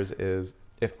writers is,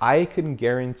 if I can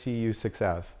guarantee you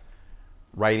success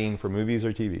writing for movies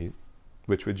or TV,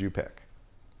 which would you pick?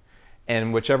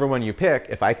 And whichever one you pick,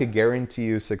 if I could guarantee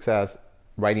you success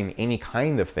writing any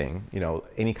kind of thing, you know,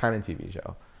 any kind of TV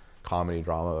show, comedy,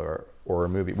 drama, or a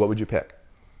movie, what would you pick?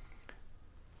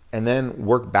 And then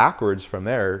work backwards from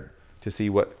there to see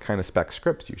what kind of spec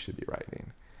scripts you should be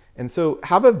writing. And so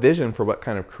have a vision for what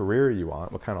kind of career you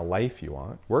want, what kind of life you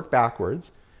want, work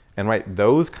backwards and write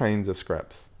those kinds of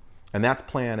scripts. And that's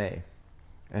plan A.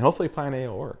 And hopefully plan A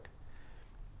will work.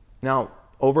 Now,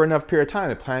 over enough period of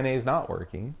time, if plan A is not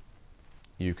working,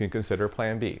 you can consider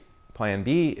plan B. Plan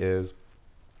B is,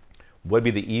 what would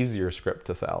be the easier script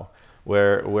to sell?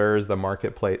 Where is the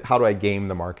marketplace? How do I game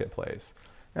the marketplace?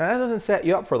 Now, that doesn't set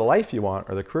you up for the life you want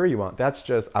or the career you want. That's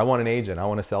just, I want an agent. I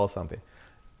want to sell something.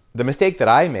 the mistake that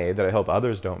I made, that I hope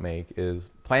others don't make, is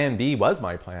plan B was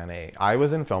my plan A. I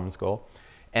was in film school,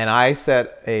 and I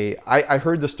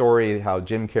heard the story how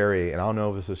Jim Carrey, and I don't know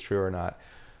if this is true or not,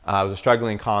 was a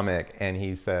struggling comic, and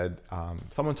he said,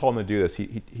 someone told him to do this.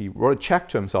 He wrote a check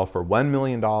to himself for $1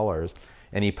 million,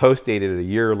 and he post-dated it a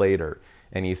year later.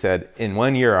 And he said, in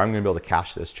 1 year, I'm going to be able to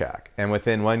cash this check. And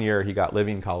within 1 year, he got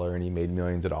Living Color, and he made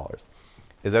millions of dollars.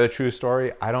 Is that a true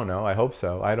story? I don't know. I hope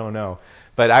so. I don't know.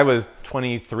 But I was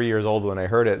 23 years old when I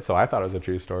heard it, so I thought it was a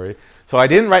true story. So I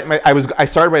didn't write I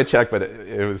started to write a check, but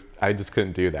I just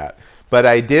couldn't do that. But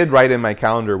I did write in my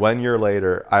calendar 1 year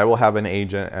later, I will have an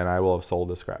agent and I will have sold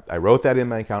a script. I wrote that in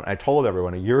my calendar. I told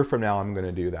everyone, a year from now, I'm going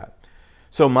to do that.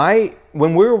 So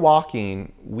when we're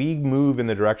walking, we move in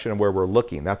the direction of where we're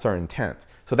looking. That's our intent.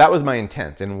 So that was my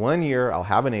intent. In 1 year, I'll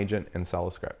have an agent and sell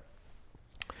a script.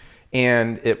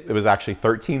 And it was actually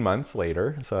 13 months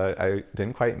later, so I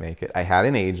didn't quite make it. I had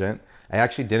an agent. I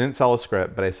actually didn't sell a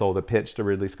script, but I sold a pitch to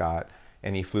Ridley Scott,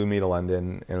 and he flew me to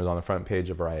London, and it was on the front page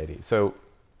of Variety. So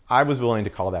I was willing to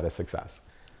call that a success.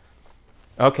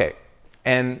 Okay,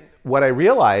 and what I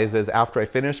realized is after I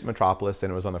finished Metropolis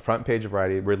and it was on the front page of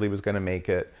Variety, Ridley was going to make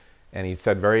it, and he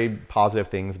said very positive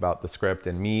things about the script,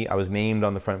 and me, I was named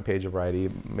on the front page of Variety,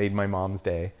 made my mom's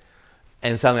day.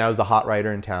 And suddenly I was the hot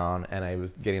writer in town, and I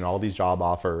was getting all these job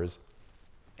offers.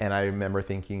 And I remember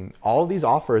thinking, all these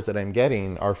offers that I'm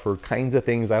getting are for kinds of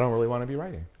things I don't really want to be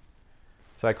writing.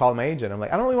 So I called my agent. I'm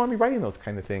like, I don't really want to be writing those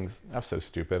kind of things. I'm so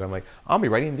stupid. I'm like, I'll be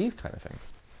writing these kind of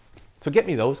things. So get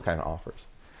me those kind of offers.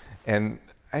 And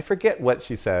I forget what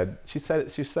she said. She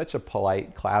said she's such a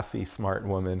polite, classy, smart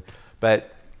woman.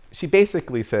 But she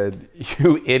basically said,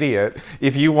 you idiot,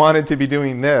 if you wanted to be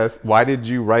doing this, why did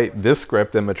you write this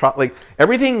script in Metropolis? Like,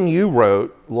 everything you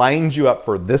wrote lined you up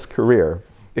for this career.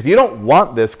 If you don't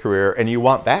want this career and you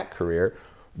want that career,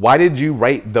 why did you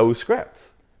write those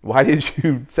scripts? Why did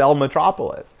you sell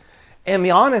Metropolis? And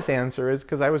the honest answer is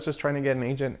because I was just trying to get an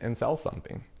agent and sell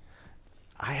something.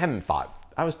 I hadn't thought.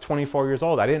 I was 24 years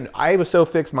old. I was so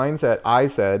fixed mindset, I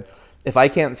said, if I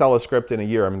can't sell a script in a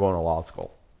year, I'm going to law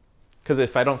school. Because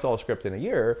if I don't sell a script in a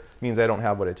year, it means I don't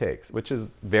have what it takes, which is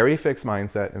very fixed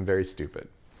mindset and very stupid.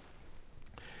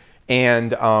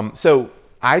 And so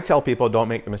I tell people, don't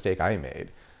make the mistake I made.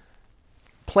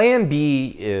 Plan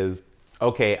B is,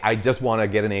 okay, I just want to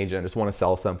get an agent. I just want to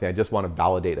sell something. I just want to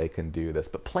validate I can do this.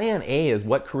 But plan A is,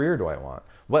 what career do I want?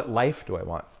 What life do I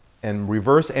want? And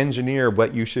reverse engineer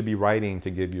what you should be writing to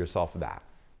give yourself that.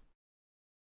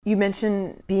 You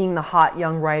mentioned being the hot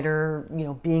young writer,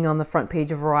 being on the front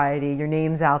page of Variety, your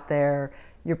name's out there,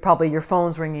 your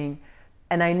phone's ringing.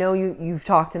 And I know you've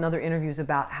talked in other interviews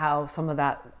about how some of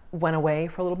that went away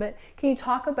for a little bit. Can you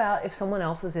talk about if someone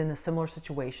else is in a similar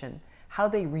situation, how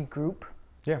they regroup?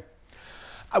 Yeah.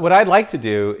 What I'd like to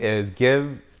do is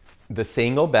give the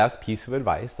single best piece of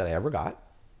advice that I ever got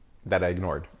that I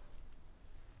ignored.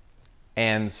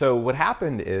 And so what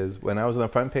happened is, when I was on the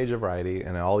front page of Variety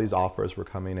and all these offers were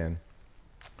coming in,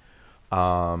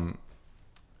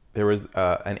 there was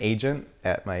an agent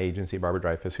at my agency, Barbara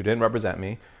Dreyfus, who didn't represent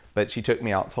me, but she took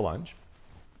me out to lunch.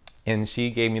 And she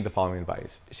gave me the following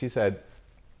advice. She said,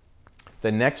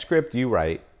 the next script you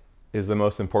write is the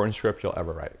most important script you'll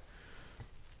ever write.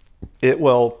 It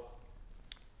will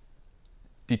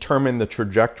determine the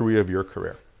trajectory of your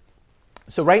career.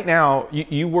 So right now,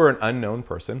 you were an unknown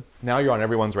person. Now you're on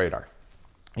everyone's radar.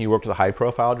 You worked with a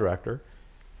high-profile director.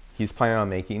 He's planning on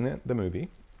making the movie.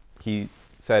 He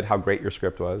said how great your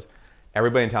script was.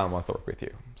 Everybody in town wants to work with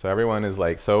you. So everyone is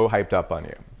like so hyped up on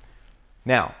you.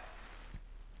 Now,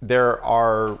 there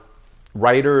are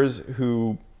writers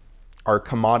who are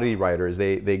commodity writers.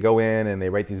 They go in and they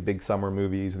write these big summer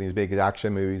movies and these big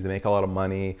action movies. They make a lot of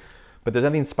money, but there's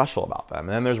nothing special about them. And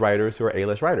then there's writers who are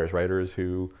A-list writers, writers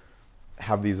who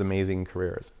have these amazing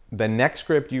careers. The next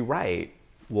script you write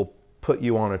will put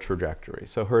you on a trajectory.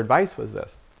 So her advice was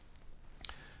this: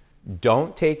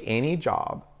 don't take any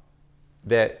job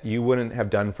that you wouldn't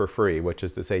have done for free, which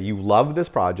is to say you love this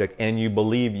project and you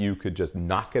believe you could just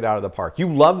knock it out of the park.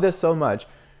 You love this so much,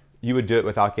 you would do it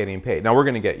without getting paid. Now we're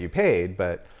going to get you paid,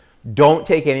 but don't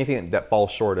take anything that falls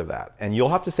short of that. And you'll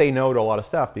have to say no to a lot of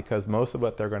stuff because most of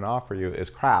what they're going to offer you is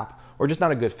crap or just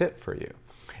not a good fit for you.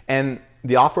 And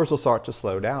the offers will start to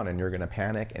slow down and you're going to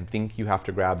panic and think you have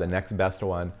to grab the next best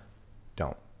one.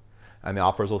 Don't. And the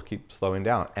offers will keep slowing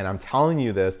down. And I'm telling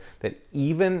you this, that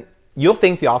even, you'll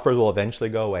think the offers will eventually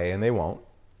go away and they won't.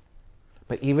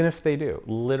 But even if they do,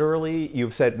 literally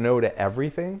you've said no to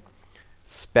everything,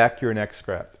 spec your next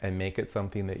script and make it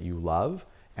something that you love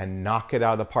and knock it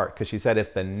out of the park. Because she said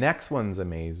if the next one's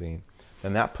amazing,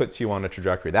 then that puts you on a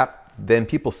trajectory. Then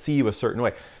people see you a certain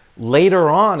way. Later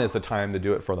on is the time to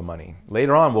do it for the money.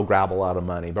 Later on, we'll grab a lot of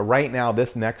money. But right now,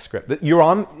 this next script that you're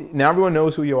on, now everyone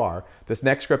knows who you are. This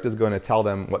next script is going to tell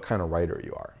them what kind of writer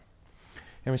you are.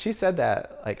 And when she said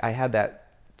that, like, I had that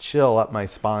chill up my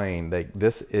spine. Like,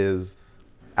 this is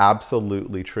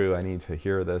absolutely true. I need to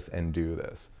hear this and do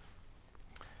this.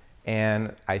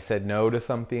 And I said no to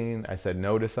something. I said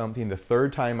no to something. The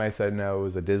third time I said no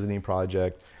was a Disney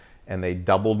project, and they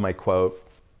doubled my quote.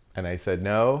 And I said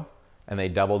no, and they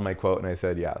doubled my quote, and I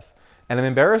said yes. And I'm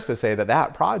embarrassed to say that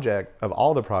that project, of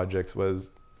all the projects,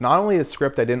 was not only a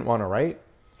script I didn't want to write,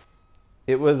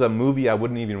 it was a movie I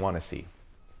wouldn't even want to see.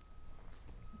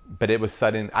 But it was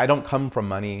sudden. I don't come from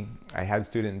money. I had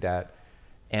student debt.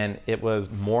 And it was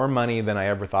more money than I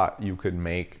ever thought you could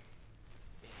make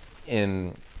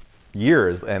in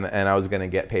years. And I was going to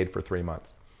get paid for 3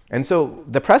 months. And so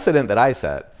the precedent that I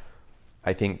set,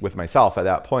 I think, with myself at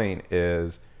that point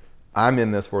is, I'm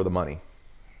in this for the money.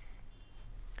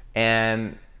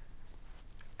 And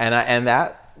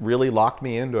that really locked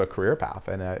me into a career path.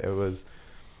 And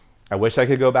I wish I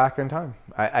could go back in time.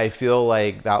 I feel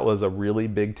like that was a really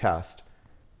big test,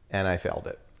 and I failed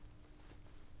it.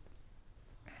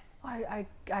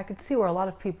 I could see where a lot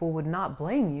of people would not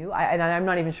blame you. And I'm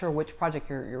not even sure which project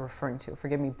you're referring to.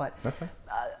 Forgive me, but that's fine.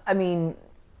 I mean,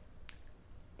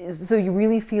 so you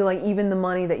really feel like even the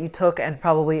money that you took, and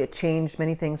probably it changed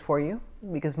many things for you,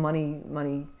 because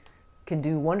money can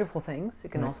do wonderful things.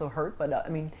 It can also hurt, but I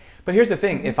mean. But here's the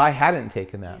thing: if I hadn't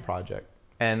taken that project,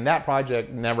 and that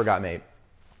project never got made,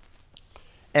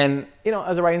 and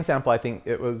as a writing sample, I think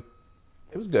it was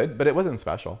good, but it wasn't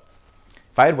special.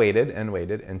 If I had waited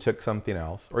and took something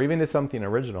else, or even did something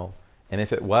original, and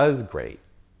if it was great,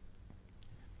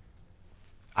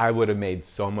 I would have made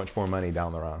so much more money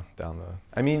down the.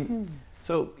 I mean,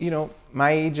 so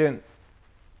my agent,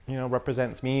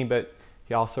 represents me, but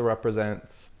he also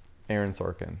represents Aaron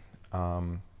Sorkin.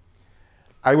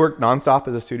 I worked nonstop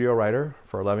as a studio writer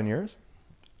for 11 years.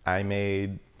 I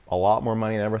made a lot more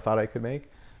money than I ever thought I could make.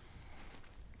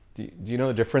 Do you know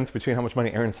the difference between how much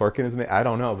money Aaron Sorkin is making? I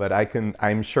don't know, but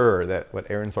I'm sure that what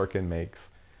Aaron Sorkin makes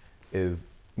is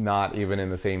not even in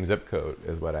the same zip code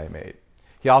as what I made.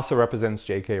 He also represents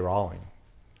J.K. Rowling.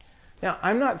 Now,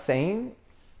 I'm not saying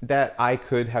that I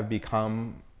could have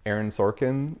become Aaron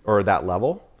Sorkin or that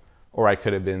level, or I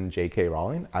could have been J.K.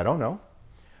 Rowling. I don't know.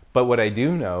 But what I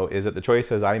do know is that the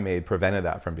choices I made prevented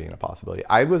that from being a possibility.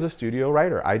 I was a studio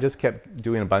writer. I just kept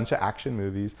doing a bunch of action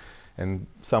movies, and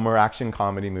some were action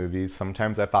comedy movies.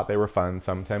 Sometimes I thought they were fun,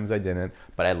 sometimes I didn't,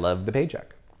 but I loved the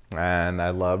paycheck. And I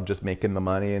loved just making the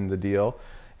money and the deal.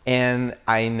 And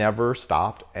I never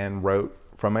stopped and wrote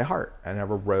from my heart. I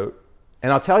never wrote.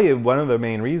 And I'll tell you, one of the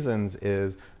main reasons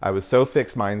is I was so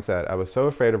fixed mindset. I was so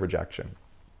afraid of rejection.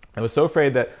 I was so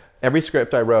afraid that every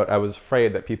script I wrote, I was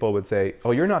afraid that people would say,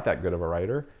 oh, you're not that good of a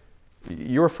writer.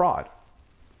 You're a fraud.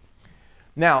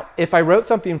 Now, if I wrote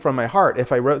something from my heart,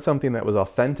 if I wrote something that was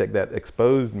authentic, that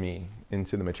exposed me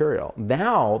into the material,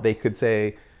 now they could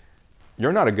say,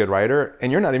 you're not a good writer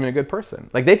and you're not even a good person.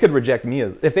 Like, they could reject me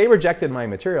if they rejected my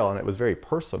material and it was very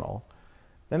personal,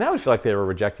 then that would feel like they were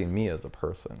rejecting me as a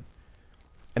person.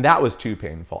 And that was too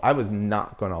painful. I was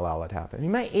not going to allow that to happen. I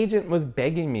mean, my agent was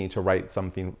begging me to write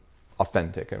something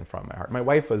authentic and from my heart. My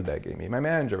wife was begging me. My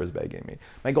manager was begging me.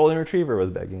 My golden retriever was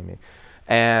begging me.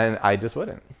 And I just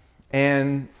wouldn't.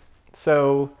 And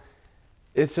so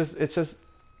it's just,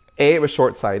 it was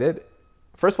short-sighted.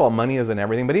 First of all, money isn't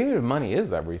everything, but even if money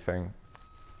is everything,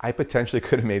 I potentially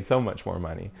could have made so much more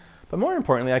money. But more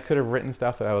importantly, I could have written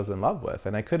stuff that I was in love with.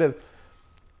 And I could have,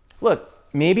 look,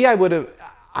 maybe I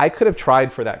could have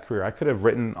tried for that career. I could have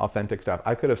written authentic stuff.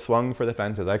 I could have swung for the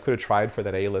fences. I could have tried for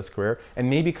that A-list career and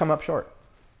maybe come up short.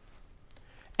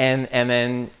 And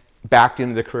then backed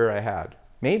into the career I had.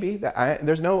 Maybe. I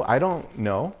don't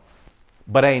know.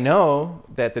 But I know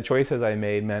that the choices I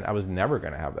made meant I was never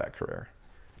going to have that career.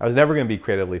 I was never going to be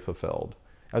creatively fulfilled.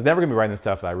 I was never going to be writing the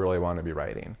stuff that I really want to be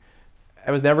writing.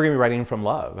 I was never going to be writing from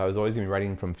love. I was always going to be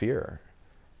writing from fear.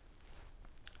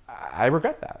 I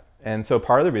regret that. And so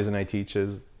part of the reason I teach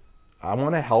is I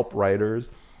want to help writers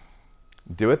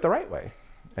do it the right way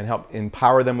and help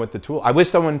empower them with the tool. I wish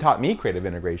someone taught me creative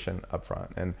integration up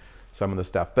front and some of the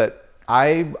stuff. But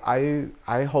I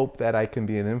hope that I can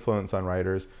be an influence on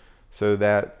writers so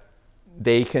that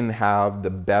they can have the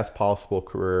best possible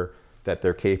career that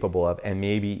they're capable of, and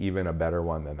maybe even a better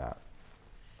one than that.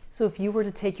 So if you were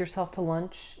to take yourself to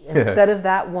lunch instead of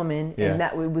that woman, and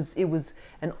that it was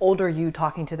an older you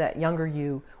talking to that younger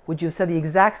you, would you have said the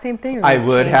exact same thing? Or I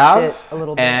would have, a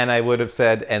little bit? And I would have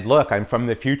said, and look, I'm from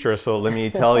the future, so let me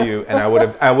tell you, and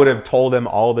I would have told them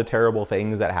all the terrible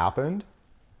things that happened.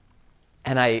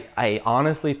 And I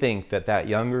honestly think that that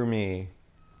younger me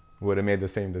would have made the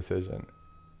same decision.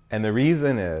 And the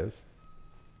reason is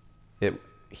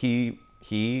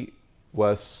he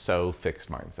was so fixed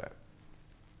mindset.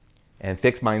 And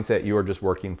fixed mindset, you are just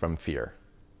working from fear.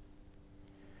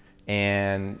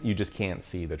 And you just can't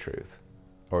see the truth.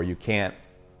 Or you can't.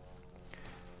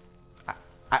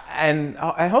 And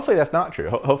hopefully that's not true.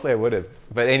 Hopefully I would have.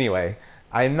 But anyway,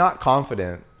 I'm not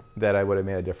confident that I would have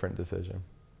made a different decision.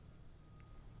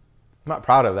 I'm not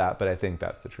proud of that, but I think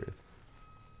that's the truth.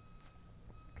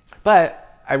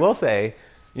 But I will say,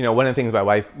 you know, one of the things my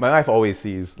wife always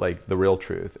sees like the real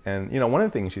truth. And, you know, one of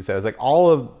the things she said is like all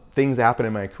of things that happened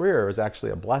in my career was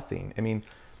actually a blessing. I mean,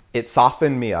 it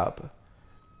softened me up.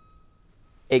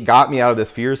 It got me out of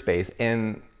this fear space.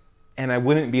 And I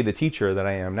wouldn't be the teacher that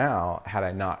I am now had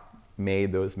I not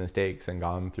made those mistakes and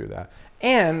gone through that.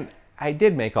 And I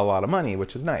did make a lot of money,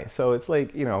 which is nice. So it's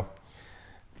like, you know,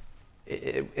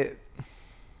 it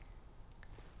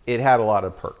had a lot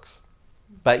of perks.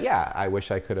 But yeah, I wish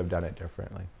I could have done it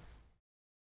differently.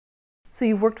 So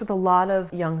you've worked with a lot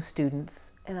of young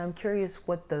students, and I'm curious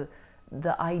what the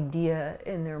idea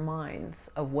in their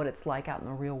minds of what it's like out in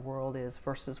the real world is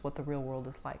versus what the real world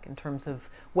is like in terms of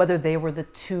whether they were the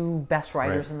two best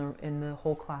writers in the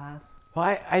whole class.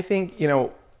 Well, I think, you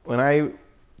know, when I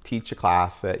teach a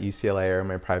class at UCLA or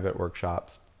my private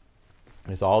workshops,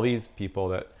 there's all these people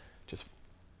that just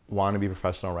want to be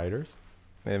professional writers.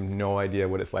 They have no idea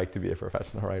what it's like to be a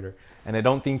professional writer. And I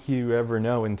don't think you ever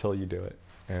know until you do it.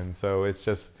 And so it's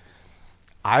just,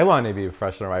 I want to be a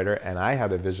professional writer, and I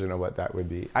had a vision of what that would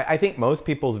be. I think most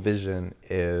people's vision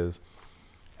is,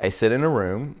 I sit in a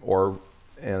room or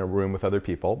in a room with other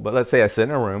people, but let's say I sit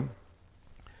in a room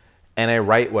and I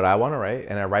write what I want to write,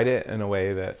 and I write it in a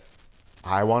way that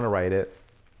I want to write it,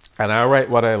 and I write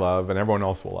what I love, and everyone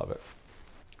else will love it.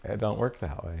 It don't work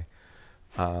that way.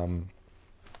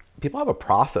 People have a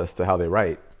process to how they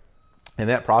write. And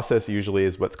that process usually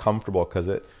is what's comfortable because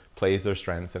it plays their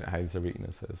strengths and it hides their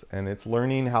weaknesses. And it's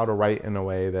learning how to write in a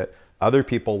way that other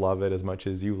people love it as much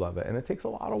as you love it. And it takes a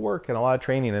lot of work and a lot of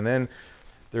training. And then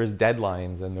there's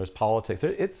deadlines and there's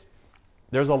politics.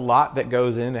 There's a lot that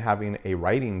goes into having a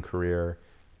writing career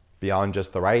beyond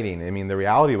just the writing. I mean, the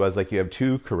reality was like you have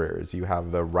two careers. You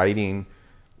have the writing,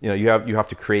 you know, you have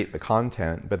to create the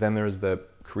content, but then there's the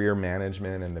career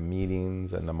management and the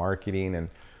meetings and the marketing and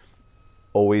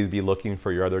always be looking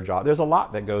for your other job. There's a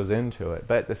lot that goes into it.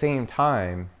 But at the same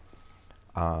time,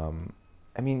 I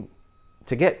mean,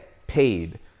 to get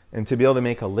paid and to be able to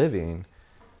make a living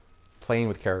playing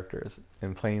with characters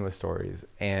and playing with stories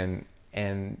and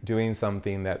doing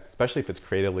something that, especially if it's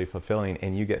creatively fulfilling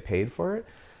and you get paid for it,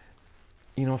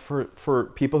 you know, for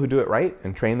people who do it right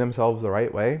and train themselves the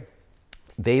right way,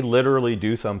 they literally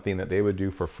do something that they would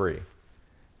do for free.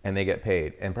 And they get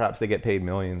paid, and perhaps they get paid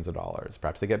millions of dollars.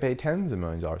 Perhaps they get paid tens of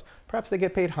millions of dollars. Perhaps they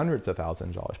get paid hundreds of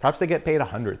thousands of dollars. Perhaps they get paid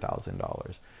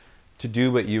 $100,000 to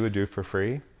do what you would do for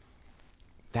free.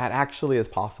 That actually is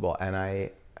possible, and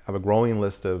I have a growing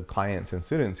list of clients and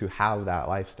students who have that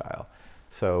lifestyle.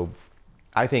 So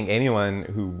I think anyone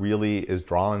who really is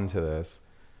drawn to this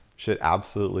should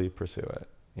absolutely pursue it,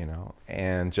 you know,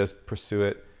 and just pursue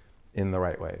it in the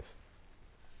right ways.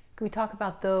 Can we talk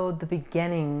about, though, the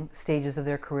beginning stages of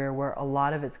their career where a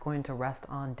lot of it's going to rest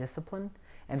on discipline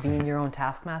and being your own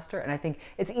taskmaster? And I think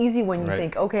it's easy when you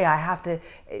think, okay, I have to,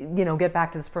 you know, get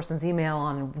back to this person's email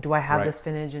on, do I have this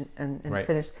finished and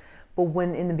finished? But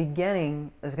when in the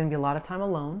beginning, there's going to be a lot of time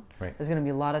alone. There's going to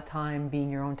be a lot of time being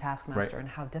your own taskmaster and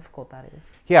how difficult that is.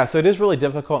 Yeah, so it is really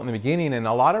difficult in the beginning. And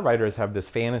a lot of writers have this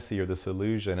fantasy or this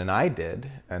illusion, and I did,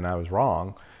 and I was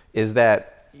wrong, is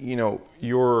that, you know,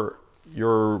 you're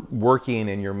working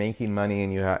and you're making money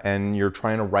and you're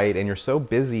trying to write and you're so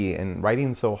busy and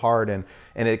writing so hard and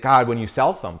God, when you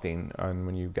sell something and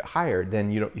when you get hired,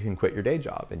 then you can quit your day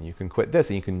job and you can quit this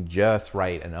and you can just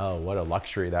write, and oh, what a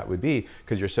luxury that would be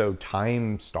because you're so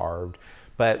time starved.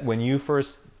 But when you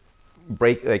first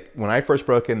when I first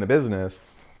broke in the business,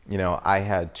 you know, I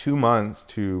had 2 months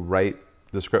to write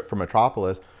the script for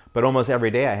Metropolis. But almost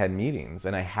every day I had meetings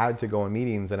and I had to go on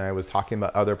meetings and I was talking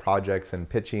about other projects and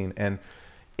pitching, and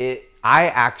I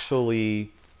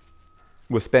actually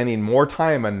was spending more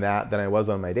time on that than I was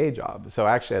on my day job. So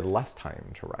I actually had less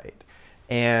time to write.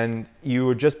 And you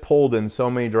were just pulled in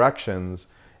so many directions,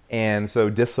 and so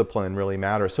discipline really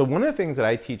matters. So one of the things that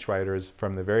I teach writers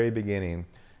from the very beginning,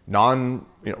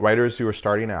 writers who are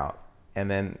starting out, and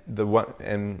then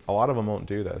and a lot of them won't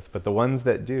do this, but the ones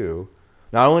that do,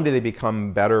 not only do they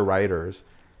become better writers,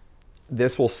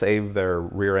 this will save their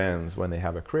rear ends when they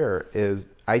have a career, is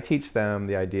I teach them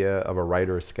the idea of a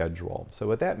writer's schedule. So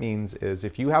what that means is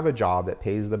if you have a job that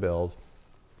pays the bills,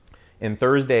 and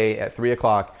Thursday at 3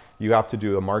 o'clock, you have to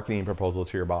do a marketing proposal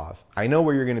to your boss. I know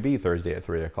where you're going to be Thursday at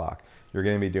 3 o'clock. You're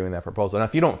going to be doing that proposal. Now,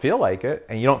 if you don't feel like it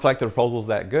and you don't feel like the proposal's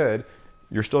that good,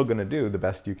 you're still going to do the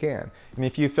best you can. And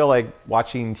if you feel like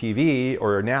watching TV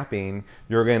or napping,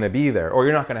 you're going to be there, or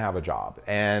you're not going to have a job.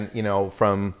 And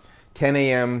from 10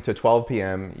 a.m. to 12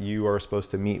 p.m., you are supposed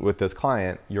to meet with this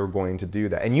client. You're going to do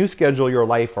that. And you schedule your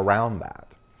life around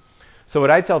that. So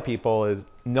what I tell people is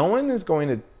no one is going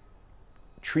to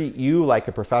treat you like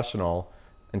a professional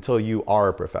until you are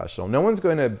a professional. No one's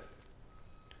going to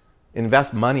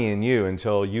invest money in you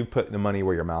until you put the money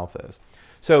where your mouth is.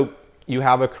 So you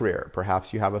have a career,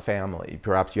 perhaps you have a family,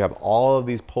 perhaps you have all of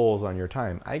these pulls on your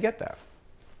time. I get that.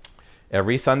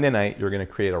 Every Sunday night, you're going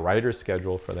to create a writer's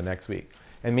schedule for the next week.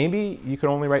 And maybe you can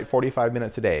only write 45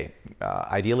 minutes a day,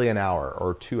 ideally an hour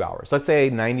or 2 hours. Let's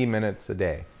say 90 minutes a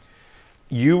day.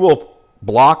 You will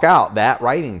block out that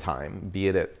writing time, be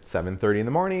it at 7:30 in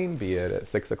the morning, be it at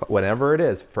 6 o'clock, whatever it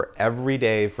is, for every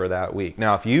day for that week.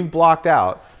 Now, if you've blocked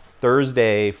out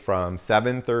Thursday from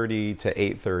 7:30 to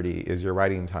 8:30 is your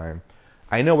writing time,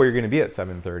 I know where you're going to be at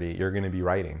 7:30. You're going to be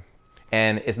writing.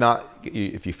 And it's not,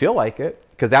 if you feel like it,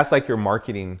 because that's like your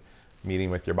marketing meeting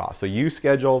with your boss. So you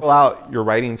schedule out your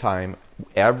writing time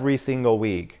every single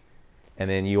week, and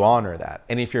then you honor that.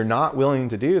 And if you're not willing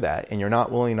to do that, and you're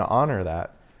not willing to honor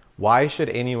that, why should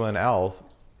anyone else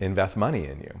invest money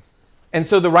in you? And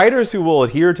so the writers who will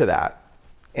adhere to that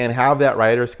and have that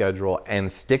writer schedule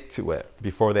and stick to it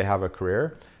before they have a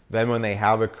career, then when they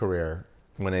have a career,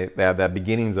 when they have that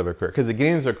beginnings of a career, because the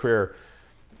beginnings of a career,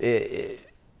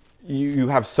 you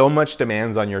have so much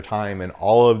demands on your time and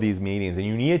all of these meetings, and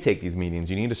you need to take these meetings.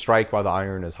 You need to strike while the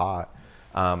iron is hot.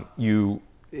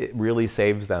 It really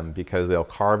saves them because they'll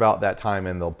carve out that time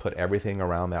and they'll put everything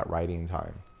around that writing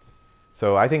time.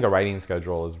 So I think a writing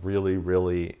schedule is really,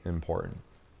 really important.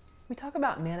 We talk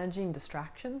about managing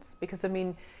distractions because, I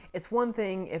mean, it's one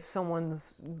thing if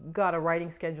someone's got a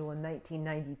writing schedule in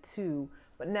 1992,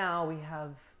 but now we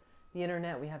have the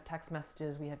internet, we have text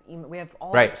messages, we have email, we have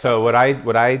all. Right. So what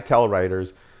I tell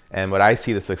writers and what I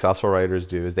see the successful writers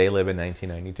do is they live in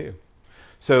 1992.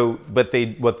 So, but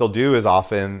what they'll do is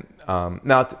often,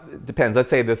 now it depends. Let's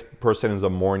say this person is a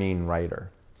morning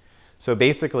writer. So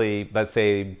basically, let's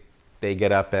say they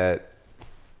get up at,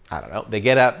 I don't know, they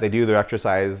get up, they do their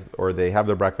exercise or they have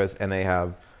their breakfast and they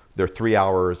have their 3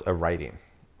 hours of writing.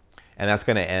 And that's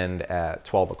going to end at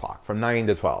 12 o'clock, from 9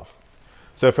 to 12.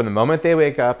 So from the moment they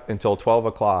wake up until 12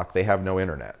 o'clock, they have no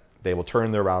internet. They will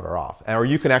turn their router off. Or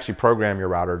you can actually program your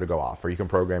router to go off, or you can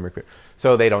program your,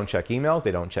 so they don't check emails,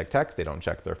 they don't check text, they don't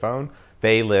check their phone.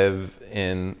 They live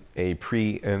in a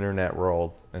pre-internet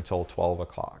world until 12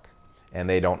 o'clock. And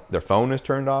their phone is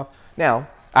turned off. Now,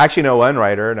 I actually know one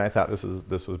writer, and I thought this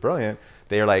was brilliant.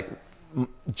 They're like,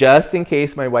 just in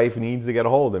case my wife needs to get a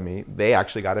hold of me, they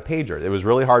actually got a pager. It was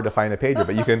really hard to find a pager,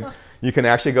 but you can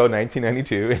actually go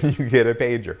 1992 and you get a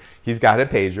pager. He's got a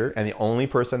pager, and the only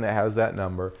person that has that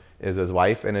number is his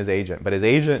wife and his agent. But his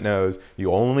agent knows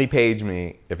you only page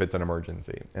me if it's an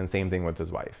emergency, and same thing with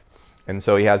his wife. And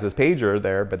so he has his pager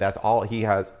there, but that's all. He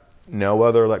has no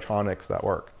other electronics that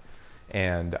work.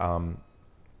 And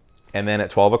then at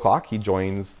 12 o'clock, he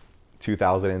joins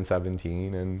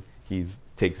 2017 and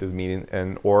takes his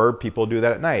meeting, or people do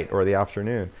that at night or the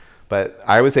afternoon. But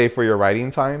I would say for your writing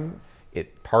time,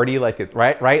 write like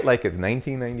it's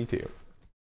 1992.